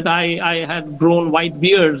that I had grown white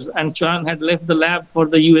beards and Chayan had left the lab for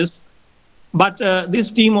the US. But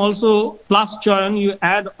this team also, plus Chayan, you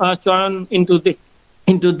add Chayan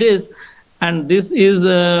into this, and this is,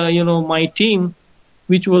 my team,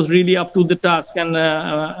 which was really up to the task. And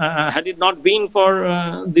had it not been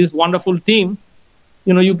for this wonderful team,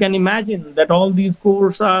 you can imagine that all these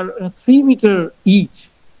cores are 3 meters each.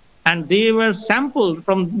 And they were sampled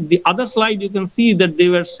from the other slide. You can see that they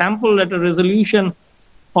were sampled at a resolution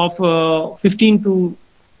of 15 to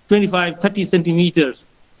 25, 30 centimeters.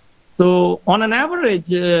 So on an average,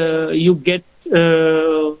 you get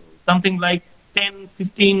something like 10,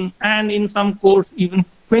 15, and in some cores, even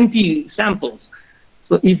 20 samples.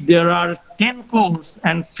 So if there are 10 cores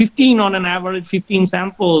and 15 on an average, 15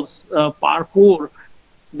 samples per core,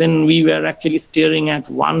 then we were actually staring at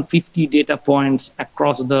 150 data points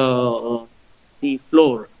across the sea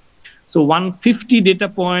floor. So 150 data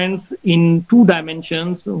points in 2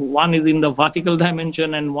 dimensions. One is in the vertical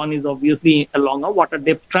dimension and one is obviously along a water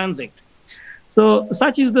depth transect. So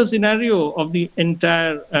such is the scenario of the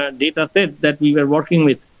entire data set that we were working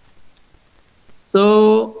with.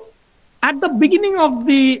 So at the beginning of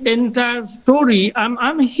the entire story,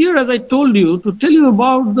 I'm here, as I told you, to tell you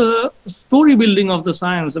about the story building of the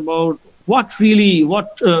science, about what really,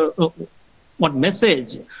 what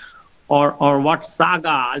message or what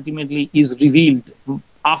saga ultimately is revealed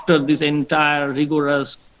after this entire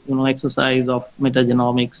rigorous, exercise of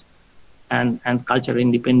metagenomics and culture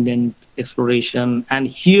independent exploration. And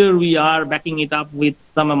here we are backing it up with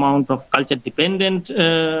some amount of culture dependent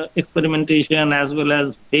experimentation, as well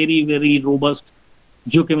as very, very robust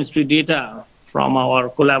geochemistry data from our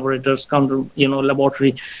collaborators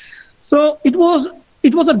laboratory. So it was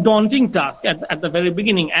a daunting task at the very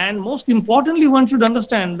beginning. And most importantly, one should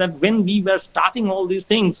understand that when we were starting all these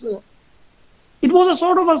things, it was a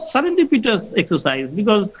sort of a serendipitous exercise,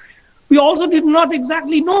 because we also did not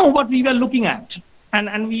exactly know what we were looking at.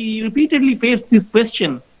 And we repeatedly faced this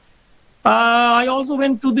question. I also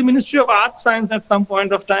went to the Ministry of Arts Science at some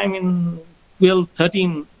point of time in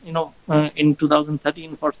 2013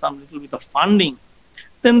 for some little bit of funding.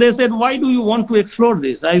 Then they said, why do you want to explore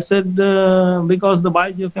this? I said, because the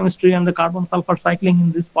biogeochemistry and the carbon sulfur cycling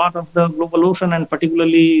in this part of the global ocean, and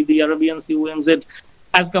particularly the Arabian Sea OMZ,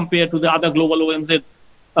 as compared to the other global OMZ,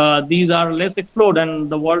 these are less explored and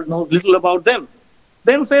the world knows little about them.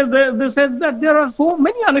 Then they said that there are so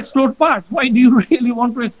many unexplored parts. Why do you really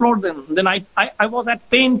want to explore them? Then I was at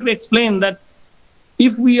pain to explain that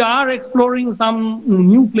if we are exploring some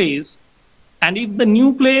new place, and if the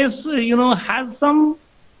new place, has some,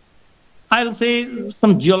 I'll say,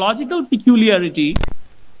 some geological peculiarity,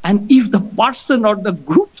 and if the person or the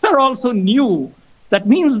groups are also new, that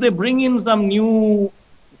means they bring in some new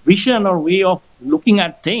vision or way of looking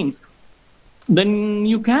at things, then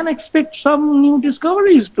you can expect some new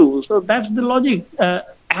discoveries too. So that's the logic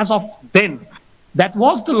as of then. That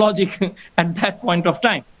was the logic at that point of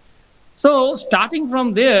time. So starting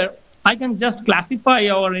from there, I can just classify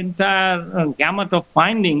our entire gamut of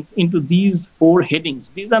findings into these 4 headings.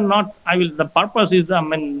 These are not, the purpose is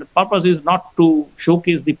not to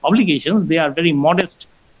showcase the publications. They are very modest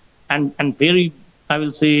and very, I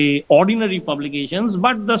will say, ordinary publications,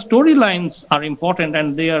 but the storylines are important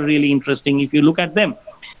and they are really interesting if you look at them.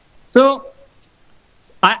 So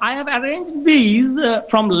I have arranged these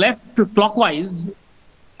from left to clockwise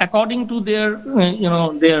according to their,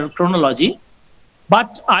 their chronology.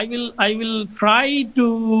 But I will try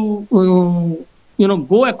to,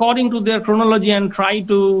 go according to their chronology and try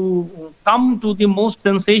to come to the most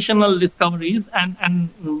sensational discoveries,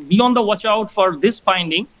 and be on the watch out for this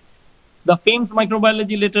finding, the famed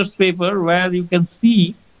microbiology letters paper, where you can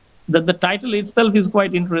see that the title itself is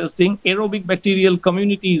quite interesting: Aerobic Bacterial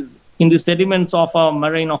Communities in the Sediments of a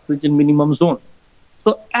Marine Oxygen Minimum Zone.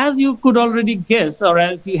 So as you could already guess, or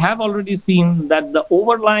as you have already seen, that the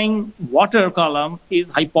overlying water column is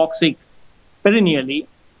hypoxic perennially,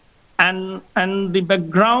 and the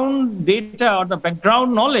background data or the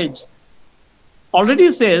background knowledge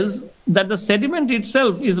already says that the sediment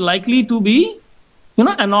itself is likely to be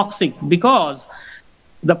anoxic, because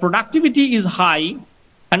the productivity is high,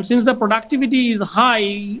 and since the productivity is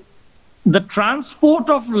high, the transport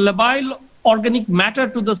of labile organic matter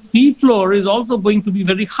to the sea floor is also going to be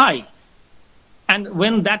very high. And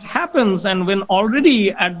when that happens, and when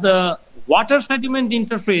already at the water sediment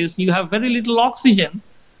interface you have very little oxygen,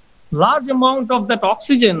 large amount of that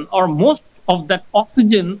oxygen, or most of that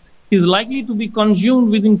oxygen, is likely to be consumed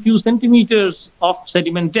within few centimeters of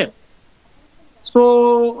sediment depth.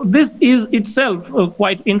 So this is itself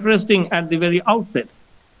quite interesting at the very outset.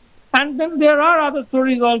 And then there are other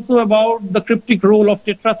stories also about the cryptic role of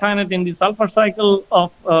tetracyanate in the sulfur cycle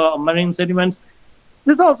of marine sediments.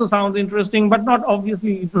 This also sounds interesting, but not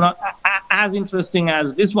obviously not as interesting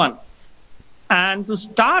as this one. And to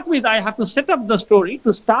start with, I have to set up the story.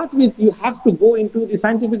 To start with, you have to go into the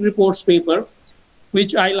scientific reports paper,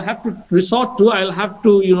 which I'll have to resort to. I'll have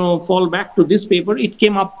to, fall back to this paper. It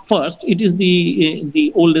came up first. It is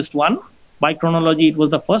the oldest one. By chronology, it was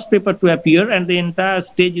the first paper to appear, and the entire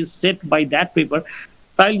stage is set by that paper.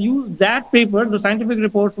 I'll use that paper, the scientific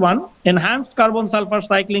reports one, enhanced carbon sulfur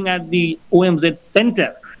cycling at the OMZ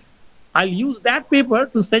center. I'll use that paper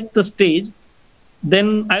to set the stage.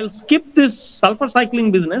 Then I'll skip this sulfur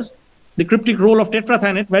cycling business, the cryptic role of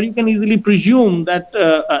tetracyanate, where you can easily presume that,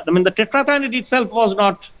 the tetracyanate itself was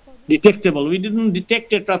not detectable. We didn't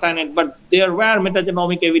detect tetracyanate, but there were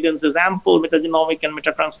metagenomic evidences, ample metagenomic and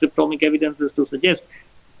metatranscriptomic evidences to suggest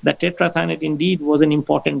that tetracyanate indeed was an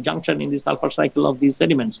important junction in the sulfur cycle of these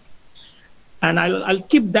sediments. And I'll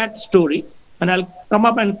skip that story. And I'll come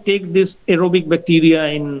up and take this aerobic bacteria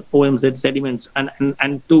in OMZ sediments.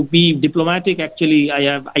 And to be diplomatic, actually,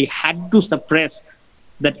 I had to suppress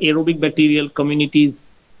that aerobic bacterial communities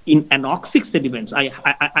in anoxic sediments.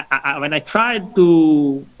 When I tried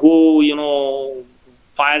to go,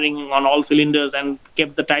 firing on all cylinders and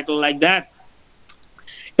kept the title like that,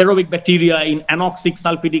 aerobic bacteria in anoxic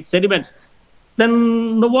sulfidic sediments,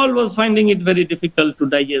 then the world was finding it very difficult to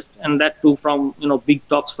digest, and that too from big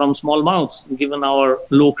talks from small mouths, given our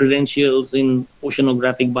low credentials in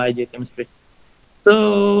oceanographic biogeochemistry.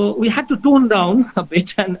 So we had to tone down a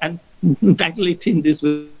bit and title it in this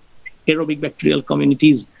way, aerobic bacterial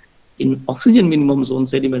communities in oxygen minimum zone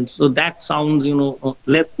sediments. So that sounds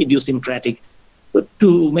less idiosyncratic. So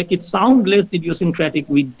to make it sound less idiosyncratic,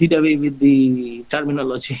 we did away with the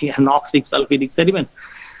terminology anoxic sulfidic sediments.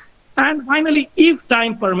 And finally, if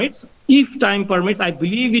time permits, I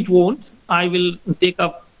believe it won't, I will take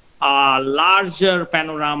up a larger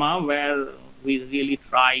panorama where we really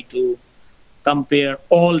try to compare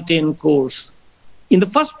all 10 cores. In the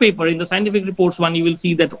first paper, in the scientific reports one, you will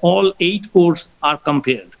see that all 8 cores are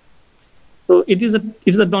compared. So it is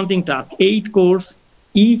a daunting task. 8 cores,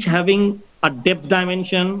 each having a depth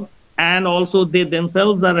dimension, and also they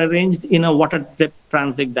themselves are arranged in a water depth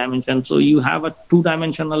transect dimension. So you have a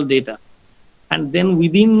 2-dimensional data. And then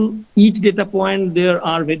within each data point, there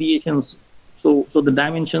are variations. So the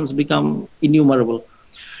dimensions become innumerable.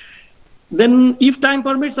 Then if time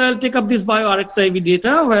permits, I'll take up this bioRxiv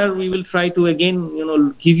data where we will try to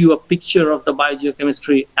again, give you a picture of the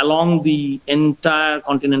biogeochemistry along the entire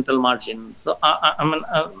continental margin. So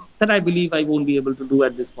that I believe I won't be able to do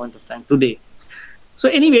at this point of time today. So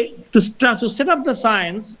anyway, to set up the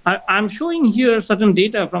science, I'm showing here certain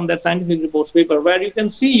data from that scientific reports paper where you can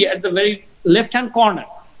see at the very left-hand corner.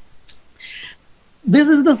 This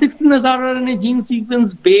is the 16S rRNA gene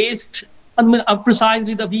sequence based,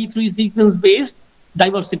 precisely the V3 sequence based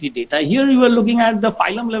diversity data. Here you are looking at the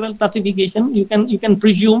phylum level classification. You can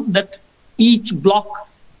presume that each block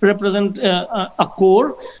represents a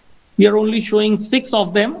core. We are only showing 6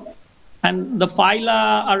 of them. And the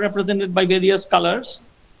phyla are represented by various colors.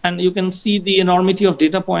 And you can see the enormity of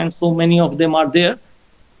data points. So many of them are there.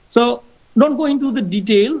 So don't go into the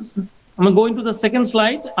details. I'm going to go into the second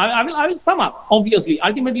slide. I will sum up, obviously.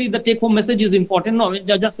 Ultimately, the take-home message is important. No,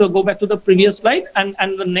 just go back to the previous slide. And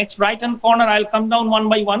the next right-hand corner, I'll come down one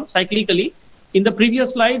by one, cyclically. In the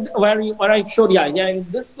previous slide, where I showed, in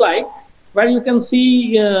this slide, where you can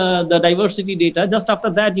see the diversity data. Just after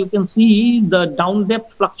that, you can see the down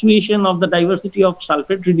depth fluctuation of the diversity of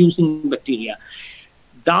sulfate reducing bacteria.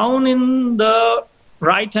 Down in the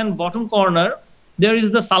right hand bottom corner, there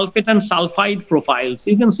is the sulfate and sulfide profiles.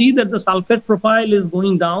 You can see that the sulfate profile is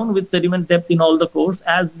going down with sediment depth in all the cores,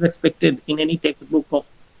 as is expected in any textbook of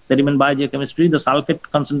sediment biogeochemistry. The sulfate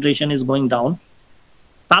concentration is going down.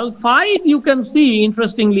 Sulfide, you can see,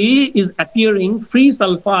 interestingly, is appearing, free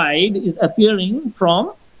sulfide is appearing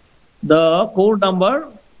from the core number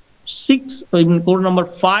 6, core number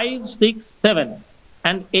 5, 6, 7,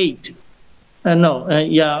 and 8.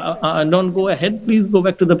 Don't go ahead. Please go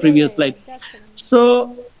back to the previous slide.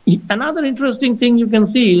 So another interesting thing you can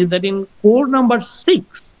see is that in core number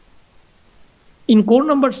 6, you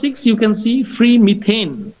can see free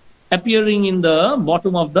methane appearing in the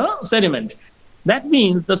bottom of the sediment. That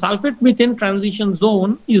means the sulfate methane transition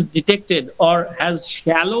zone is detected or has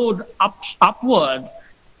shallowed upward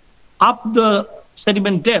up the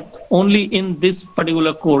sediment depth only in this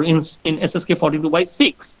particular core in SSK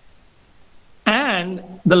 42/6. And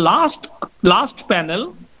the last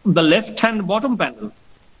panel, the left-hand bottom panel,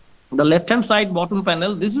 the left-hand side bottom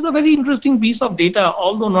panel, this is a very interesting piece of data,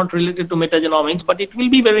 although not related to metagenomics, but it will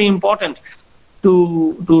be very important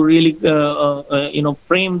to really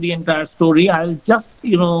frame the entire story. I'll just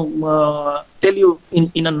tell you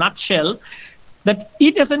in a nutshell that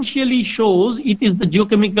it essentially shows it is the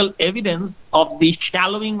geochemical evidence of the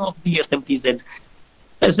shallowing of the SMTZ.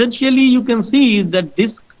 Essentially, you can see that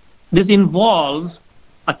this involves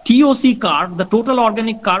a TOC curve, the total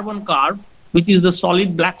organic carbon curve, which is the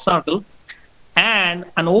solid black circle, and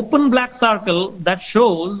an open black circle that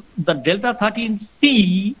shows the delta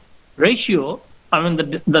 13C ratio.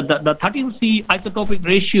 The 13C isotopic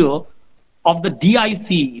ratio of the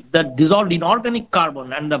DIC, the dissolved inorganic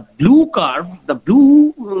carbon, and the blue curve, the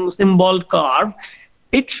blue symbol curve,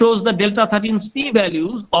 it shows the delta 13C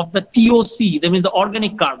values of the TOC, that means the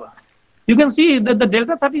organic carbon. You can see that the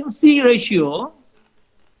delta 13C ratio,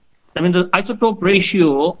 the isotope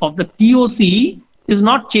ratio of the TOC is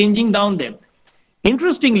not changing down depth.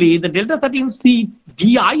 Interestingly, the delta 13C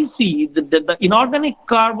DIC, the inorganic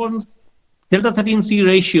carbon's delta 13C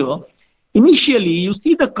ratio initially, you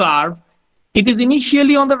see the curve, it is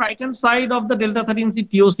initially on the right-hand side of the delta 13C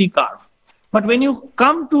TOC curve. But when you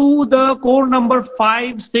come to the core number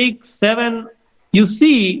 5, 6, 7, you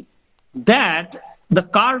see that the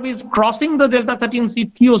curve is crossing the delta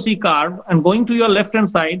 13C TOC curve and going to your left-hand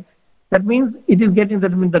side. That means it is getting,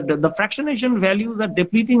 that means the fractionation values are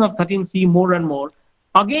depleting of 13C more and more.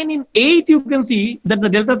 Again, in 8, you can see that the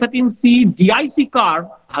delta 13C DIC curve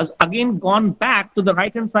has again gone back to the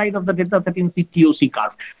right-hand side of the delta 13C TOC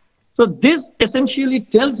curve. So this essentially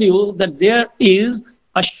tells you that there is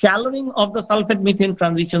a shallowing of the sulfate methane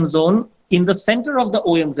transition zone in the center of the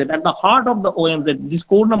OMZ, at the heart of the OMZ. This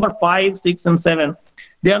core number 5, 6, and 7,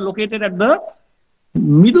 they are located at the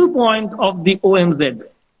middle point of the OMZ.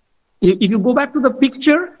 If you go back to the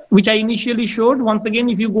picture, which I initially showed, once again,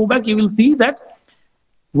 if you go back, you will see that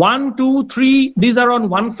 1, 2, 3, these are on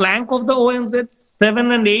one flank of the OMZ,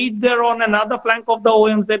 7 and 8, they're on another flank of the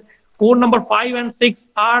OMZ. Core number 5 and 6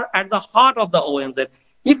 are at the heart of the OMZ.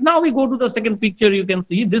 If now we go to the second picture, you can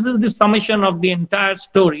see this is the summation of the entire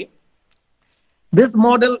story. This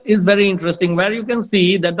model is very interesting, where you can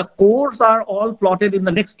see that the cores are all plotted in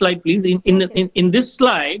the next slide, please. In this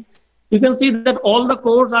slide, you can see that all the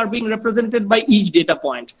cores are being represented by each data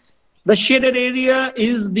point. The shaded area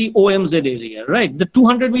is the OMZ area, right? The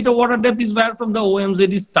 200-meter water depth is where from the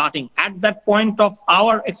OMZ is starting. At that point of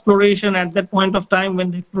our exploration, at that point of time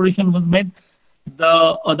when the exploration was made,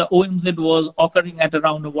 the OMZ was occurring at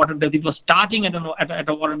around a water depth. It was starting at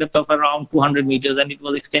a water depth of around 200 meters, and it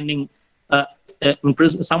was extending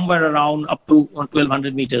somewhere around up to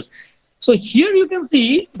 1200 meters. So here you can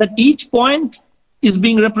see that each point is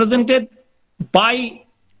being represented by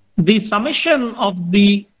the summation of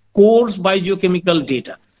the cores by geochemical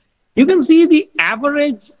data. You can see the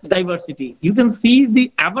average diversity. You can see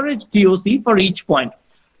the average TOC for each point.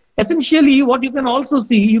 Essentially, what you can also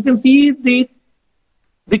see, you can see the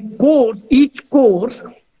cores, each core's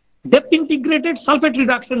depth integrated sulfate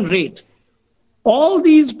reduction rate. All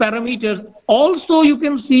these parameters, also you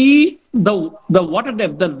can see the water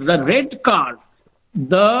depth, the red curve,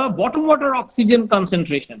 the bottom water oxygen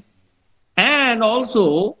concentration, and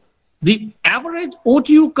also the average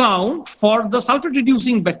O2 count for the sulfate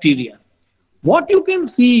reducing bacteria. What you can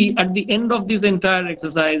see at the end of this entire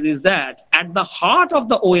exercise is that at the heart of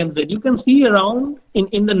the OMZ, you can see around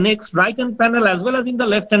in the next right-hand panel as well as in the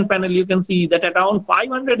left-hand panel, you can see that at around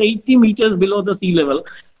 580 meters below the sea level,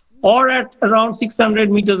 or at around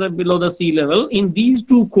 600 meters below the sea level, in these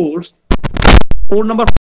two cores, core number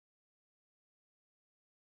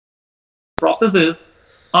processes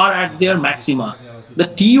are at their maxima. The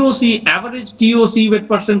TOC, average TOC weight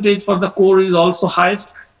percentage for the core is also highest.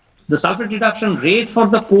 The sulfate reduction rate for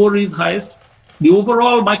the core is highest. The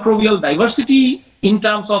overall microbial diversity in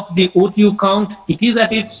terms of the O2 count, it is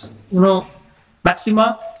at its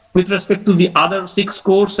maxima with respect to the other 6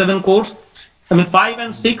 cores, 7 cores. I mean 5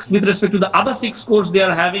 and 6 with respect to the other 6 cores, they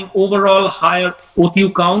are having overall higher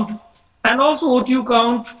O2 count, and also O2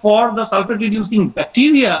 count for the sulfate reducing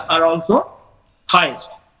bacteria are also highest.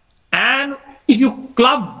 And if you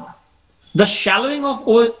club the shallowing of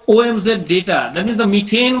OMZ data, that means the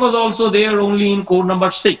methane was also there only in core number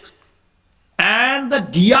 6. And the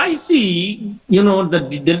DIC,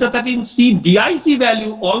 the delta 13C DIC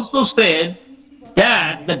value also said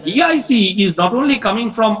that the DIC is not only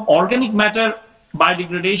coming from organic matter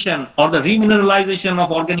biodegradation or the remineralization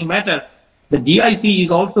of organic matter, the DIC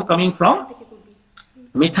is also coming from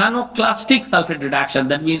methanoclastic sulfate reduction,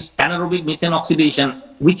 that means anaerobic methane oxidation,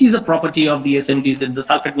 which is a property of the SMTs in the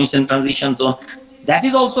sulfate methane transition zone. That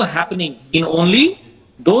is also happening in only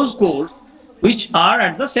those cores which are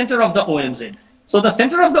at the center of the OMZ. So the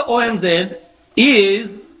center of the OMZ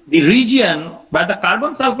is the region where the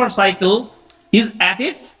carbon sulfur cycle is at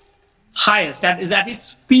its highest, is at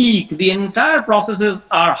its peak. The entire processes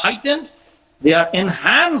are heightened, they are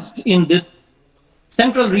enhanced in this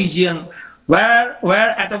central region where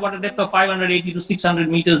at a water depth of 580 to 600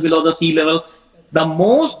 meters below the sea level, the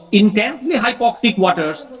most intensely hypoxic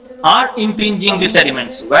waters are impinging the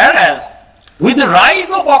sediments. Whereas with the rise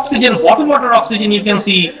of oxygen, bottom water oxygen, you can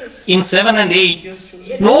see in 7 and 8,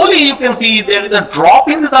 slowly you can see there is a drop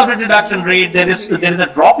in the sulfate reduction rate, there is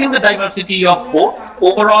a drop in the diversity of both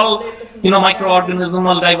overall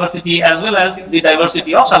microorganismal diversity as well as the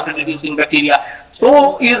diversity of sulfate reducing bacteria.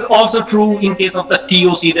 So is also true in case of the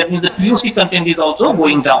TOC, that means the TOC content is also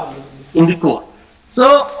going down in the core.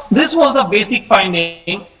 So this was the basic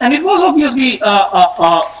finding, and it was obviously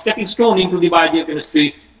a stepping stone into the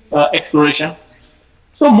biogeochemistry exploration.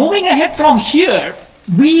 So moving ahead from here,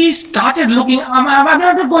 we started looking, I'm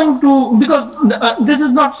not going to, because this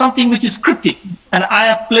is not something which is cryptic, and I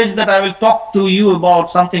have pledged that I will talk to you about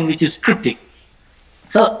something which is cryptic.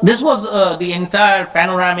 So this was the entire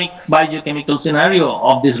panoramic biogeochemical scenario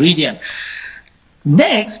of this region.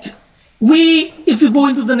 Next, if you go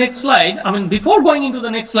into the next slide, before going into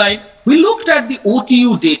the next slide, we looked at the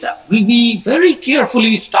OTU data. We very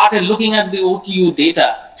carefully started looking at the OTU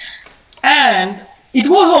data. And it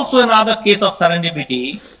was also another case of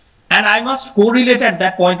serendipity. And I must correlate at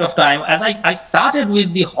that point of time, as I started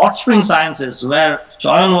with the hot spring sciences, where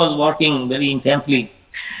Choyan was working very intensely.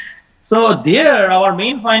 So there, our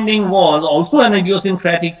main finding was also an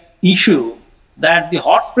idiosyncratic issue, that the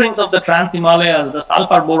hot springs of the Trans-Himalayas, the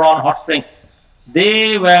sulfur boron hot springs,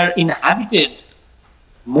 they were inhabited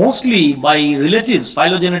mostly by relatives,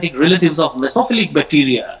 phylogenetic relatives of mesophilic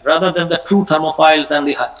bacteria, rather than the true thermophiles and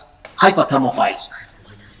the hyperthermophiles.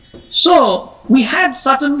 So we had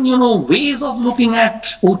certain, ways of looking at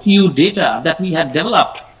OTU data that we had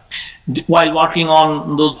developed while working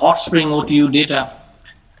on those hot spring OTU data.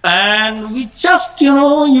 And we just,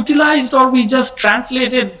 utilized, or we just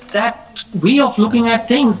translated that way of looking at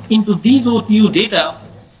things into these OTU data.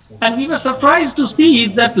 And we were surprised to see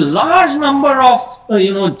that large number of,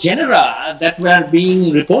 genera that were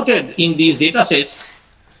being reported in these data sets,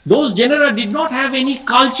 those genera did not have any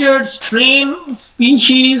cultured strain,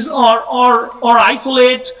 species, or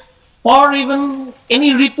isolate, or even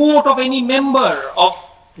any report of any member of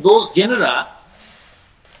those genera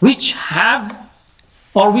which have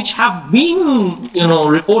been,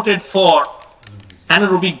 reported for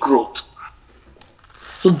anaerobic growth.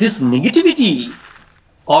 So this negativity,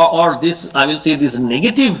 or this, I will say, this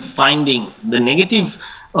negative finding, the negative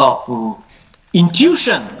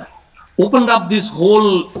intuition, opened up this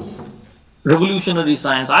whole revolutionary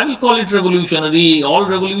science. I will call it revolutionary. All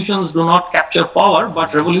revolutions do not capture power,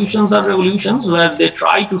 but revolutions are revolutions where they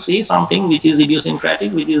try to say something which is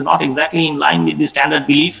idiosyncratic, which is not exactly in line with the standard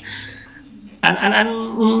belief.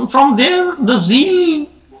 And from there, the zeal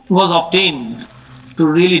was obtained to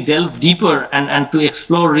really delve deeper and to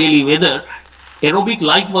explore really whether aerobic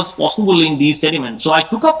life was possible in these sediments. So I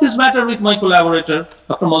took up this matter with my collaborator,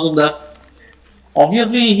 Dr. Mazumdar.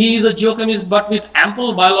 Obviously, he is a geochemist, but with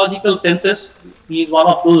ample biological senses. He is one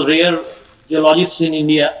of those rare geologists in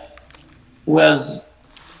India who has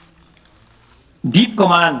deep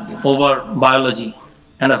command over biology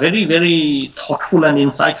and a very, very thoughtful and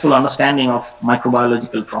insightful understanding of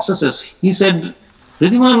microbiological processes. He said,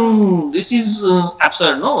 Ridhiman, this is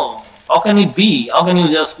absurd. No, how can it be? How can you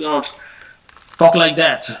just, talk like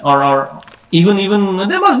that? Or even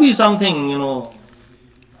there must be something,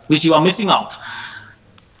 which you are missing out.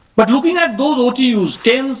 But looking at those OTUs,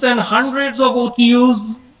 tens and hundreds of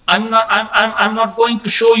OTUs, I'm not going to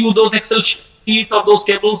show you those Excel sheets or those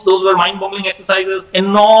tables. Those were mind-boggling exercises.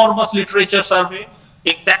 Enormous literature survey,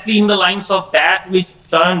 exactly in the lines of that which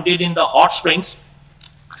Choyan did in the hot springs.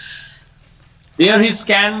 There he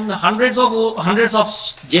scanned hundreds of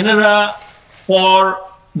genera for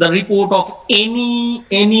the report of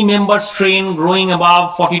any member strain growing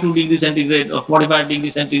above 42 degrees centigrade or 45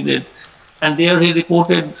 degrees centigrade. And there he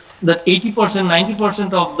reported that 80%,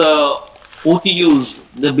 90% of the OTUs,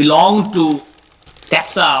 they belong to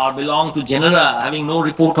taxa or belong to genera having no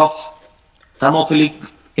report of thermophilic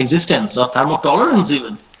existence or thermotolerance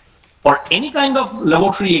even, or any kind of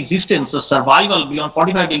laboratory existence or survival beyond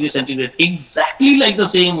 45 degrees centigrade. Exactly like the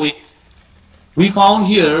same way, we found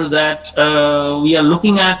here that we are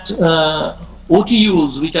looking at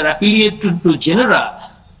OTUs which are affiliated to genera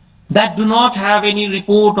that do not have any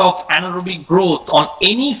report of anaerobic growth on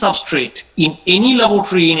any substrate in any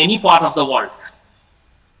laboratory in any part of the world.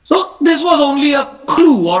 So this was only a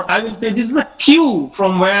clue, or I will say this is a cue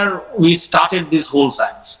from where we started this whole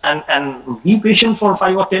science. And be patient for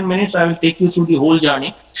 5 or 10 minutes, I will take you through the whole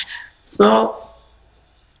journey. So,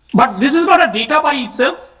 but this is not a data by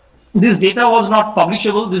itself. This data was not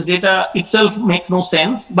publishable. This data itself makes no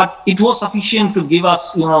sense, but it was sufficient to give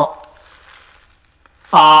us,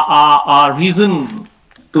 a reason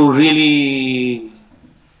to really,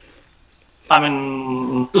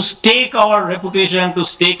 to stake our reputation, to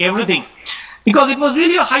stake everything, because it was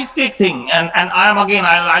really a high stake thing. And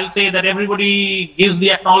I'll say that everybody gives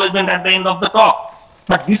the acknowledgement at the end of the talk.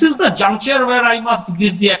 But this is the juncture where I must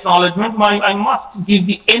give the acknowledgement. I must give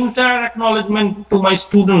the entire acknowledgement to my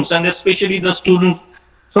students, and especially the student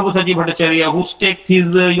Sabyasachi Bhattacharya, who staked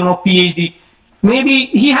his, PhD. Maybe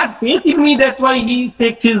he had faith in me, that's why he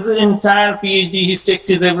staked his entire PhD, he staked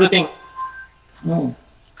his everything.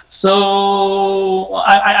 So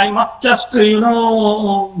I must just,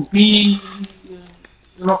 be,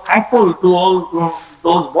 thankful to all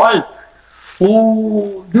those boys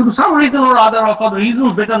who, due to some reason or other, or for the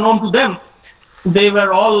reasons better known to them, they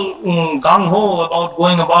were all gung-ho about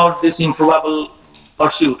going about this improbable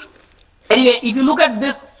pursuit. Anyway, if you look at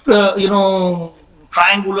this,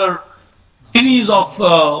 triangular series of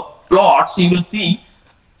plots, you will see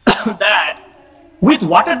that with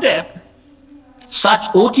water depth, such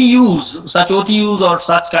OTUs or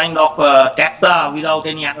such kind of taxa without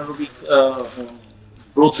any anaerobic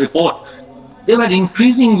growth report, they were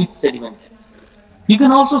increasing with sediment depth. You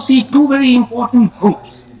can also see two very important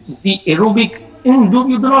groups. The aerobic, you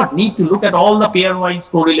do not need to look at all the pairwise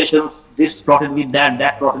correlations, this plotted with that,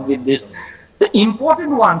 that plotted with this. The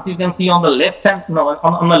important ones you can see on the left hand,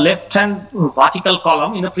 on the left hand vertical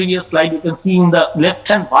column. In the previous slide, you can see in the left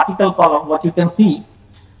hand vertical column what you can see.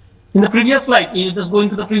 In the previous slide, you just go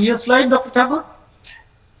into the previous slide, Dr. Thakur.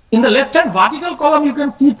 In the left hand vertical column, you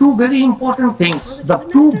can see two very important things. The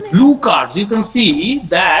two blue cards, you can see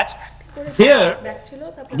that there,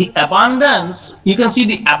 the abundance, you can see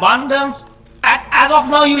the abundance, as of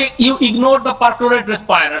now you ignore the perchlorate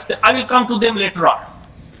respirers. I will come to them later on.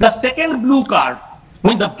 The second blue cards,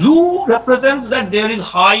 when the blue represents that there is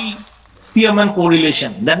high Spearman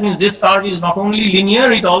correlation. That means this card is not only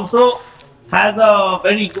linear, it also has a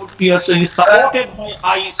very good Pearson, is supported by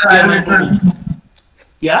high Spearman correlation.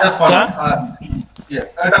 Yeah,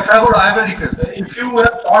 Dr. Thakur, I have a request. If you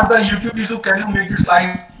have taught the YouTube issue, can you make the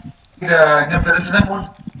slide in a presentation mode?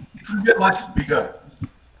 It will be much bigger.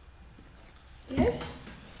 Yes.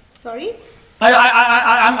 Sorry.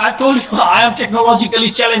 I told you I am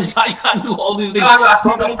technologically challenged. I can't do all these things. I'm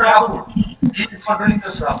asking Dr. Thakur. He is controlling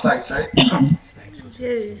the slides, right?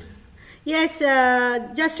 Yes.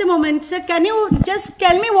 Just a moment, sir. Can you just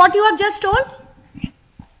tell me what you have just told?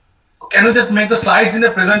 Can you just make the slides in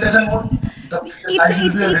a presentation mode?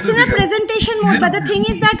 It's in a presentation mode, but the thing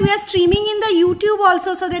is that we are streaming in the YouTube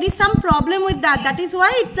also, so there is some problem with that. That is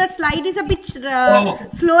why the slide is a bit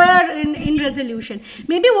slower in resolution.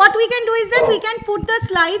 Maybe what we can do is that we can put the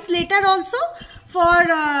slides later also for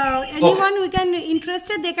anyone who can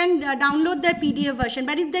interested. They can download the PDF version.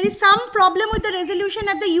 But there is some problem with the resolution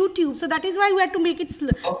at the YouTube, so that is why we have to make it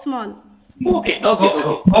small. Okay.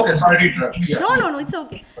 Sorry to interrupt. Yeah. No, it's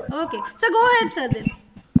okay. Okay, so go ahead, sir. Then.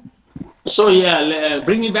 So yeah,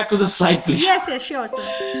 bring me back to the slide, please. Yes, sure, sir.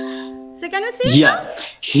 So can you see? Yeah,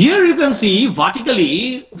 here you can see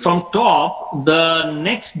vertically from top the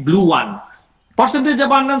next blue one, percentage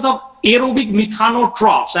abundance of aerobic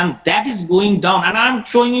methanotrophs, and that is going down. And I'm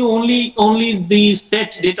showing you only the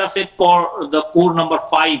data set for the core number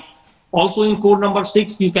 5. Also in core number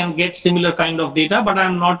 6, you can get similar kind of data, but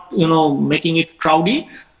I'm not, making it crowdy.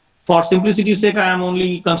 For simplicity's sake, I am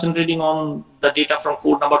only concentrating on the data from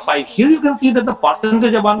core number 5. Here you can see that the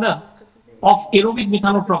percentage abundance of aerobic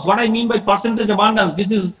methanotrophs. What I mean by percentage abundance,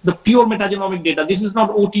 this is the pure metagenomic data. This is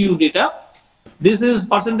not OTU data. This is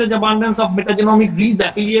percentage abundance of metagenomic reads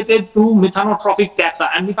affiliated to methanotrophic taxa.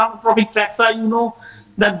 And methanotrophic taxa,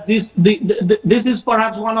 that this is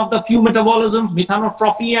perhaps one of the few metabolisms,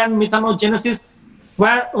 methanotrophy and methanogenesis,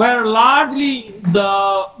 where largely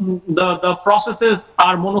the processes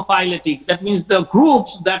are monophyletic. That means the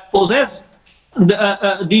groups that possess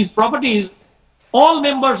these properties, all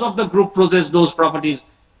members of the group possess those properties.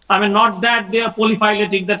 I mean, not that they are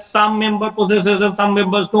polyphyletic, that some member possesses and some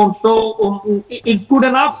members don't. So it's good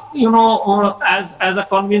enough, as a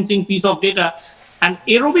convincing piece of data. And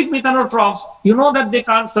aerobic methanotrophs, that they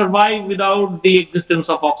can't survive without the existence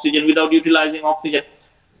of oxygen, without utilizing oxygen.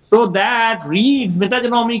 So that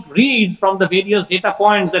metagenomic reads from the various data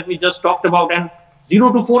points that we just talked about, and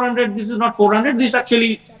 0 to 400, this is not 400, this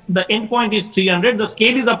actually, the endpoint is 300, the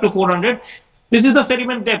scale is up to 400. This is the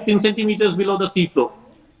sediment depth in centimeters below the seafloor.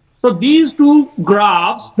 So these two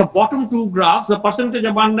graphs, the bottom two graphs, the percentage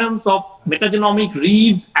abundance of metagenomic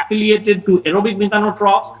reads affiliated to aerobic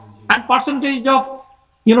methanotrophs, and percentage of,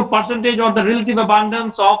 percentage or the relative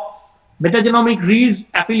abundance of metagenomic reads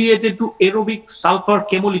affiliated to aerobic sulfur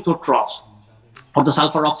chemolithotrophs or the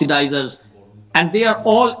sulfur oxidizers, and they are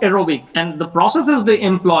all aerobic, and the processes they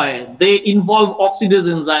employ, they involve oxidase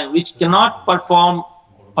enzyme, which cannot perform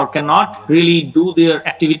or cannot really do their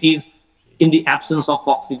activities in the absence of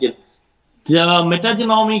oxygen. The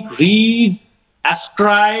metagenomic reads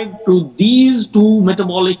ascribe to these two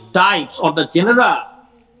metabolic types or the genera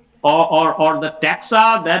or the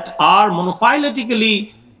taxa that are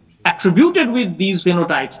monophyletically attributed with these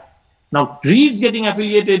phenotypes. Now, reads getting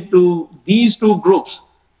affiliated to these two groups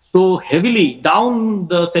so heavily down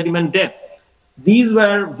the sediment depth, these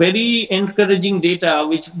were very encouraging data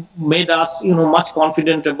which made us, much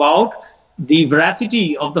confident about the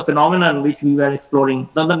veracity of the phenomenon which we were exploring.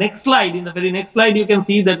 Now, the next slide, in the very next slide, you can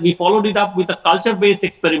see that we followed it up with a culture-based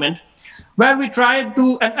experiment where we tried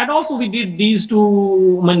to, and also we did these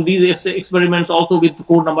two, I mean, these experiments also with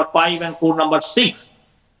core number 5 and core number 6.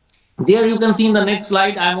 There you can see in the next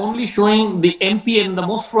slide, I'm only showing the MPN, the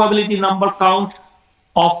most probability number count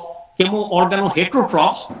of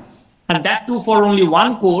chemoorganoheterotrophs, and that too for only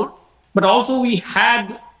one core. But also we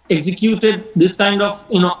had executed this kind of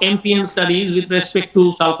MPN studies with respect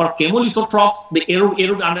to sulfur chemolithotrophs,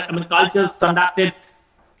 the cultures conducted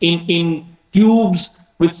in tubes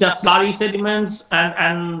with just slurry sediments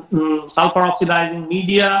and sulfur oxidizing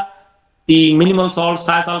media, the minimal salt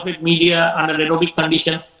thiosulfate media under aerobic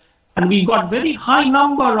condition. And we got very high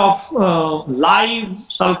number of live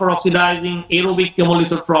sulfur oxidizing aerobic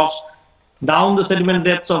chemolithotrophs down the sediment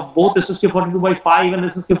depths of both SSK42/5 and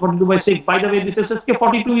SSK42/6. By the way, this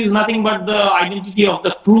SSK42 is nothing but the identity of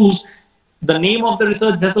the cruise. The name of the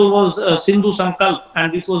research vessel was Sindhu Sankalp,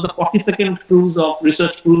 and this was the 42nd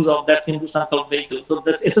research cruise of that Sindhu Sankalp vehicle. So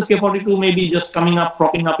this SSK42 may be just coming up,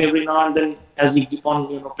 cropping up every now and then as we keep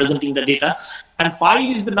on presenting the data. And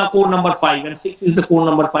 5 is the core number 5, and 6 is the core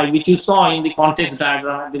number 5, which you saw in the context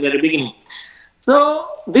diagram at the very beginning. So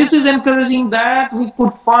this is encouraging that we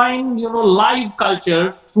could find live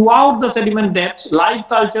cultures throughout the sediment depths, live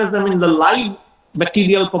cultures, I mean the live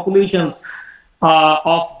bacterial populations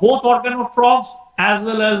of both organotrophs as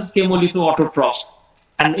well as chemolithoautotrophs,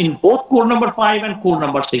 and in both core number 5 and core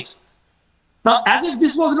number 6. Now, as if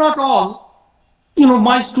this was not all,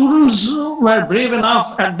 my students were brave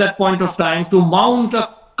enough at that point of time to mount a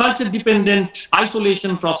culture-dependent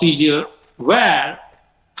isolation procedure where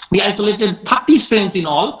we isolated 30 strains in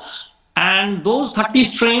all, and those 30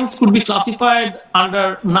 strains could be classified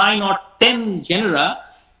under 9 or 10 genera,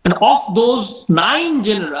 and of those 9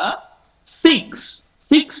 genera, 6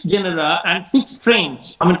 genera and 6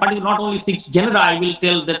 strains. I mean, particularly not only 6 genera, I will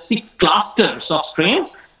tell that 6 clusters of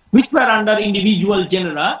strains which were under individual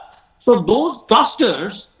genera. So those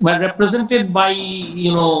clusters were represented by,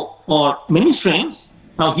 or many strains.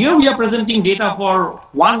 Now here we are presenting data for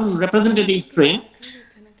one representative strain.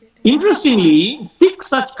 Interestingly, 6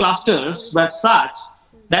 such clusters were such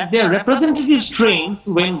that their representative strains,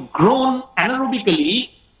 when grown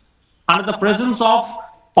anaerobically under the presence of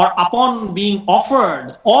or upon being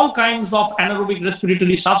offered all kinds of anaerobic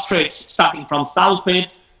respiratory substrates, starting from sulfate,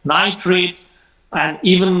 nitrate, and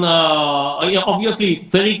even obviously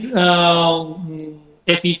ferric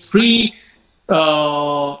Fe3,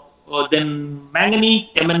 then manganese,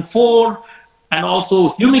 Mn4, and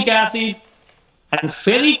also humic acid, and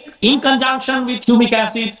ferric in conjunction with humic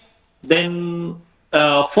acid, then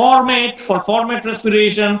formate for formate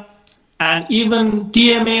respiration, and even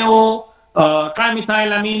TMAO,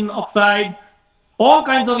 trimethylamine oxide, all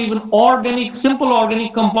kinds of even simple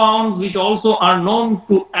organic compounds which also are known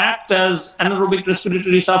to act as anaerobic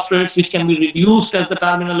respiratory substrates which can be reduced as the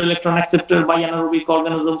terminal electron acceptor by anaerobic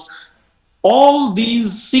organisms. All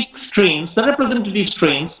these 6 strains, the representative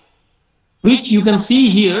strains, which you can see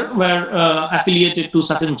here were affiliated to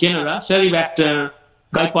certain genera, Seribacter,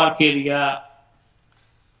 Guiparcharia,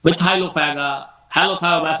 Methylophaga,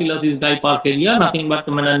 Halothiobacillus is Guiparcharia, nothing but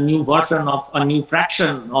a new version of a new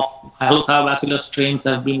fraction of Halothiobacillus strains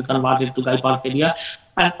have been converted to Guiparcharia.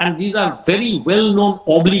 And these are very well-known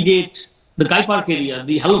obligate, the Guiparcharia,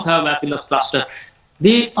 the Halothiobacillus cluster.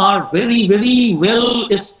 They are very, very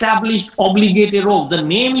well-established obligate aerobe. The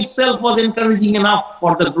name itself was encouraging enough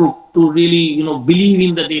for the group to really, believe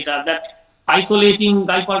in the data that isolating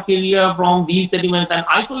Guiparcharia from these sediments, and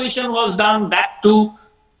isolation was done that too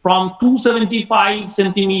from 275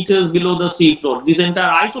 centimeters below the seafloor. This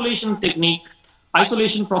entire isolation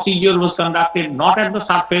procedure was conducted not at the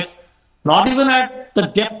surface, not even at the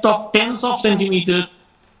depth of tens of centimeters,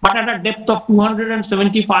 but at a depth of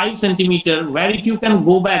 275 centimeters, where if you can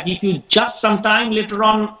go back, if you just sometime later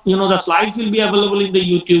on, the slides will be available in the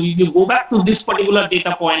YouTube. If you go back to this particular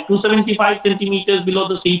data point, 275 centimeters below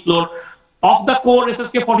the seafloor of the core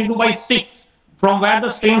SSK42/6, from where the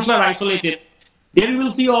strains were isolated, there you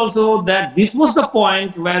will see also that this was the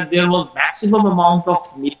point where there was maximum amount of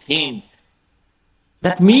methane.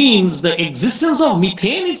 That means the existence of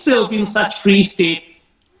methane itself in such free state,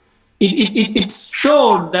 it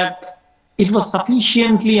showed that it was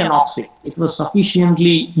sufficiently anoxic, it was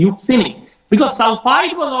sufficiently euxinic, because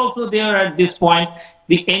sulfide was also there at this point.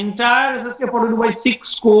 The entire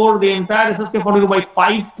SSK42/6 core, the entire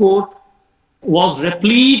SSK42/5 core was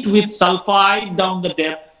replete with sulfide down the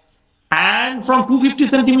depth. And from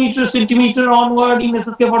 250 centimeter onward in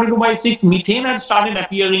SSK42/6, methane had started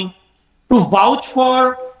appearing to vouch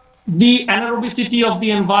for the anaerobicity of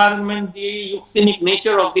the environment, the euxinic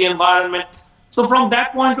nature of the environment. So from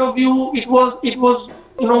that point of view, it was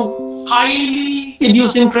highly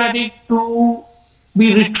idiosyncratic to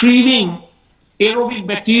be retrieving aerobic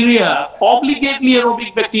bacteria, obligately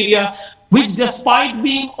aerobic bacteria, which despite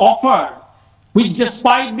being offered, which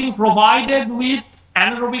despite being provided with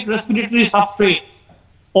anaerobic respiratory substrates,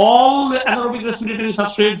 all the anaerobic respiratory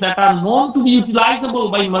substrates that are known to be utilizable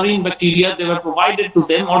by marine bacteria, they were provided to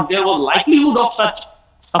them, or there was likelihood of such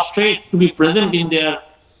substrates to be present in their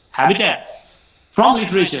habitats from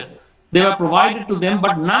literature. They were provided to them,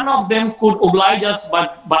 but none of them could oblige us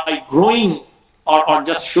by growing or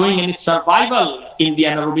just showing any survival in the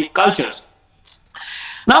anaerobic cultures.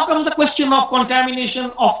 Now comes the question of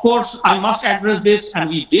contamination. Of course, I must address this, and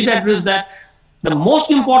we did address that. The most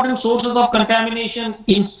important sources of contamination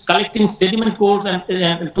in collecting sediment cores, and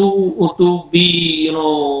to be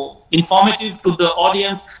informative to the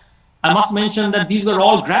audience, I must mention that these were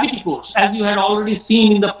all gravity cores. As you had already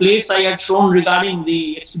seen in the plates I had shown regarding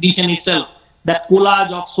the expedition itself, that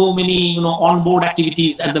collage of so many onboard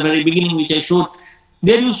activities at the very beginning, which I showed.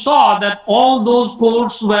 There you saw that all those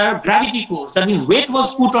cores were gravity cores. That means weight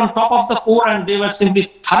was put on top of the core, and they were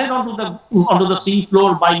simply thudded onto the sea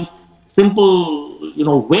floor by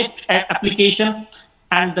simple weight application.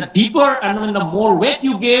 And the deeper and when the more weight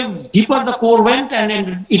you gave, deeper the core went, and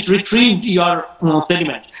then it retrieved your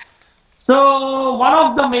sediment. So one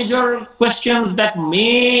of the major questions that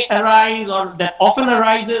may arise, or that often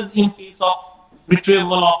arises in case of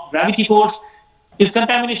retrieval of gravity cores, is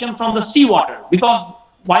contamination from the seawater, because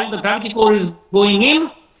while the gravity core is going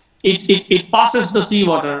in, it passes the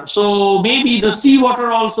seawater. So maybe the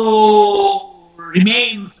seawater also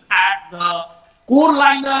remains at the core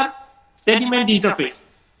liner sediment interface.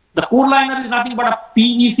 The core liner is nothing but a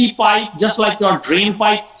PVC pipe, just like your drain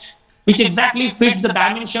pipe, which exactly fits the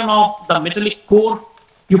dimension of the metallic core.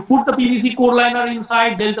 You put the PVC core liner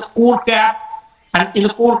inside, there is a core cap, and in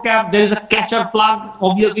the core cap there is a catcher plug.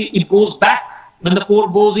 Obviously it goes back when the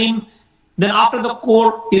core goes in. Then after the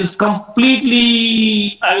core is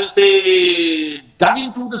completely, I will say, dug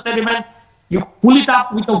into the sediment, you pull it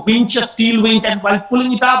up with a winch, a steel winch, and while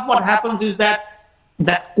pulling it up, what happens is that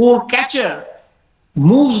that core catcher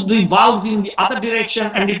moves the valves in the other direction,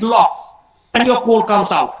 and it locks, and your core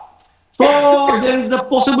comes out. So there is a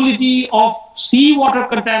possibility of seawater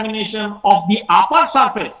contamination of the upper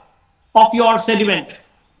surface of your sediment.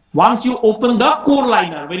 Once you open the core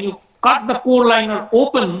liner, when you cut the core liner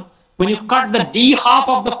open, when you cut the D half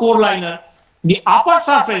of the core liner, the upper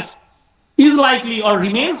surface is likely or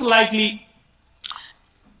remains likely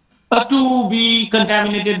to be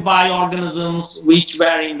contaminated by organisms which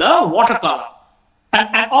were in the watercolor.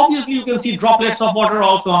 And obviously you can see droplets of water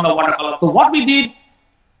also on the watercolor. So what we did,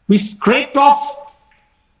 we scraped off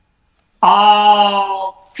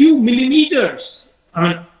a few millimeters,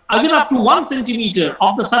 even up to 1 centimeter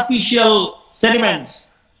of the superficial sediments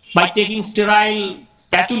by taking sterile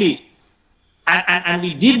spatulae, and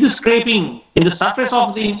we did the scraping in the surface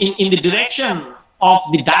of in the direction of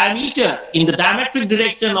the diameter, in the diametric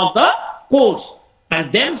direction of the cores,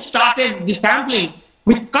 and then started the sampling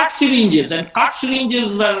with cut syringes, and cut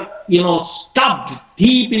syringes were stubbed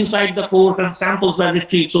deep inside the cores, and samples were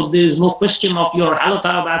retrieved. So there is no question of your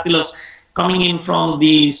halothiobacillus coming in from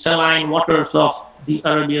the saline waters of the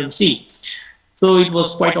Arabian Sea. So it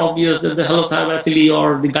was quite obvious that the halothiobacilli,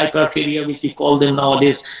 or the Gycarcharia, which we call them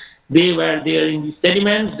nowadays, they were there in the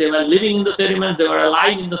sediments, they were living in the sediments, they were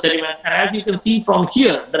alive in the sediments. And as you can see from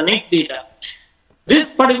here, the next data,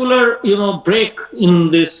 this particular break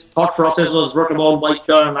in this thought process was brought about by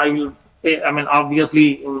Chern.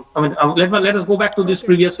 Obviously, let us go back to this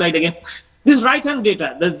previous slide again. This right-hand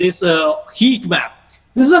data, this heat map,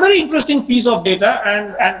 this is a very interesting piece of data,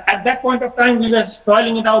 and at that point of time we were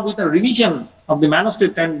toiling it out with a revision of the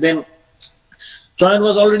manuscript, and then Chern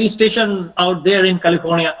was already stationed out there in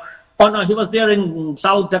California. Oh no, he was there in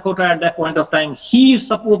South Dakota at that point of time. He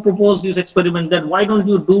proposed this experiment that why don't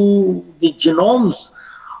you do the genomes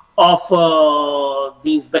of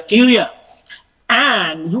these bacteria,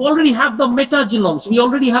 and you already have the metagenomes. We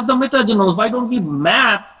already have the metagenomes. Why don't we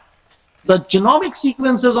map the genomic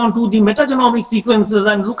sequences onto the metagenomic sequences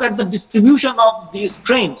and look at the distribution of these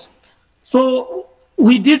strains? So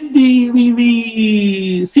we did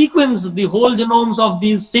we sequenced the whole genomes of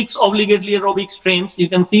these 6 obligately aerobic strains. You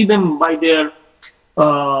can see them by their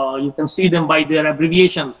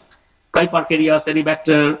abbreviations: Gycarcharia,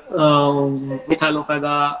 Seribacter,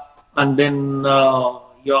 Methylophaga, and then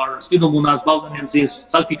your Sphenomonas,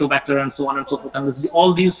 Bausanensis, Sulfitobacter, and so on and so forth. And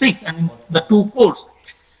all these 6, and the 2 cores.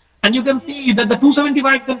 And you can see that the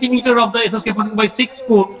 275 centimeter of the SSK42/6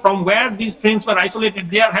 code, from where these strains were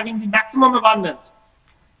isolated, they are having the maximum abundance.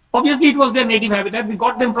 Obviously, it was their native habitat. We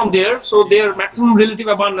got them from there, so their maximum relative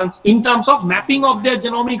abundance in terms of mapping of their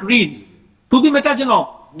genomic reads to the metagenome,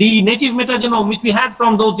 the native metagenome, which we had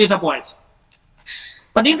from those data points.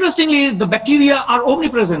 But interestingly, the bacteria are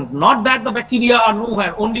omnipresent. Not that the bacteria are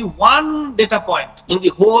nowhere. Only one data point in the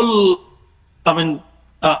whole,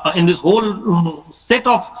 in this whole set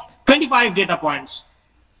of 25 data points,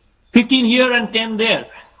 15 here and 10 there.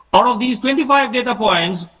 Out of these 25 data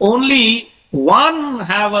points, only one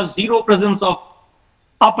have a zero presence of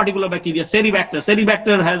a particular bacteria, Seribacter.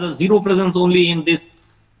 Seribacter has a zero presence only in this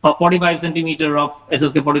 45 centimeter of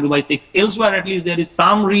SSK42/6. Elsewhere, at least, there is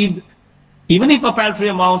some read, even if a paltry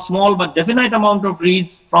amount, small but definite amount of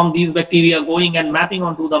reads from these bacteria going and mapping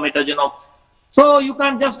onto the metagenome. So you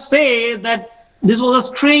can't just say that this was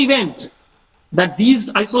a stray event, that these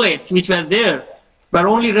isolates which were there were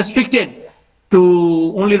only restricted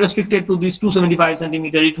to this 275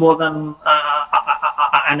 centimeter. It was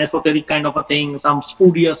an esoteric kind of a thing, some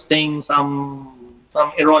spurious thing, some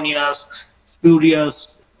erroneous,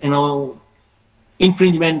 spurious,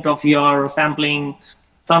 infringement of your sampling,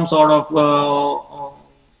 some sort of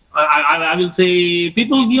I will say,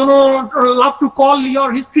 people love to call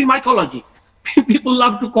your history mythology. People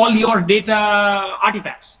love to call your data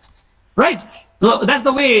artifacts, right? So that's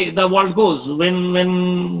the way the world goes.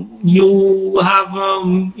 When you have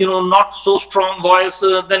not so strong voice,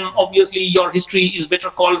 then obviously your history is better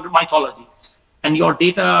called mythology, and your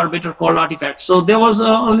data are better called artifacts. So there was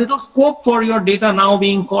a little scope for your data now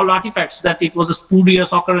being called artifacts, that it was a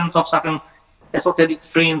spurious occurrence of certain esoteric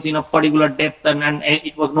strains in a particular depth, and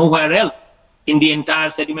it was nowhere else in the entire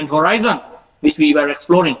sediment horizon which we were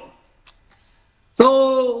exploring.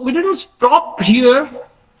 So we didn't stop here.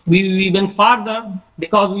 We went further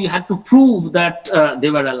because we had to prove that they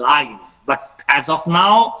were alive. But as of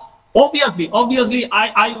now, obviously,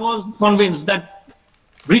 I was convinced that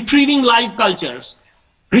retrieving live cultures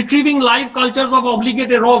of obligate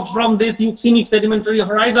aerobes from this euxinic sedimentary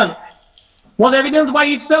horizon was evidence by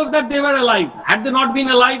itself that they were alive. Had they not been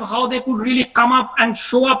alive, how they could really come up and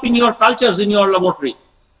show up in your cultures in your laboratory?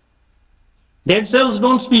 Dead cells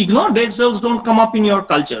don't speak, no? Dead cells don't come up in your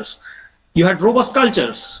cultures. You had robust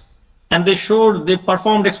cultures, and they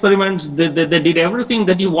performed experiments, they did everything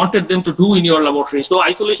that you wanted them to do in your laboratory. So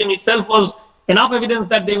isolation itself was enough evidence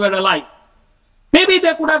that they were alive. Maybe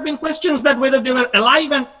there could have been questions that whether they were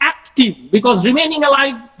alive and active, because remaining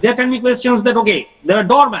alive, there can be questions that, okay, they were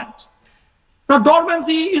dormant. Now,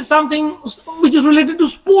 dormancy is something which is related to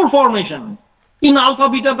spore formation. In alpha,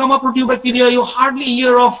 beta, gamma proteobacteria, you hardly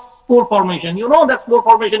hear of spore formation. You know that spore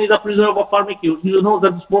formation is a preserve of firmicutes. You know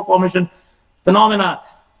that the spore formation phenomena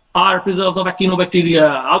are preserves of actinobacteria,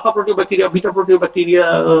 alpha proteobacteria, beta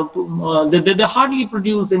proteobacteria. They hardly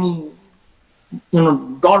produce any,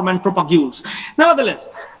 dormant propagules. Nevertheless,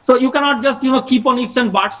 so you cannot just, keep on ifs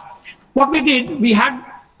and buts. What we did, we had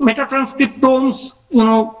metatranscriptomes,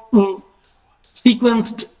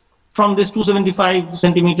 sequenced from this 275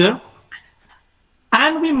 centimeter,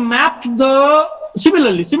 and we mapped the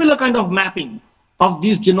similar kind of mapping of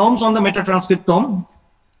these genomes on the metatranscriptome.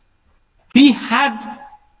 We had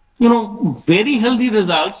very healthy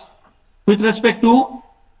results with respect to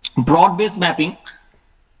broad-based mapping,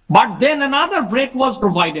 but then another break was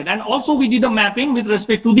provided, and also we did a mapping with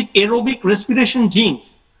respect to the aerobic respiration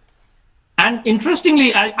genes. And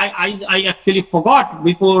interestingly, I actually forgot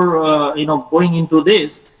before going into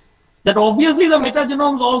this, that obviously the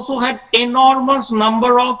metagenomes also had enormous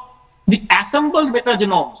number of the assembled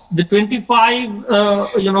metagenomes. The 25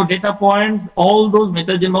 data points, all those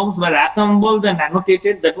metagenomes were assembled and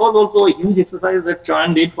annotated. That was also a huge exercise that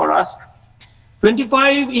Chan did for us.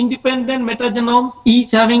 25 independent metagenomes, each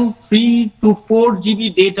having 3 to 4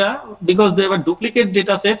 GB data, because they were duplicate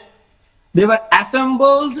data sets. They were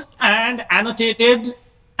assembled and annotated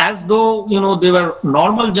as though they were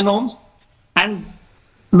normal genomes, and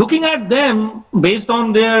looking at them based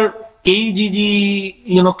on their AGG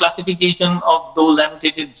classification of those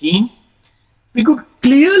annotated genes, we could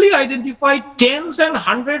clearly identify tens and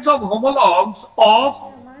hundreds of homologs of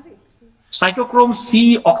cytochrome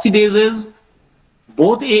C oxidases,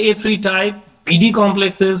 both AA3 type, PD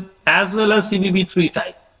complexes, as well as CBB3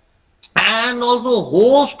 type. And also a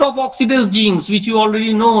host of oxidase genes, which you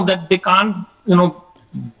already know that they can't,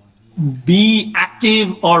 be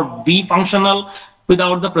active or be functional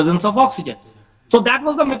without the presence of oxygen. So that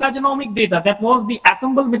was the metagenomic data. That was the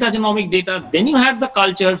assembled metagenomic data. Then you had the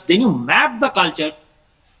cultures, then you mapped the cultures.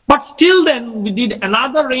 But still then we did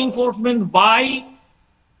another reinforcement by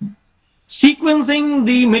sequencing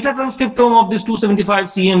the metatranscriptome of this 275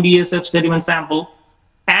 cm-BSF sediment sample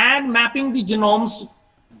and mapping the genomes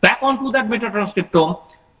back onto that metatranscriptome,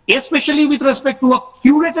 especially with respect to a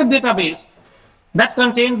curated database that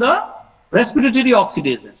contained the respiratory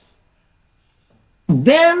oxidases.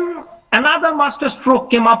 Then another master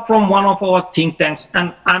stroke came up from one of our think tanks,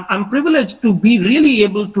 and I'm privileged to be really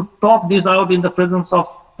able to talk this out in the presence of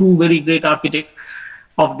two very great architects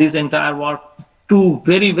of this entire work, two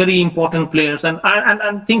very, very important players,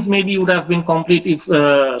 and things maybe would have been complete if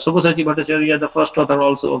Sabyasachi Bhattacharya, the first author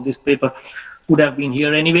also of this paper, would have been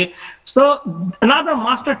here anyway. So another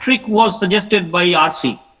master trick was suggested by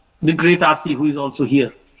RC, the great RC, who is also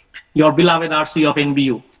here, your beloved RC of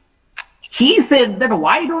NBU. He said that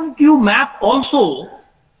why don't you map also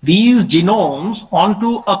these genomes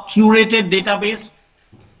onto a curated database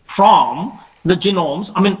from the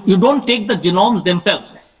genomes. I mean, you don't take the genomes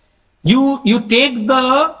themselves. You take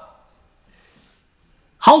the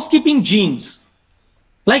housekeeping genes,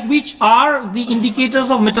 like which are the indicators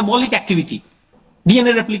of metabolic activity,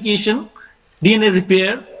 DNA replication, DNA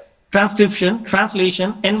repair, transcription,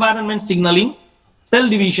 translation, environment signaling, cell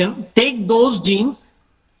division. Take those genes,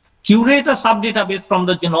 curate a subdatabase from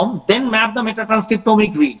the genome, then map the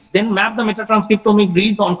metatranscriptomic reads,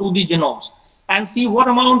 onto the genomes, and see what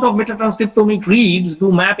amount of metatranscriptomic reads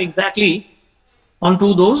do map exactly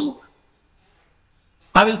onto those.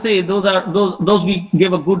 I will say those we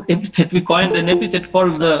gave a good epithet. We coined an epithet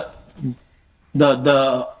called the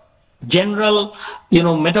general,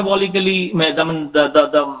 metabolically, I mean,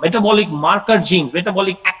 the metabolic marker genes,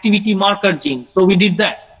 metabolic activity marker genes. So we did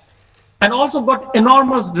that, and also got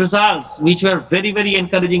enormous results, which were very, very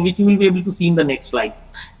encouraging, which you will be able to see in the next slide.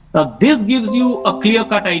 Now, this gives you a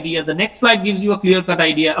clear-cut idea. The next slide gives you a clear-cut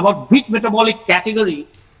idea about which metabolic category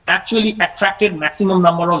actually attracted maximum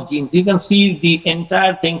number of genes. You can see the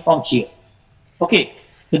entire thing from here. Okay,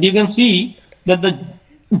 but you can see that the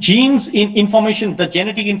genes in information, the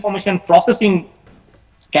genetic information processing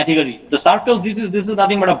category, the circles, this is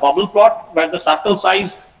nothing but a bubble plot where the circle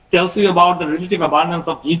size tells you about the relative abundance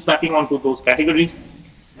of genes mapping onto those categories.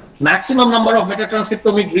 Maximum number of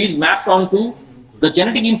metatranscriptomic reads mapped onto the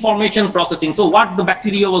genetic information processing. So what the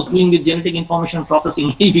bacteria was doing with genetic information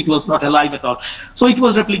processing if it was not alive at all? So it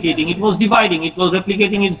was replicating, it was dividing, it was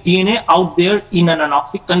replicating its DNA out there in an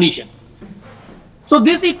anoxic condition. So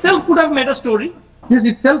this itself could have made a story. This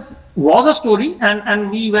itself was a story,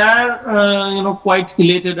 and we were quite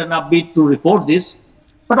elated and upbeat to report this.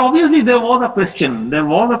 But obviously there was a question. There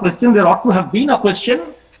ought to have been a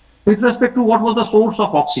question with respect to what was the source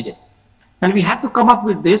of oxygen. And we had to come up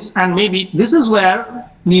with this, and maybe this is where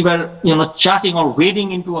we were, charting or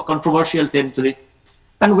wading into a controversial territory,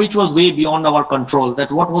 and which was way beyond our control,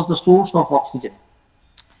 that what was the source of oxygen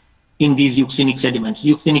in these euxinic sediments.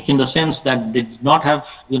 Euxinic in the sense that they did not have,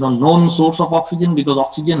 known source of oxygen, because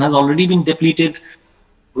oxygen has already been depleted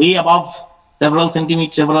way above several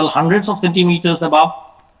hundreds of centimeters above.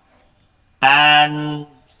 And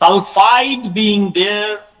sulfide being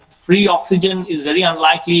there, free oxygen is very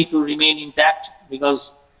unlikely to remain intact,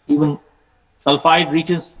 because even sulfide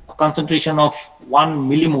reaches a concentration of 1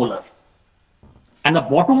 millimolar. And the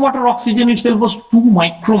bottom water oxygen itself was 2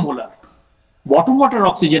 micromolar. Bottom water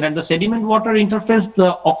oxygen at the sediment water interface,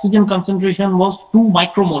 the oxygen concentration was 2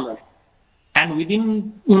 micromolar. And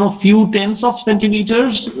within, few tens of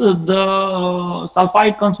centimeters, the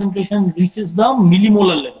sulfide concentration reaches the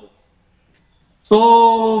millimolar level.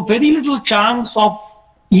 So very little chance of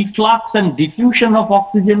efflux and diffusion of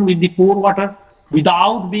oxygen with the pore water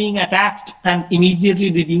without being attacked and immediately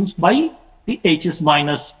reduced by the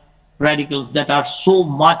HS- radicals that are so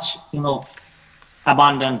much,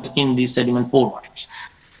 abundant in the sediment pore waters.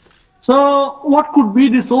 So what could be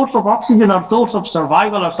the source of oxygen or source of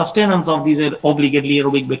survival or sustenance of these obligately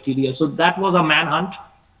aerobic bacteria? So that was a manhunt.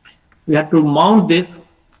 We had to mount this,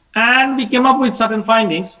 and we came up with certain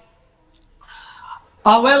findings.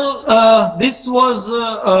 This was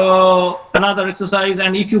another exercise,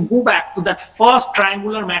 and if you go back to that first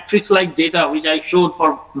triangular matrix-like data which I showed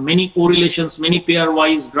for many correlations, many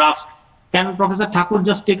pair-wise graphs, can Professor Thakur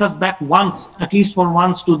just take us back once, at least for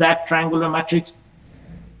once, to that triangular matrix?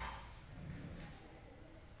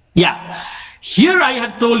 Yeah. Here I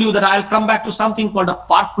had told you that I'll come back to something called a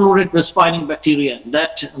perchlorate respiring bacteria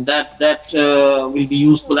that will be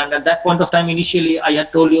useful. And at that point of time, initially, I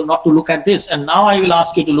had told you not to look at this. And now I will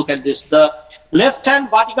ask you to look at this. The left-hand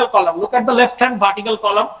vertical column. Look at the left-hand vertical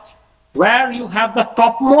column where you have the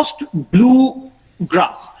topmost blue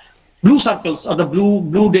graph, blue circles or the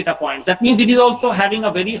blue data points. That means it is also having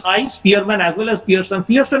a very high Spearman as well as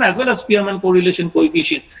Pearson as well as Spearman correlation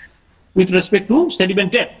coefficient with respect to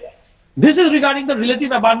sediment depth. This is regarding the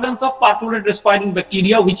relative abundance of perchlorate respiring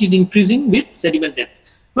bacteria, which is increasing with sediment depth.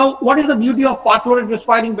 Now, what is the beauty of perchlorate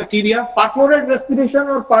respiring bacteria? Perchlorate respiration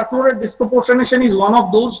or perchlorate disproportionation is one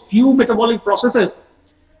of those few metabolic processes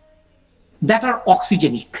that are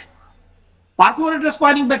oxygenic. Perchlorate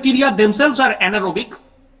respiring bacteria themselves are anaerobic.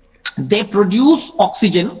 They produce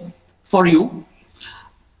oxygen for you.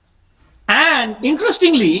 And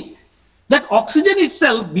interestingly, that oxygen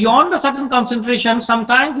itself, beyond a certain concentration,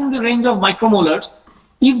 sometimes in the range of micromolars,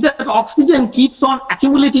 if that oxygen keeps on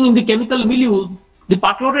accumulating in the chemical milieu, the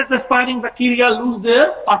perchlorate respiring bacteria lose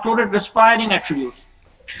their perchlorate respiring attributes.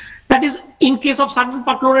 That is, in case of certain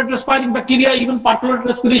perchlorate respiring bacteria, even perchlorate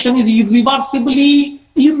respiration is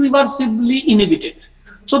irreversibly inhibited.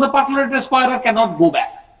 So the perchlorate respirer cannot go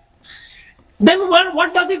back. Then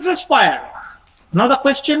what does it respire? Now the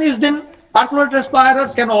question is, then perchlorate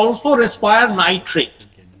respirers can also respire nitrate.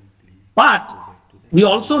 But we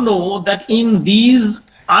also know that in these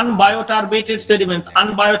unbioturbated sediments,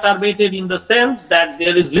 unbioturbated in the sense that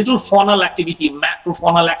there is little faunal activity,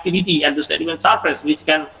 macrofaunal activity at the sediment surface, which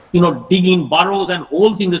can, dig in burrows and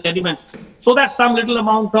holes in the sediments, so that some little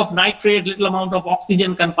amount of nitrate, little amount of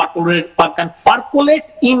oxygen can percolate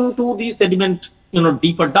into the sediment,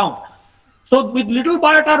 deeper down. So with little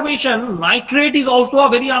bioturbation, nitrate is also a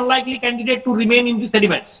very unlikely candidate to remain in the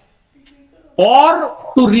sediments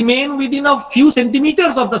or to remain within a few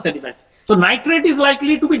centimeters of the sediment. So nitrate is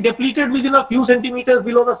likely to be depleted within a few centimeters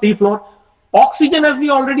below the seafloor. Oxygen, as we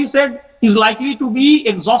already said, is likely to be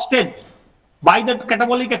exhausted by the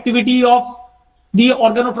catabolic activity of the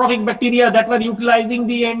organotrophic bacteria that were utilizing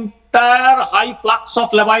the entire high flux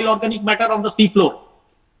of labile organic matter on the seafloor.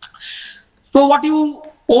 So what you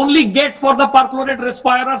only get for the perchlorate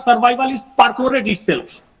respirer survival is perchlorate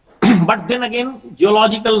itself. But then again,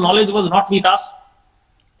 geological knowledge was not with us.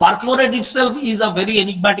 Perchlorate itself is a very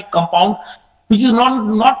enigmatic compound, which is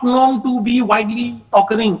not known to be widely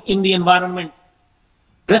occurring in the environment.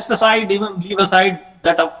 Rest aside, even leave aside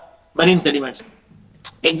that of marine sediments.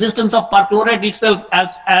 Existence of perchlorate itself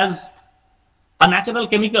as a natural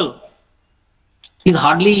chemical is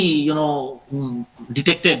hardly,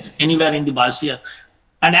 detected anywhere in the biosphere.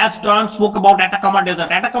 And as John spoke about Atacama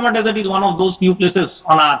Desert is one of those few places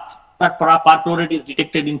on Earth that perchlorate is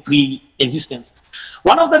detected in free existence.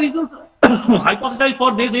 One of the reasons hypothesized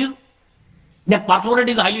for this is that perchlorate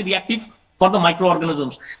is highly reactive for the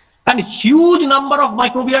microorganisms. And a huge number of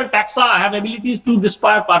microbial taxa have abilities to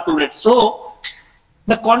respire perchlorate. So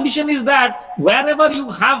the condition is that wherever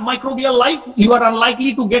you have microbial life, you are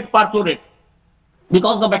unlikely to get perchlorate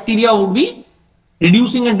because the bacteria would be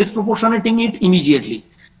reducing and disproportionating it immediately.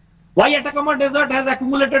 Why Atacama Desert has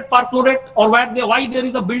accumulated perchlorate, or why there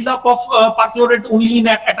is a buildup of perchlorate only in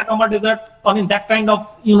Atacama Desert or in that kind of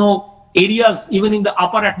areas, even in the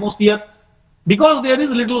upper atmosphere? Because there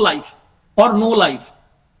is little life or no life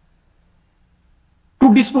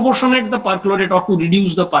to disproportionate the perchlorate or to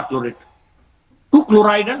reduce the perchlorate to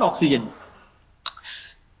chloride and oxygen.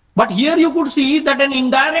 But here you could see that an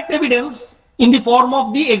indirect evidence in the form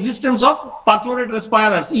of the existence of perchlorate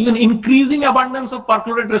respirers, even increasing abundance of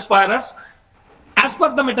perchlorate respirers, as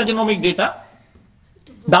per the metagenomic data,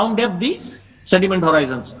 down depth the sediment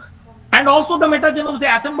horizons. And also the metagenomes,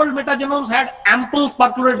 the assembled metagenomes had ample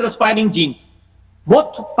perchlorate respiring genes,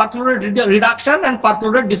 both perchlorate reduction and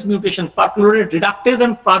perchlorate dismutation, perchlorate reductase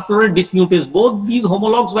and perchlorate dismutase. Both these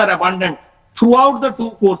homologs were abundant throughout the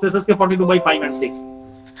two courses, SK42 by 5 and 6.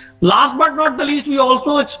 Last but not the least, we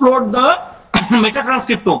also explored the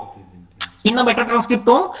metatranscriptome. In the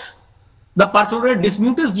metatranscriptome, the perchlorate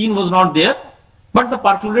dismutase gene was not there, but the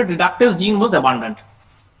perchlorate reductase gene was abundant.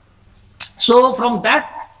 So from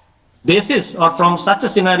that basis, or from such a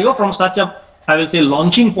scenario, from such a, I will say,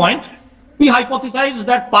 launching point, we hypothesized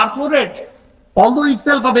that perchlorate, although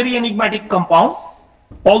itself a very enigmatic compound,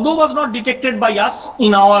 although was not detected by us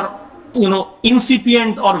in our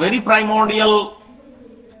incipient or very primordial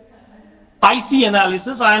IC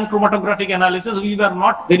analysis, ion chromatographic analysis, we were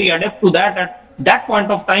not very adept to that at that point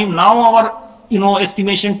of time. Now our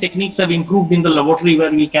estimation techniques have improved in the laboratory, where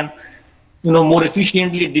we can more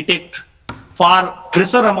efficiently detect far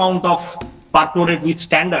lesser amount of perchlorate with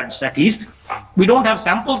standards. At least we don't have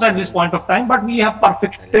samples at this point of time, but we have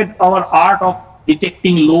perfected our art of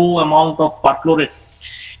detecting low amount of perchlorate,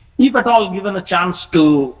 if at all given a chance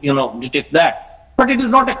to detect that. But it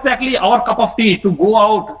is not exactly our cup of tea to go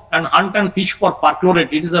out and hunt and fish for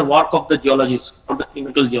perchlorate. It is a work of the geologist or the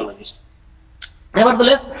chemical geologist.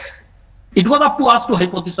 Nevertheless, it was up to us to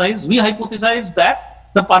hypothesize. We hypothesized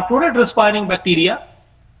that the perchlorate respiring bacteria,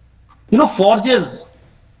 forges.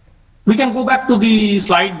 We can go back to the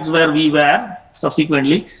slides where we were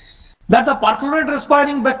subsequently. that the perchlorate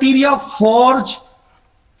respiring bacteria forge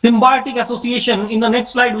symbiotic association. In the next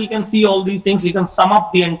slide, we can see all these things. We can sum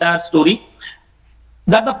up the entire story.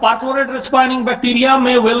 That the perchlorate respiring bacteria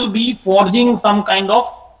may well be forging some kind of,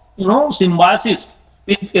 symbiosis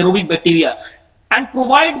with aerobic bacteria and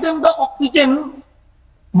provide them the oxygen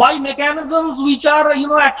by mechanisms which are,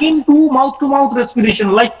 akin to mouth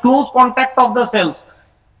respiration, like close contact of the cells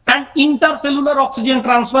and intercellular oxygen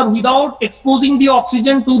transfer without exposing the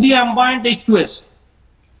oxygen to the ambient H2S.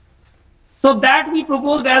 So that we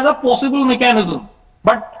proposed as a possible mechanism.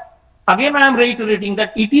 But again, I am reiterating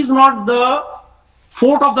that it is not the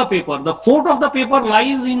forte of the paper. The forte of the paper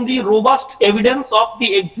lies in the robust evidence of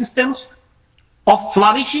the existence of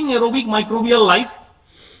flourishing aerobic microbial life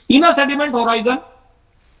in a sediment horizon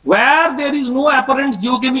where there is no apparent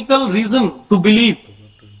geochemical reason to believe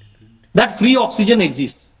that free oxygen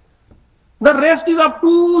exists. The rest is up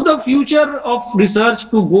to the future of research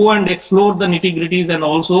to go and explore the nitty-gritties and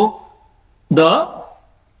also the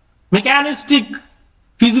mechanistic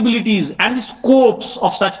feasibilities and the scopes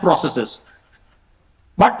of such processes.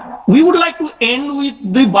 But we would like to end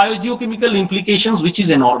with the biogeochemical implications, which is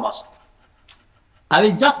enormous. I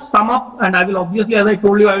will just sum up, and I will obviously, as I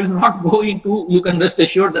told you, I will not go into, you can rest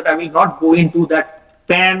assured that I will not go into that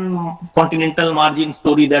pan-continental margin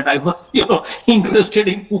story that I was, interested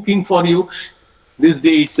in cooking for you this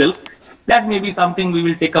day itself. That may be something we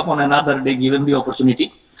will take up on another day, given the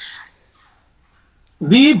opportunity.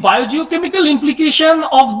 The biogeochemical implication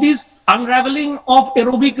of this unraveling of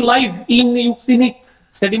aerobic life in euxinic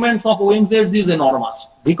sediments of OMZs is enormous,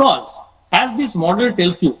 because as this model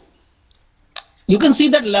tells you, you can see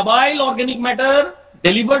that labile organic matter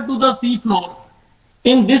delivered to the sea floor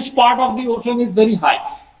in this part of the ocean is very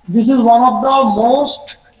high. This is one of the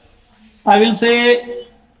most, I will say,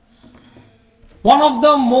 one of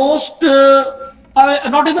the most,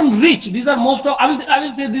 not even rich, these are most of, I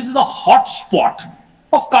will say this is a hot spot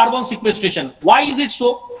of carbon sequestration. Why is it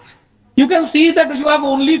so? You can see that you have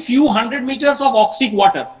only few 100 meters of oxic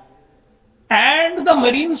water, and the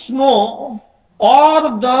marine snow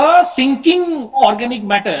or the sinking organic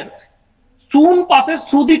matter soon passes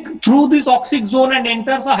through this oxic zone and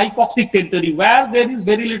enters a hypoxic territory where there is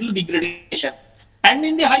very little degradation. And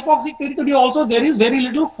in the hypoxic territory also there is very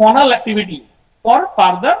little faunal activity for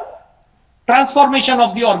further transformation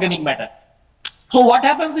of the organic matter. So what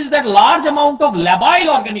happens is that large amount of labile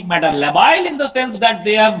organic matter, labile in the sense that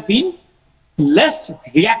they have been less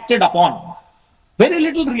reacted upon. Very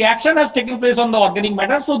little reaction has taken place on the organic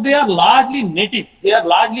matter, so they are largely natives, they are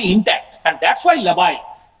largely intact, and that's why labile.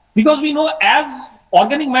 Because we know as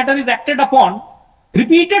organic matter is acted upon,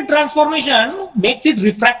 repeated transformation makes it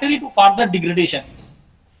refractory to further degradation.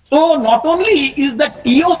 So not only is the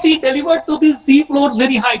TOC delivered to these sea floors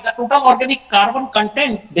very high, the total organic carbon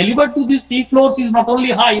content delivered to these sea floors is not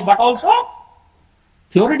only high, but also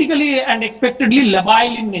theoretically and expectedly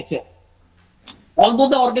labile in nature. Although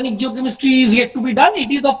the organic geochemistry is yet to be done,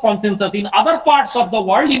 it is of consensus. In other parts of the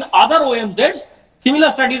world, in other OMZs,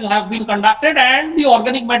 similar studies have been conducted, and the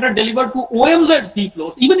organic matter delivered to OMZ sea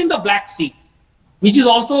floors, even in the Black Sea, which is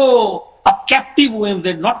also a captive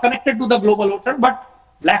OMZ, not connected to the global ocean, but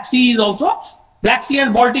Black Sea is also, Black Sea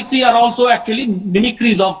and Baltic Sea are also actually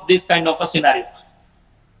mimicries of this kind of a scenario.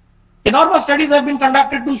 Enormous studies have been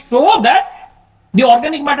conducted to show that the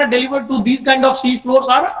organic matter delivered to these kind of sea floors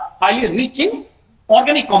are highly rich in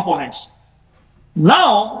organic components.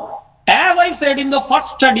 Now, as I said in the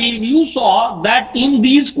first study, you saw that in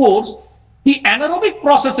these cores, the anaerobic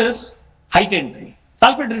processes heightened,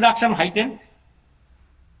 sulfate reduction heightened,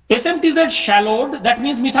 SMTZ shallowed, that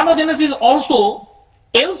means methanogenesis also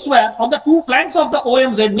elsewhere on the two flanks of the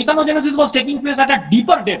OMZ, methanogenesis was taking place at a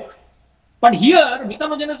deeper depth. But here,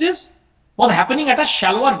 methanogenesis was happening at a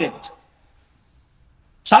shallower depth.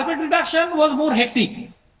 Sulfate reduction was more hectic.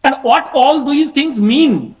 And what all these things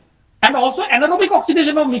mean, and also anaerobic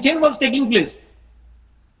oxidation of methane was taking place.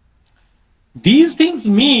 These things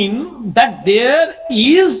mean that there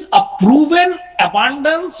is a proven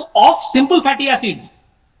abundance of simple fatty acids,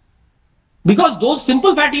 because those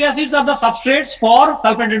simple fatty acids are the substrates for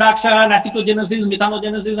sulfate reduction, acetogenesis,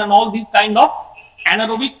 methanogenesis, and all these kind of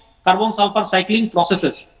anaerobic carbon sulfur cycling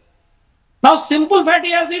processes. Now, simple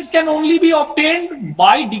fatty acids can only be obtained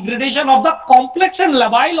by degradation of the complex and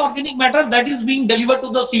labile organic matter that is being delivered to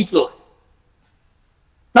the seafloor.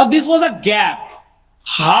 Now, this was a gap.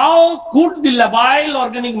 How could the labile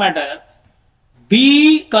organic matter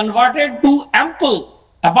be converted to ample,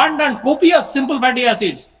 abundant, copious simple fatty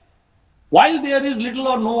acids while there is little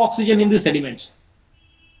or no oxygen in the sediments,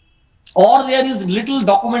 or there is little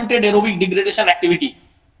documented aerobic degradation activity?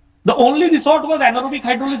 The only resort was anaerobic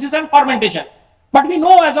hydrolysis and fermentation. But we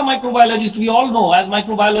know as a microbiologist, we all know, as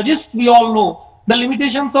microbiologists, we all know the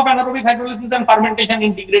limitations of anaerobic hydrolysis and fermentation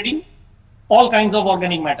in degrading all kinds of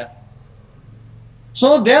organic matter.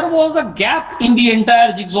 So there was a gap in the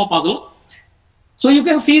entire jigsaw puzzle. So you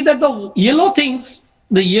can see that the yellow things,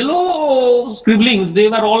 the yellow scribblings, they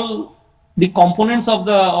were all the components of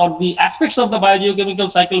the, or the aspects of the biogeochemical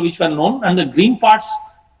cycle which were known, and the green parts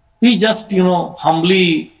we just,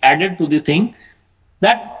 humbly added to the thing.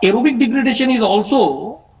 That aerobic degradation is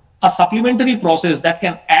also a supplementary process that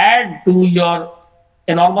can add to your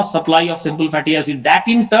enormous supply of simple fatty acid, that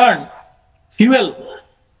in turn fuel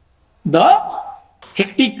the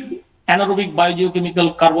hectic anaerobic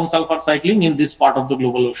biogeochemical carbon sulfur cycling in this part of the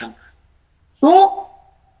global ocean. So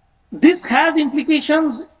this has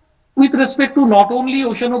implications with respect to not only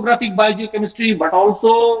oceanographic biogeochemistry but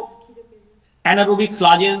also anaerobic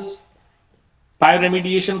sludges,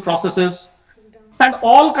 bioremediation processes, and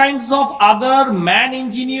all kinds of other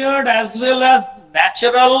man-engineered as well as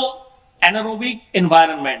natural anaerobic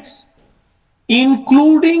environments,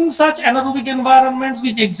 including such anaerobic environments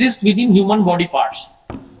which exist within human body parts.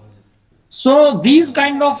 So these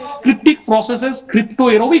kind of cryptic processes,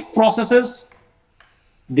 cryptoaerobic processes,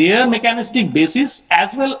 their mechanistic basis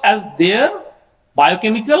as well as their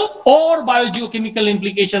biochemical or biogeochemical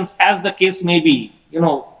implications, as the case may be,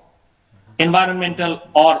 environmental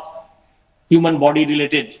or human body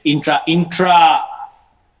related, intra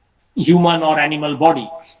human or animal body.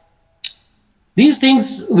 These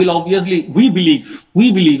things will obviously, we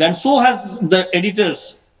believe, and so has the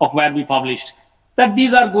editors of where we published, that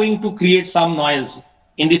these are going to create some noise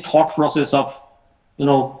in the thought process of,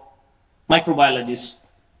 microbiologists,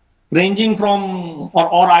 ranging from,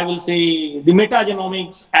 or I will say, the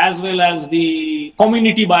metagenomics as well as the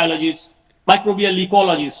community biologists, microbial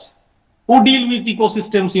ecologists, who deal with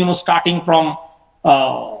ecosystems, starting from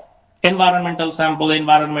environmental sample,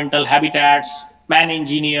 environmental habitats,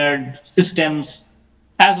 man-engineered systems,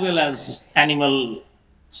 as well as animal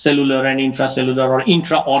cellular and intracellular or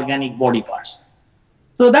intra-organic body parts.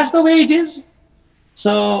 So that's the way it is.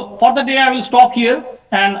 So for the day, I will stop here,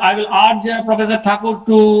 and I will urge Professor Thakur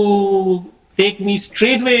to take me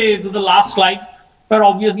straightway to the last slide, where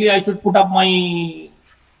obviously I should put up my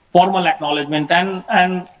formal acknowledgement.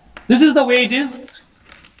 And this is the way it is.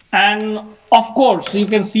 And of course, you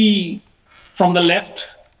can see from the left,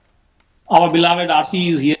 our beloved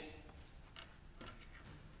RC is here.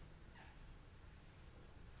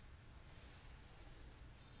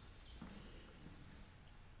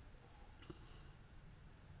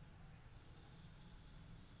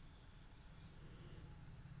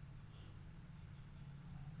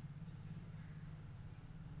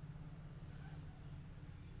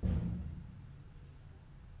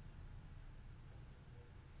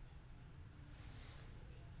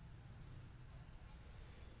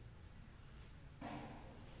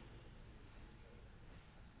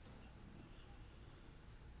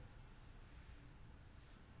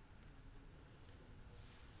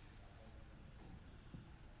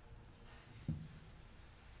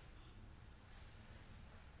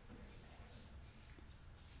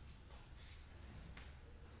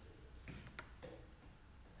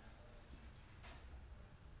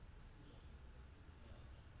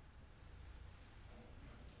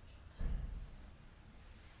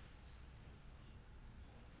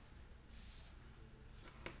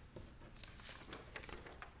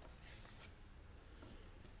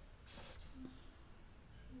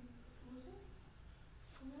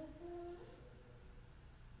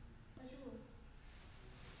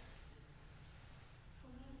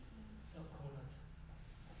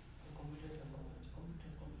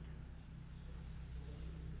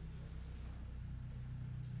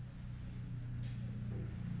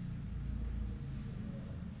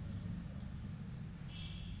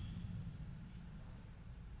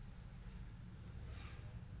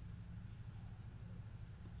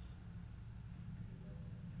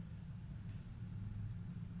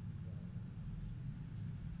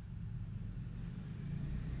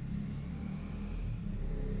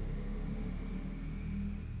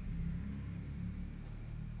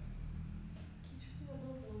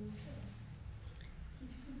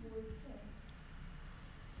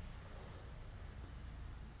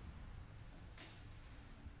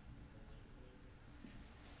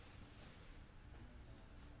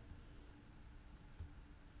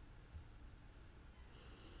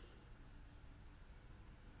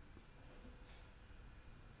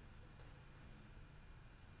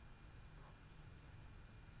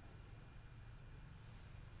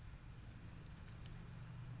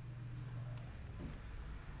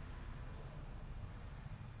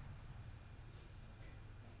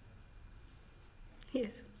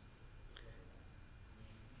 Yes.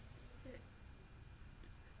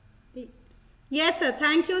 Yes, sir.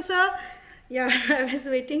 Thank you, sir. Yeah, I was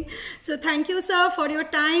waiting. So thank you, sir, for your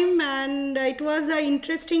time, and it was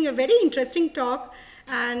a very interesting talk,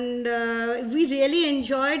 and we really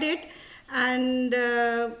enjoyed it. And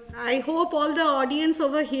I hope all the audience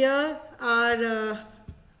over here are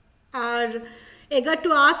eager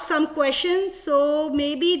to ask some questions. So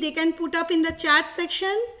maybe they can put up in the chat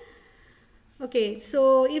section. Okay,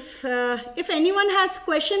 so if anyone has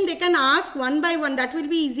question, they can ask one by one. That will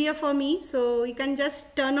be easier for me. So you can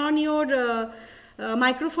just turn on your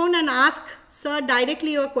microphone and ask sir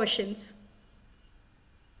directly your questions.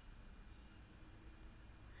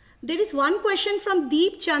 There is one question from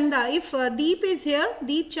Deep Chanda. If Deep is here,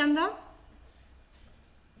 Deep Chanda.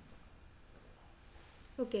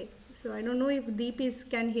 Okay, so I don't know if Deep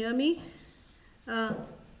can hear me.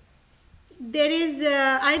 There is,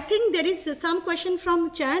 I think there is some question from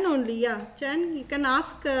Chan only. Yeah, Chan, you can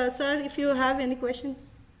ask sir if you have any question.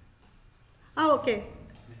 Oh, okay.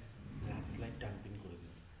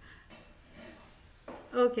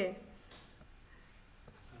 Okay.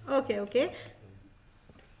 Okay, okay.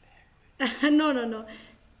 No, no, no.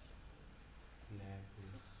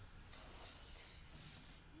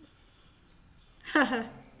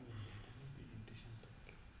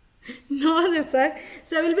 No, sir.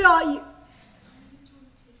 So will be all.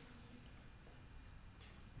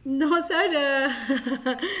 No, sir.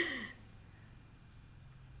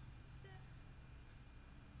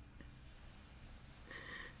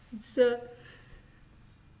 So,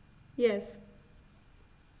 yes.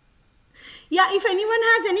 Yeah, if anyone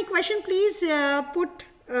has any question, please put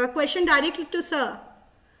question directly to sir.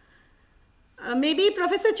 Maybe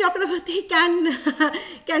Professor Chakrabarti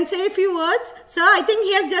can say a few words. Sir, I think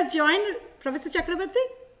he has just joined. Professor Chakrabarti?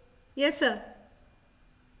 Yes, sir.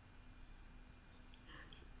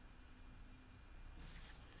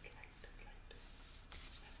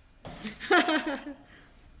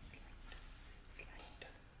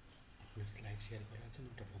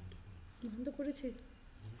 বন্ধ করেছে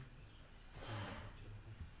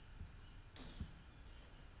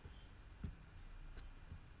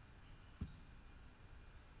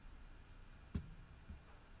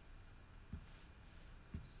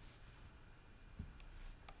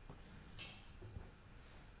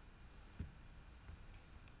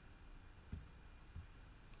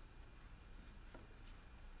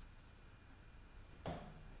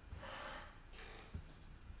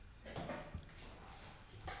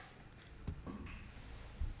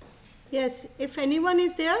Yes, if anyone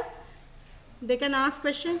is there, they can ask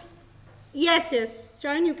question. Yes, yes.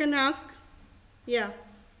 Join, you can ask. Yeah.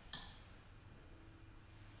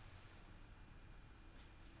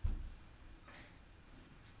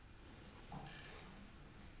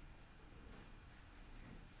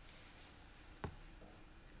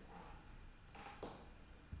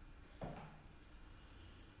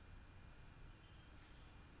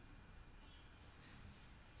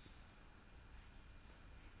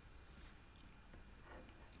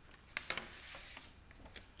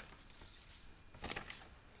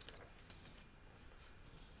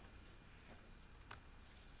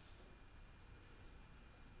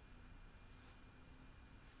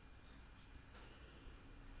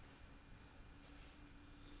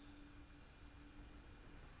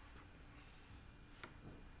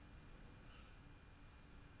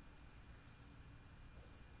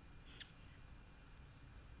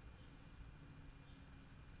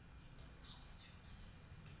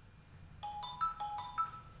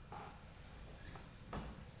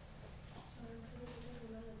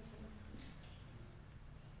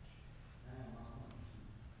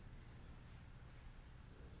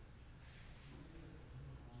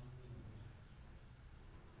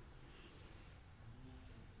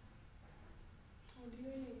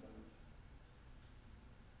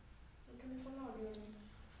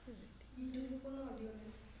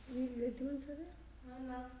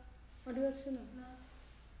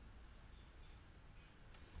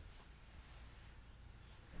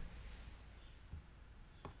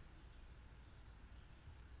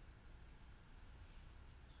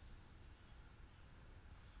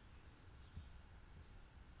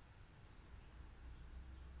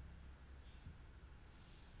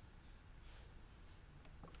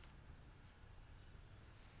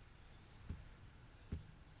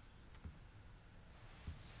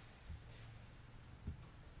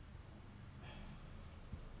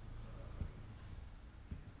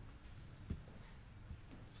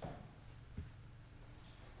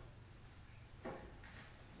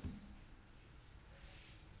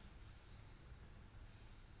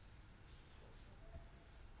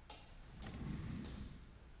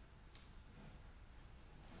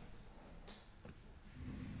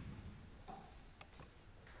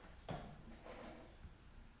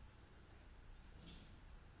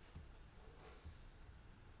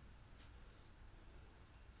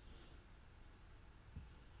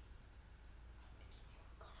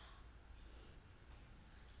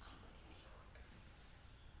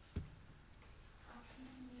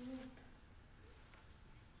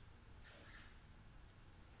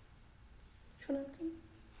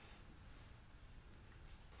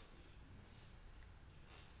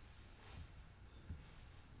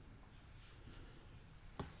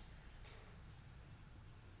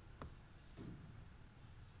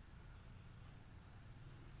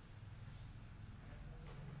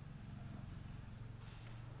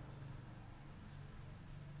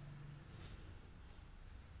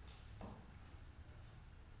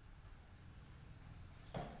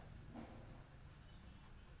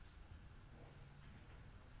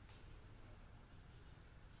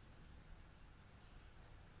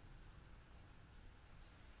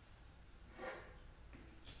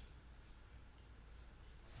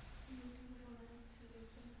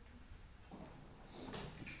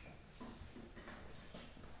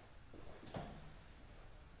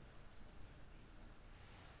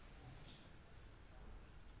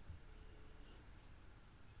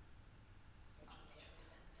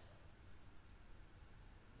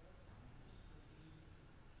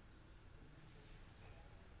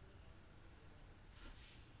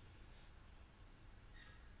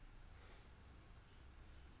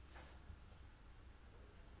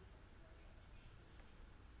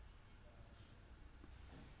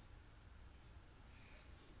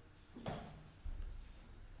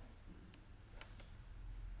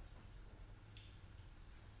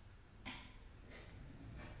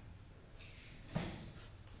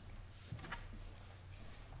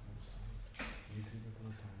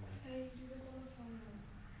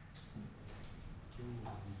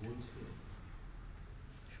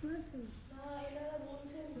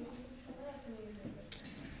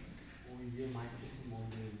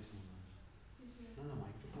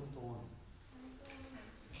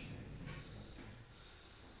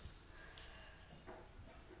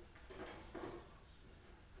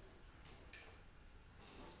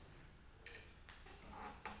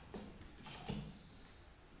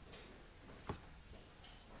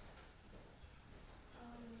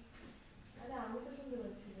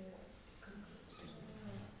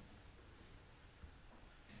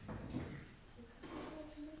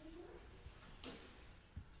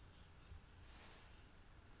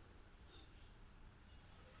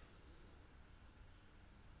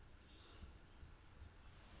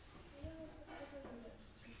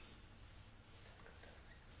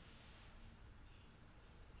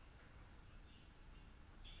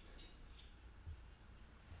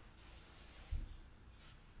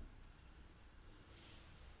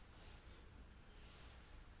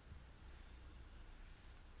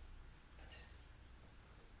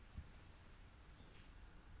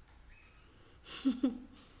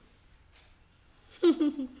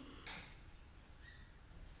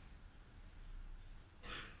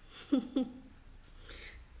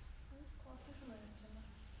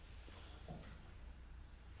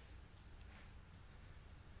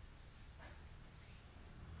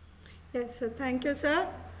 Yes, sir. Thank you, sir.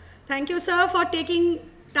 Thank you, sir, for taking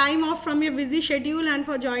time off from your busy schedule and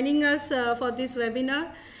for joining us for this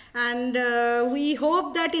webinar. And we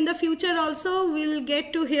hope that in the future also we'll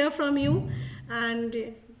get to hear from you.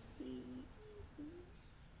 And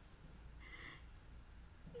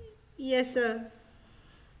yes, sir.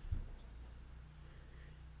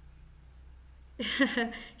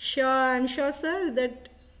 Sure, I'm sure, sir, that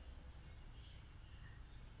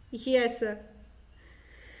yes, sir.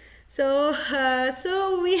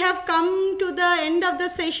 So we have come to the end of the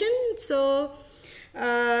session. So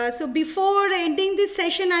before ending this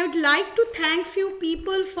session, I would like to thank few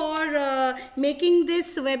people for making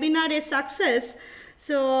this webinar a success.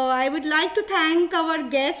 So I would like to thank our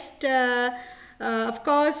guest, of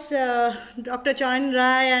course, Dr. Chayan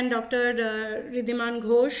Rai and Dr. Ridhiman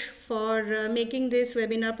Ghosh for making this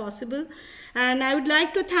webinar possible. And I would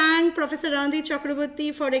like to thank Professor Randy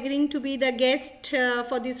Chakraborty for agreeing to be the guest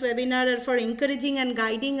for this webinar and for encouraging and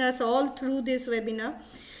guiding us all through this webinar.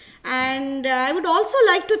 And I would also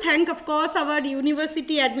like to thank, of course, our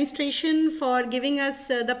university administration for giving us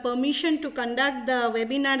the permission to conduct the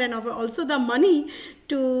webinar and also the money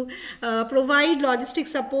to provide logistic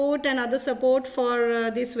support and other support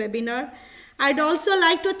for this webinar. I'd also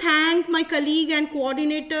like to thank my colleague and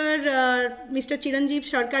coordinator, Mr. Chiranjeev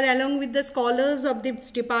Sarkar, along with the scholars of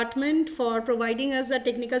this department for providing us the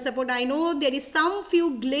technical support. I know there is some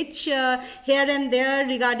few glitch here and there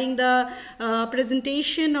regarding the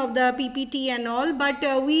presentation of the PPT and all, but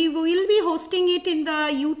we will be hosting it in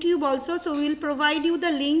the YouTube also. So we'll provide you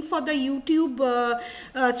the link for the YouTube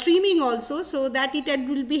streaming also, so that it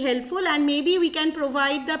will be helpful, and maybe we can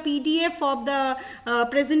provide the PDF of the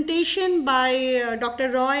presentation by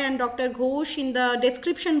Dr. Roy and Dr. Ghosh in the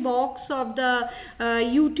description box of the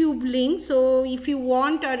YouTube link. So if you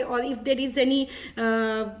want, or if there is any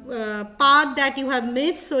part that you have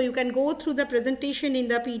missed, so you can go through the presentation in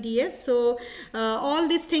the PDF. So all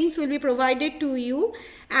these things will be provided to you.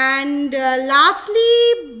 And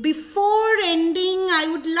lastly, before ending, I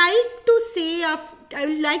would like to say I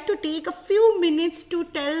would like to take a few minutes to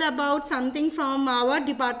tell about something from our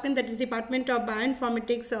department, that is Department of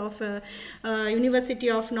Bioinformatics of University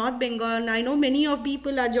of North Bengal. I know many of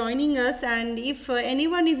people are joining us, and if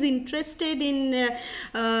anyone is interested in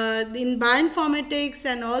bioinformatics,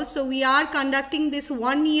 and also we are conducting this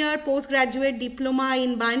 1-year postgraduate diploma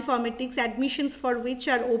in bioinformatics, admissions for which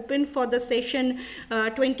are open for the session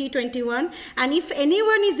 2021. And if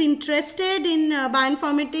anyone is interested in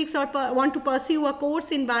bioinformatics or want to pursue a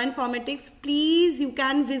course in bioinformatics, please, you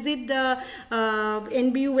can visit the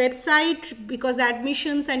NBU website, because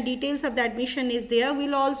admissions and details of the admission is there.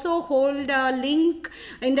 We'll also hold a link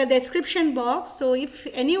in the description box. So if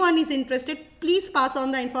anyone is interested, please pass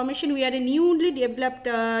on the information. We are a newly developed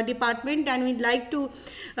department, and we'd like to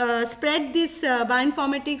spread this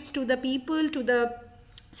bioinformatics to the people, to the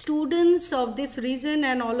students of this region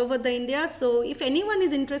and all over the India. So if anyone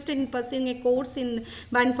is interested in pursuing a course in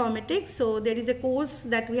bioinformatics, so there is a course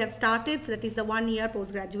that we have started, that is the 1-year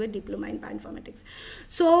postgraduate diploma in bioinformatics.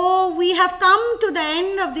 So we have come to the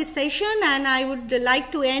end of this session, and I would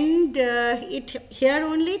like to end it here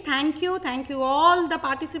only. Thank you all the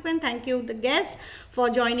participants, thank you the guests for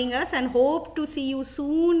joining us, and hope to see you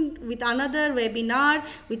soon with another webinar,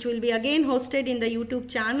 which will be again hosted in the YouTube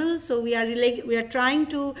channel. So we are trying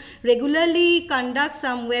to to regularly conduct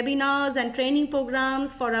some webinars and training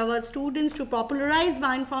programs for our students to popularize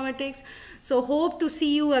bioinformatics. So hope to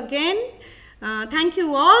see you again. Thank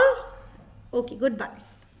you all. Okay, goodbye.